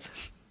no defence.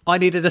 I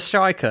needed a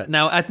striker.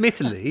 Now,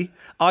 admittedly,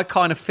 I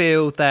kind of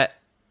feel that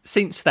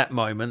since that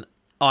moment,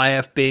 I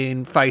have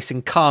been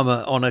facing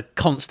karma on a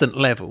constant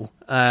level.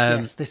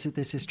 Yes, this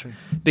is true.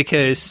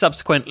 Because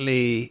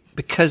subsequently,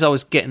 because I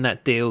was getting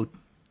that deal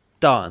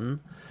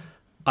done,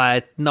 I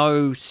had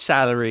no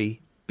salary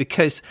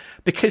because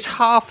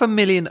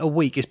 $500,000 a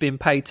week is being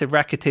paid to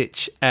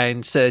Rakitic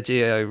and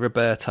Sergio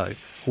Roberto.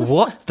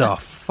 What the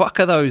fuck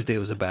are those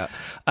deals about?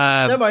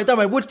 Don't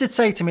worry. Woods did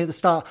say to me at the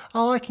start,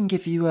 "Oh, I can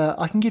give you a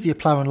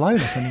player on loan or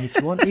something if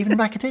you want, even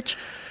Rakitic."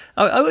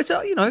 Oh, it's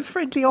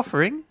friendly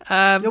offering. You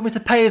want me to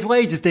pay his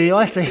wages, do you?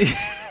 I see.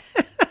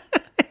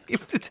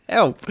 If it's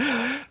help.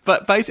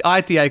 But basically, I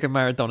had Diego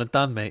Maradona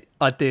done, mate.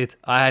 I did.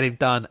 I had him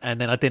done,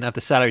 and then I didn't have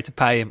the salary to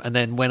pay him. And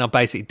then when I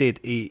basically did,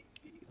 the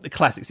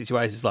classic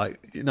situation is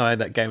like,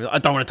 that game, I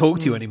don't want to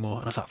talk to you anymore.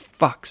 And I was like,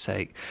 fuck's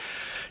sake.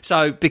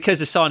 So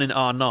because of signing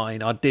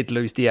R9, I did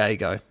lose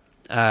Diego,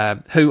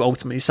 who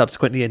ultimately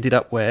subsequently ended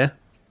up where?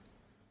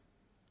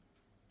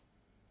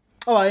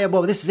 Oh, yeah,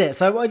 well, this is it.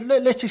 So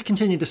let's just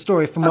continue the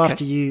story from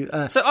after you...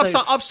 I've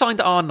signed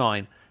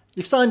R9.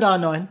 You've signed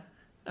R9.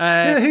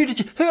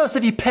 Who else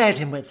have you paired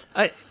him with?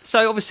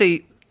 So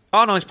obviously,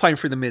 R9's playing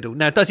through the middle.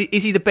 Now,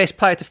 is he the best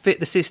player to fit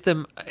the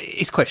system?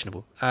 It's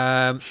questionable.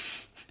 I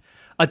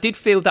did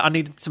feel that I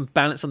needed some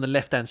balance on the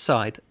left-hand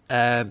side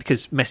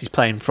because Messi's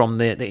playing from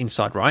the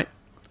inside right.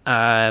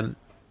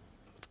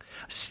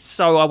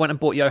 So I went and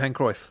bought Johan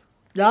Cruyff.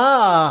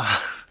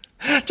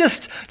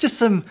 Just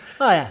some...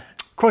 Oh, yeah.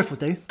 Cruyff will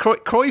do.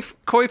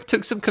 Cruyff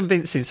took some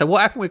convincing. So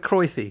what happened with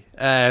Cruyffy?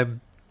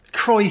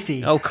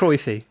 Cruyffy. Oh,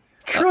 Cruyffy.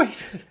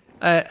 Cruyff.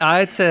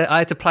 I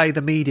had to play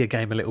the media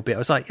game a little bit. I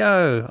was like,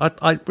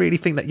 I really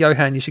think that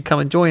Johan, you should come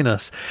and join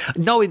us.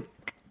 I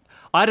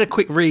had a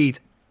quick read.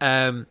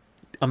 I'm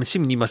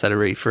assuming you must have had a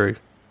read through.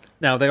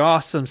 Now, there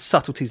are some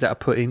subtleties that are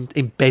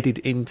embedded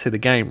into the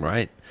game,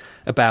 right?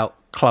 About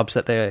clubs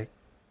that they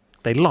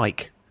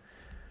like.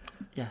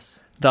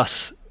 Yes.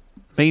 Thus,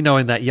 me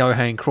knowing that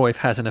Johan Cruyff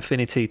has an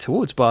affinity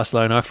towards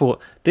Barcelona, I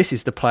thought, this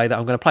is the play that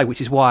I'm going to play,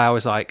 which is why I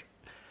was like,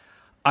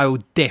 I will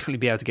definitely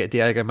be able to get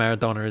Diego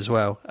Maradona as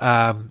well.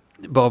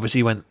 But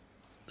obviously went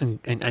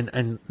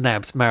and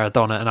nabbed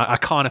Maradona, and I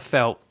kind of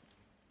felt,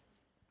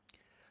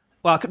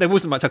 well, there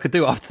wasn't much I could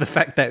do after the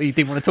fact that he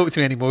didn't want to talk to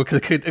me anymore because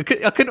I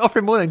couldn't offer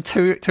him more than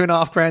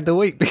 $2,500 a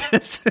week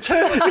because of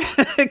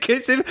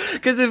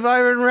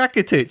Ivan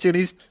Rakitic and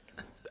his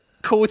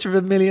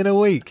 $250,000 a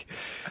week.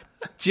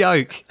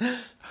 Joke.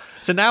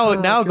 So now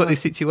I've got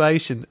this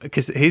situation,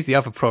 because here's the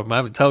other problem, I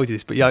haven't told you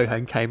this, but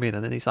Johan came in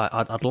and then he's like,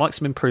 I'd like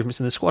some improvements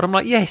in the squad. I'm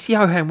like, yes,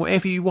 Johan,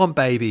 whatever you want,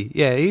 baby.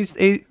 Yeah, he's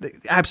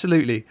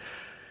absolutely.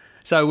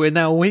 So we're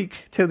now a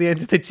week till the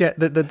end of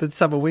the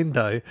summer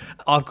window.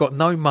 I've got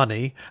no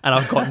money and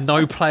I've got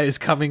no players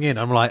coming in.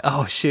 I'm like,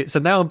 oh shit. So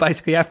now I'm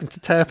basically having to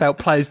turf out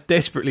players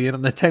desperately in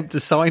an attempt to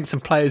sign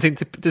some players in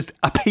to just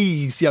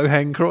appease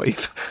Johan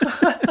Cruyff.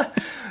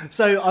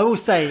 So I will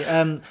say,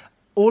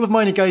 all of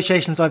my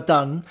negotiations I've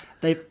done,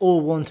 they've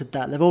all wanted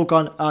that. They've all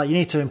gone, you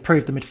need to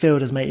improve the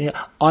midfielders, mate.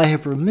 I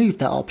have removed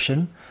that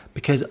option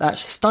because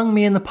that's stung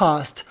me in the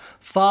past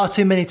far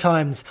too many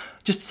times.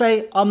 Just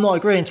say, I'm not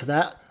agreeing to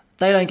that.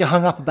 They don't get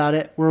hung up about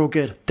it. We're all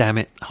good. Damn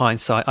it.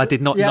 Hindsight. I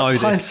did not know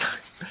this.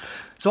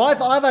 So I've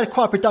had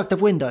quite a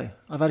productive window.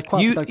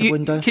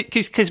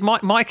 Because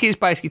Mikey has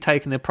basically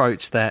taken the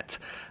approach that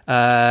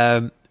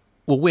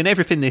we'll win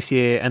everything this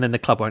year and then the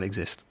club won't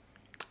exist.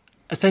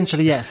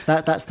 Essentially, yes,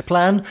 that's the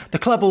plan. The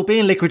club will be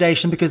in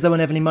liquidation because there won't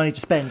have any money to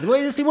spend.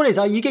 See what it is?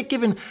 You get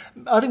given,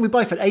 I think we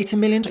both had 80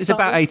 million to It's start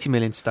about with. 80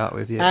 million to start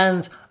with, yeah.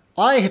 And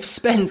I have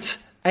spent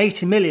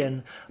 80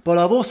 million, but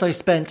I've also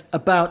spent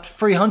about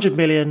 300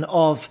 million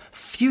of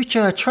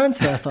future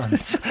transfer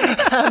funds.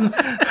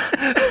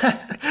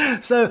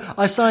 So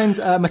I signed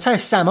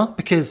Matthias Sammer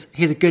because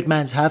he's a good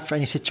man to have for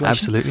any situation.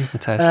 Absolutely,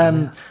 Matthias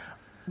Sammer.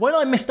 When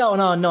I missed out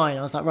on R9,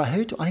 I was like,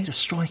 right, I need a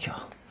striker.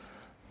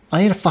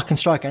 I need a fucking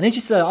striker. And it's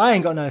just I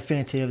ain't got no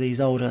affinity of these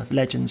older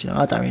legends.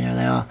 I don't really know who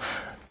they are.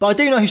 But I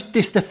do know who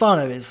Di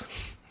Stefano is.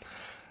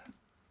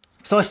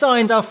 So I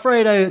signed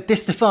Alfredo Di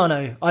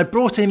Stefano. I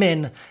brought him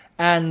in,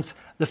 and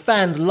the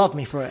fans love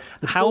me for it.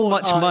 How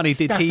much money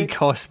did he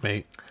cost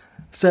me?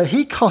 So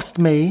he cost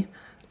me...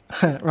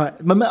 right,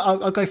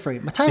 I'll go through.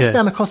 Matthias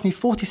Sammer cost me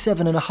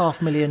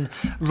 47.5 million,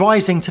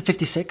 rising to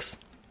 56.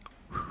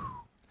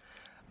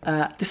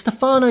 Di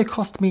Stefano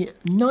cost me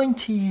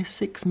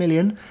 96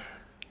 million,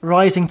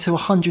 rising to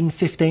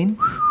 115.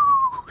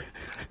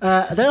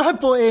 Then I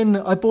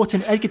bought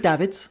in Edgar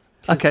Davids.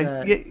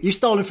 Okay, you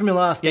stole him from me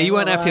last game. Yeah, you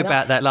weren't happy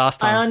about that last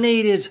time.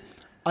 And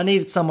I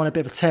needed someone a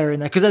bit of a terror in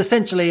there because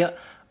essentially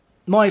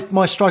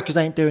my strikers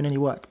ain't doing any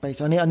work.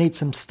 Basically, I need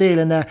some steel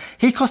in there.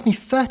 He cost me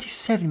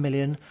 37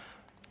 million,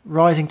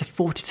 rising to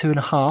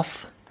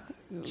 42.5.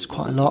 It's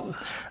quite a lot.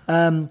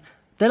 Then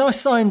I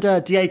signed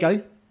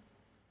Diego.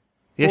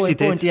 Yes, you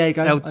did.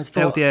 Diego.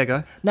 El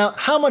Diego. Now,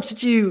 how much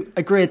did you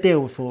agree a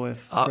deal for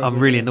with? I'm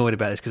really annoyed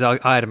about this because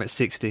I had him at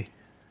 60.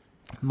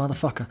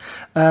 Motherfucker.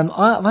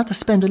 I've had to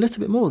spend a little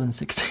bit more than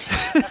 60.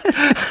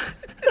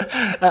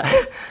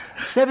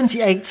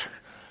 78,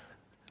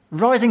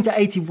 rising to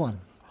 81.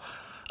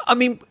 I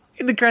mean,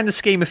 in the grander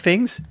scheme of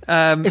things... it's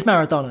Maradona, do you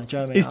know what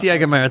I mean? It's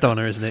Diego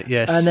Maradona, isn't it?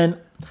 Yes. And then,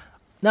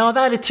 now I've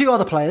added 2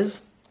 other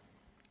players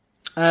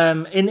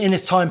in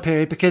this time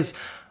period because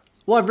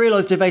what I've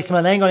realised with AC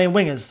Milan, they ain't got any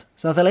wingers.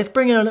 So I thought, let's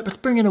bring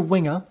in a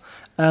winger.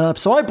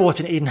 So I bought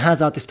in Eden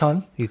Hazard this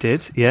time. You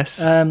did,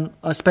 yes.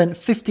 I spent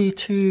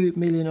 52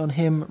 million on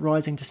him,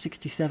 rising to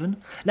 67.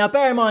 Now,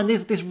 bear in mind,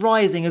 this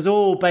rising is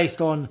all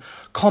based on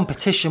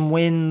competition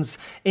wins,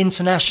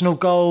 international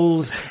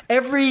goals.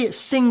 Every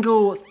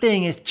single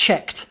thing is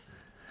checked,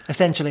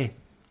 essentially.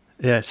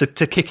 Yeah, so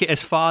to kick it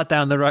as far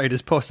down the road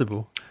as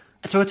possible.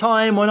 To a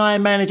time when I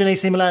am managing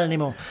AC Milan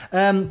anymore.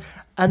 And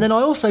then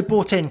I also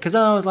bought in, because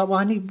I was like, well,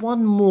 I need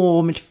one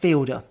more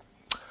midfielder.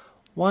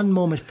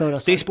 So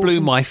this blew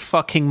my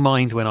fucking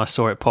mind when I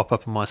saw it pop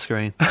up on my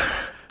screen.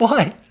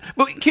 Why?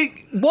 Well,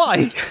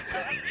 why?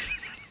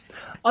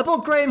 I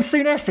bought Graham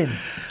Souness in.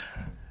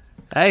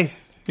 Hey,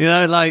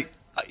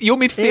 your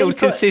midfield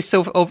consists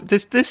of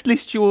this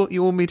list your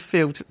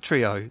midfield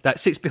trio that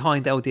sits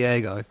behind El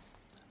Diego.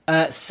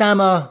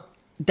 Sammer,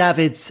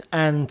 Davids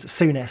and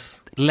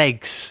Souness.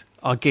 Legs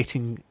are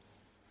getting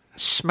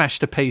smashed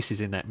to pieces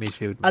in that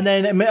midfield. And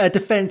then a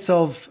defence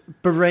of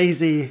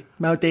Baresi,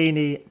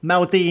 Maldini,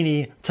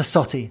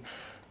 Tassotti.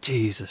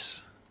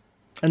 Jesus.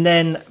 And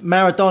then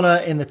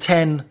Maradona in the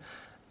 10,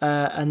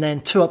 and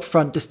then 2 up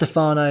front, Di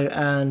Stefano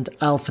and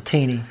Al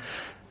Fatini.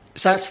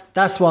 So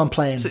that's what I'm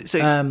playing.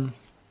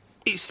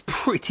 It's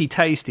pretty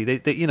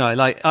tasty.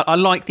 I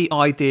like the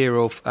idea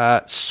of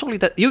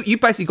solid.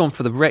 You've basically gone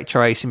for the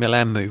retro AC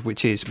Milan move,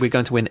 which is we're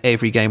going to win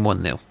every game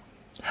 1-0.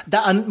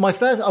 And my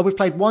first, we've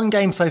played 1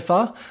 game so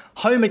far.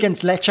 Home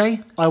against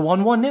Lecce, I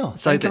won 1-0.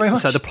 Thank you very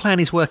much. So the plan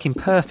is working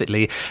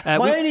perfectly. My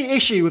only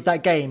issue with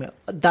that game,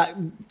 that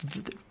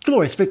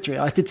glorious victory,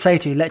 I did say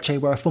to you, Lecce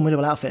were a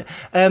formidable outfit.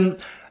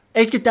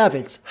 Edgar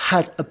Davids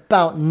had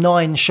about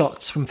 9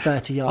 shots from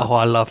 30 yards. Oh,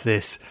 I love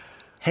this.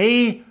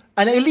 And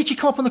it literally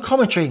come up on the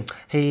commentary.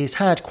 He's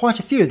had quite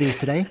a few of these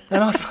today.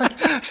 And I was like,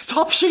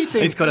 stop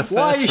shooting. He's got a first.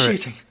 Why are you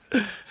shooting?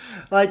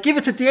 Give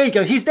it to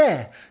Diego. He's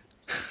there.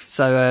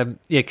 So,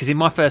 because in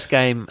my first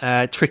game,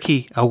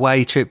 tricky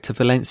away trip to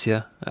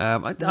Valencia,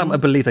 I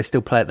believe they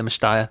still play at the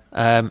Mestalla,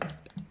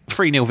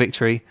 3-0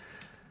 victory,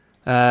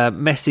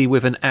 Messi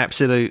with an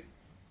absolute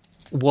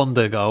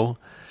wonder goal,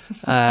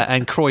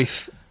 and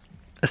Cruyff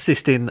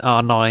assisting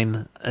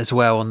R9 as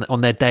well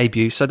on their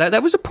debut. So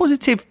that was a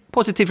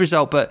positive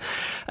result, but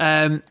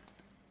I'm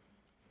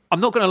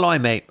not going to lie,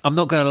 mate. I'm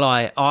not going to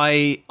lie.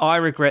 I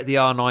regret the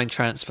R9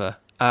 transfer.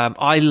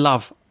 I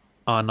love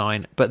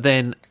R9, but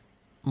then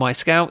my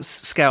scouts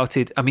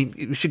scouted. I mean,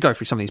 we should go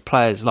through some of these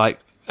players. Like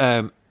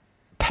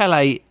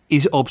Pele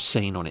is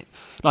obscene on it.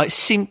 Like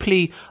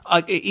simply,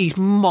 he's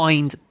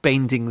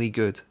mind-bendingly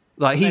good.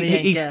 Like he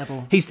ain't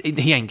gettable.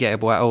 He ain't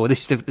gettable at all.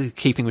 This is the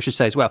key thing we should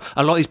say as well.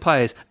 A lot of these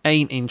players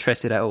ain't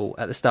interested at all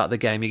at the start of the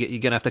game. You're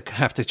going to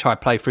have to try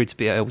play through to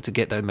be able to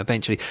get them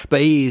eventually.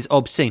 But he is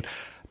obscene.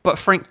 But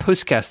Frank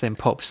Puskas then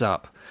pops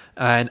up,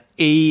 and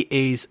he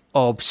is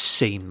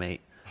obscene,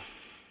 mate.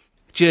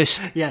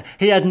 Just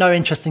he had no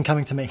interest in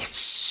coming to me.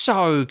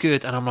 So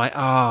good, and I'm like,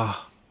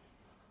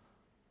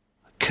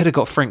 could have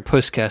got Frank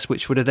Puskas,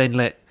 which would have then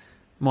let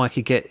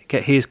Mikey get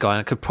his guy,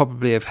 and I could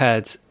probably have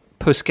had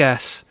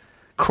Puskas,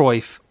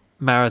 Cruyff,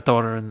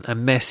 Maradona,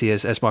 and Messi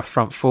as my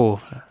front four.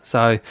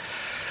 So,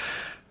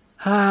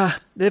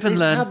 live and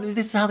learn.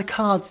 This is how the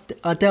cards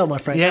are dealt, my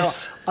friend.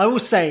 Yes, now, I will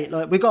say,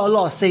 like, we've got a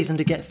lot of season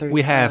to get through.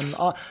 We have.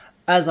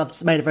 As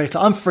I've made it very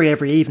clear, I'm free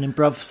every evening,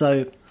 bruv.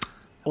 So,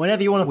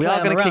 whenever you want to play, we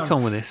are going to kick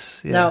on with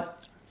this. Yeah. Now,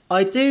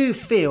 I do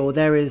feel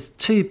there is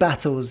 2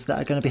 battles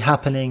that are going to be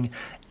happening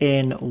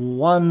in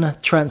one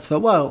transfer.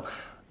 Well,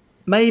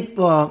 maybe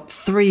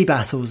 3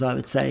 battles, I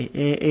would say,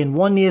 in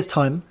 1 year's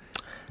time.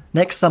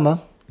 Next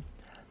summer,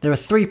 there are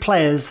 3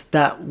 players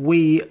that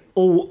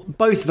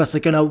both of us are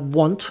going to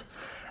want,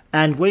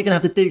 and we're going to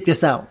have to duke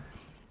this out.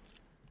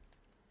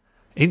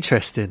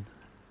 Interesting.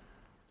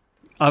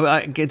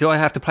 Do I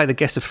have to play the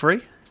guess of 3?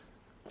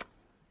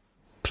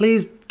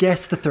 Please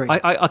guess the 3.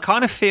 I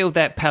kind of feel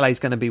that Pele's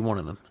going to be one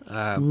of them.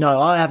 No,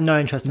 I have no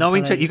interest. No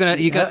interest. You're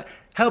gonna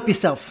help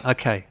yourself.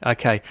 Okay.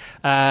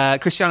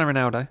 Cristiano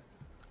Ronaldo.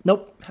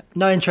 Nope.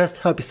 No interest.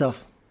 Help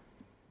yourself.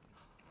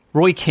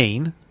 Roy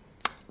Keane.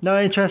 No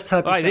interest.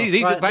 Help yourself.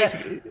 These are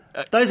basically.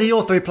 Those are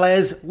your 3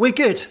 players. We're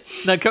good.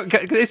 No,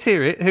 let's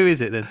hear it. Who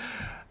is it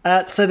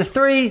then? So the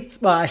 3.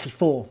 Well, actually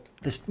 4.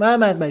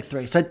 Maybe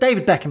 3. So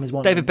David Beckham is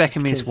one. David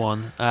Beckham is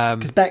one.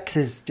 Because Becks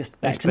is just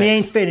Becks. And he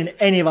ain't fitting in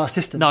any of our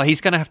systems. No, he's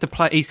going to have to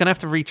play. He's going to have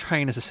to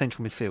retrain as a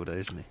central midfielder,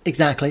 isn't he?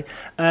 Exactly.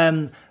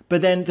 But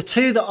then the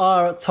 2 that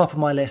are at top of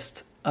my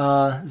list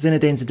are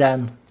Zinedine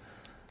Zidane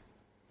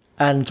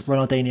and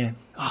Ronaldinho.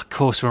 Oh, of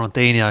course,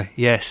 Ronaldinho.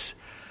 Yes.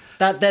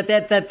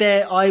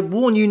 I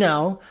warn you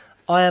now.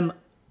 I am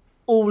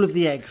all of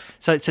the eggs.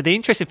 So the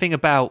interesting thing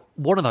about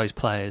one of those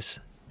players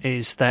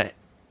is that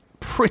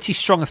pretty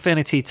strong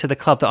affinity to the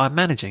club that I'm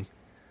managing.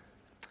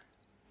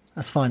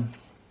 That's fine.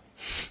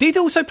 Did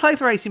also play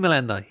for AC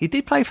Milan, though. He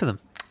did play for them.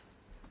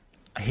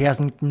 He has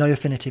no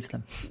affinity for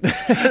them.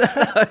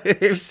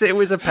 It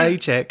was a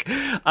paycheck.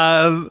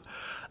 To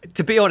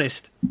be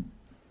honest,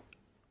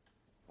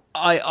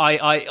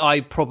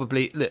 I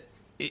probably... Look,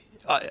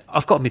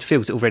 I've got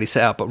midfields already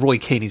set out, but Roy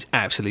Keane is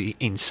absolutely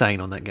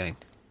insane on that game.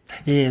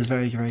 He is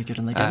very, very good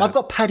on the game. I've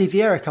got Paddy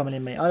Vieira coming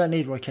in, mate. I don't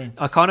need Roy Keane.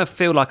 I kind of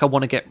feel like I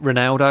want to get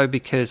Ronaldo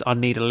because I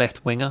need a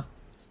left winger.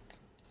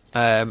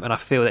 And I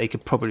feel that he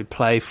could probably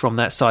play from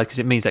that side because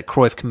it means that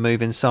Cruyff can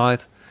move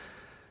inside.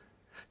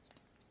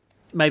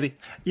 Maybe.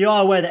 You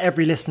are aware that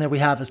every listener we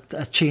have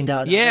has tuned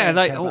out.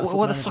 Yeah,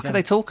 what the fuck are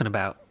they talking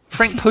about?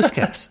 Frank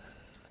Puskas.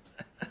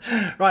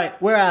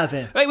 Right, we're out of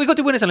here. Right, we've got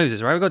to do winners and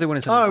losers, right? We've got to do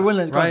winners and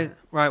losers.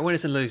 Right,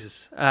 winners and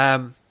losers.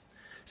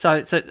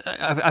 So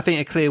I think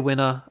a clear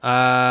winner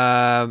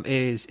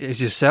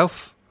is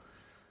yourself.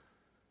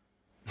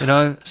 You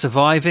know,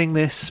 surviving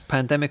this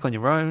pandemic on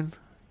your own.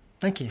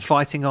 Thank you.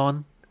 Fighting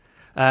on.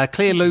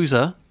 Clear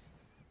loser,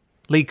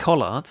 Lee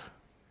Collard.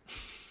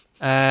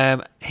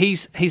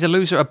 He's a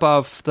loser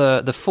above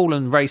the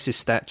fallen racist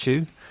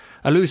statue,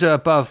 a loser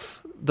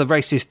above the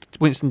racist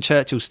Winston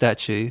Churchill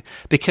statue,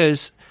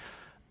 because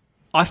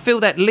I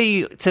feel that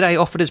Lee today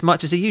offered as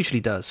much as he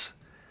usually does.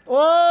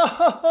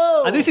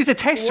 Whoa! And this is a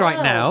test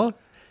right now.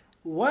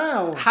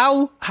 Wow.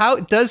 How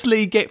does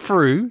Lee get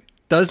through?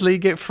 Does Lee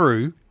get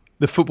through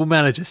the Football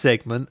Manager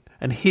segment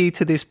and here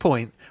to this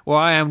point where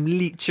I am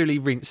literally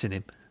rinsing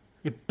him?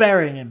 You're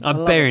burying him.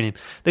 I'm burying him.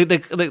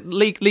 The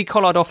Lee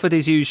Collard offered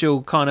his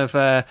usual kind of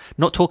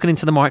not talking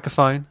into the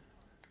microphone.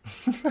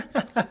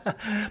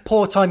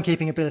 Poor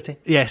timekeeping ability.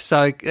 Yes,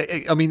 so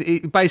I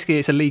mean, basically,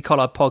 it's a Lee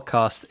Collard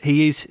podcast.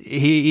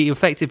 He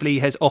effectively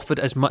has offered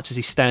as much as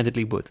he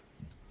standardly would.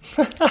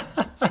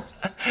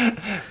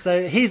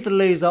 So he's the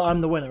loser.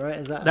 I'm the winner, right?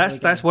 Is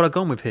that's what I've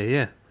gone with here?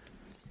 Yeah.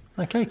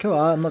 Okay, cool.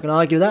 I'm not going to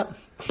argue that.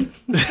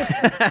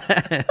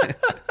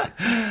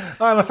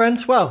 All right, my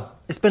friend. Well,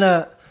 it's been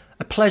a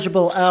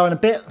pleasurable hour and a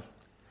bit,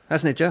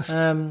 hasn't it? Just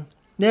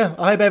yeah.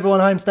 I hope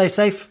everyone at home stays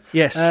safe.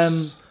 Yes.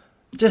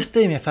 Just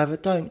do me a favour,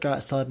 don't go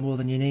outside more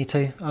than you need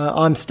to.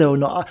 I'm still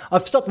not.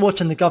 I've stopped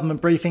watching the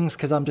government briefings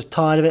because I'm just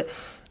tired of it.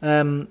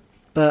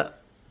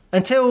 But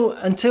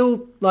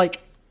until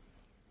like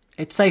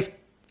it's safe,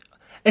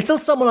 until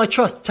someone I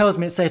trust tells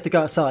me it's safe to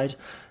go outside,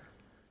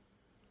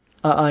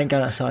 I ain't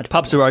going outside.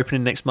 Pubs are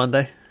opening next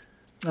Monday.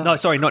 Oh, no,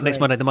 sorry, not great. next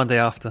Monday, the Monday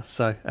after.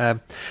 So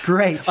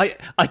great.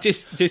 I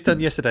just done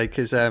yesterday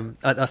because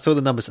I saw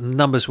the numbers, and the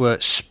numbers were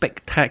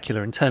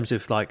spectacular in terms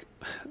of like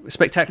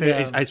spectacular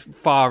as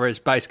far as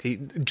basically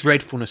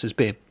dreadfulness has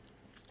been.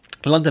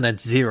 London had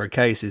 0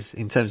 cases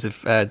in terms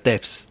of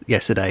deaths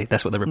yesterday.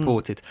 That's what they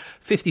reported.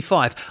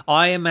 55.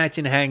 I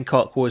imagine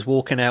Hancock was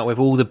walking out with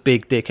all the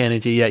big dick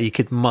energy that he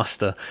could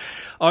muster,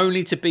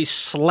 only to be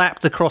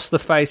slapped across the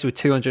face with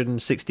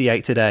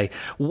 268 today.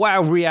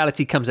 Wow,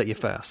 reality comes at you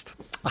first.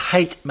 I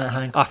hate Matt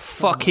Hancock. I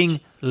fucking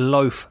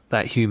loathe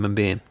that human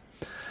being.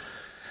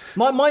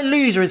 My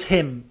loser is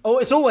him. Oh,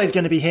 it's always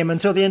going to be him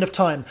until the end of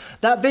time.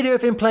 That video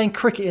of him playing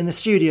cricket in the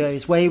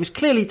studios where he was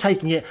clearly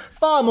taking it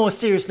far more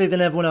seriously than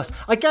everyone else.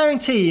 I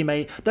guarantee you,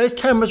 mate, those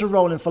cameras were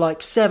rolling for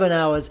like 7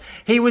 hours.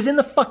 He was in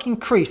the fucking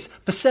crease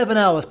for 7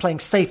 hours playing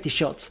safety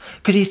shots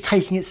because he's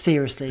taking it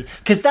seriously.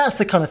 Because that's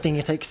the kind of thing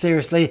you take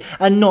seriously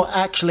and not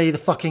actually the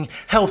fucking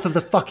health of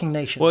the fucking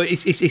nation. Well,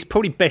 it's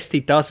probably best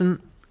he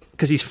doesn't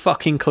because he's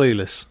fucking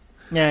clueless.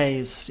 Yeah, he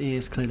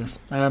is clueless.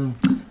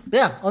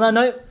 Yeah, on that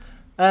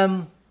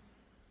note,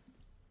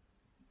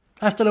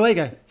 hasta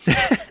luego.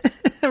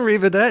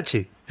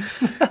 Arrivederci.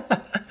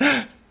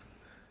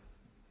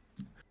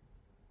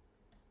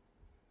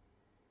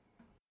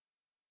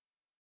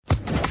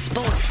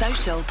 Sports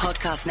Social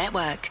Podcast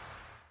Network.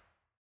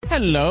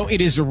 Hello,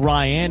 it is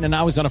Ryan, and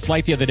I was on a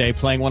flight the other day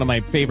playing one of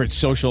my favorite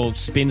social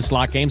spin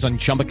slot games on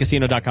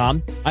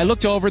ChumbaCasino.com. I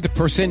looked over at the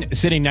person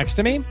sitting next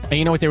to me, and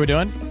you know what they were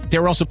doing? They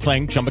were also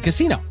playing Chumba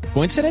Casino.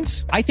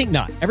 Coincidence? I think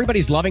not.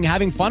 Everybody's loving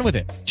having fun with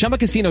it. Chumba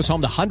Casino is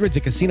home to hundreds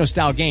of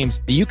casino-style games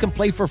that you can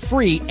play for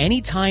free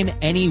anytime,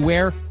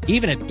 anywhere,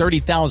 even at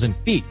 30,000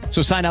 feet.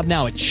 So sign up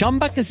now at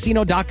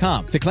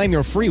ChumbaCasino.com to claim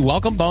your free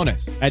welcome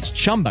bonus. That's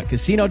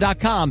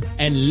ChumbaCasino.com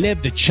and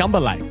live the Chumba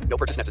life. No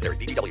purchase necessary.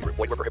 VGW Group.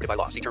 Void where prohibited by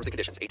law. See terms and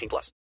conditions. 18+.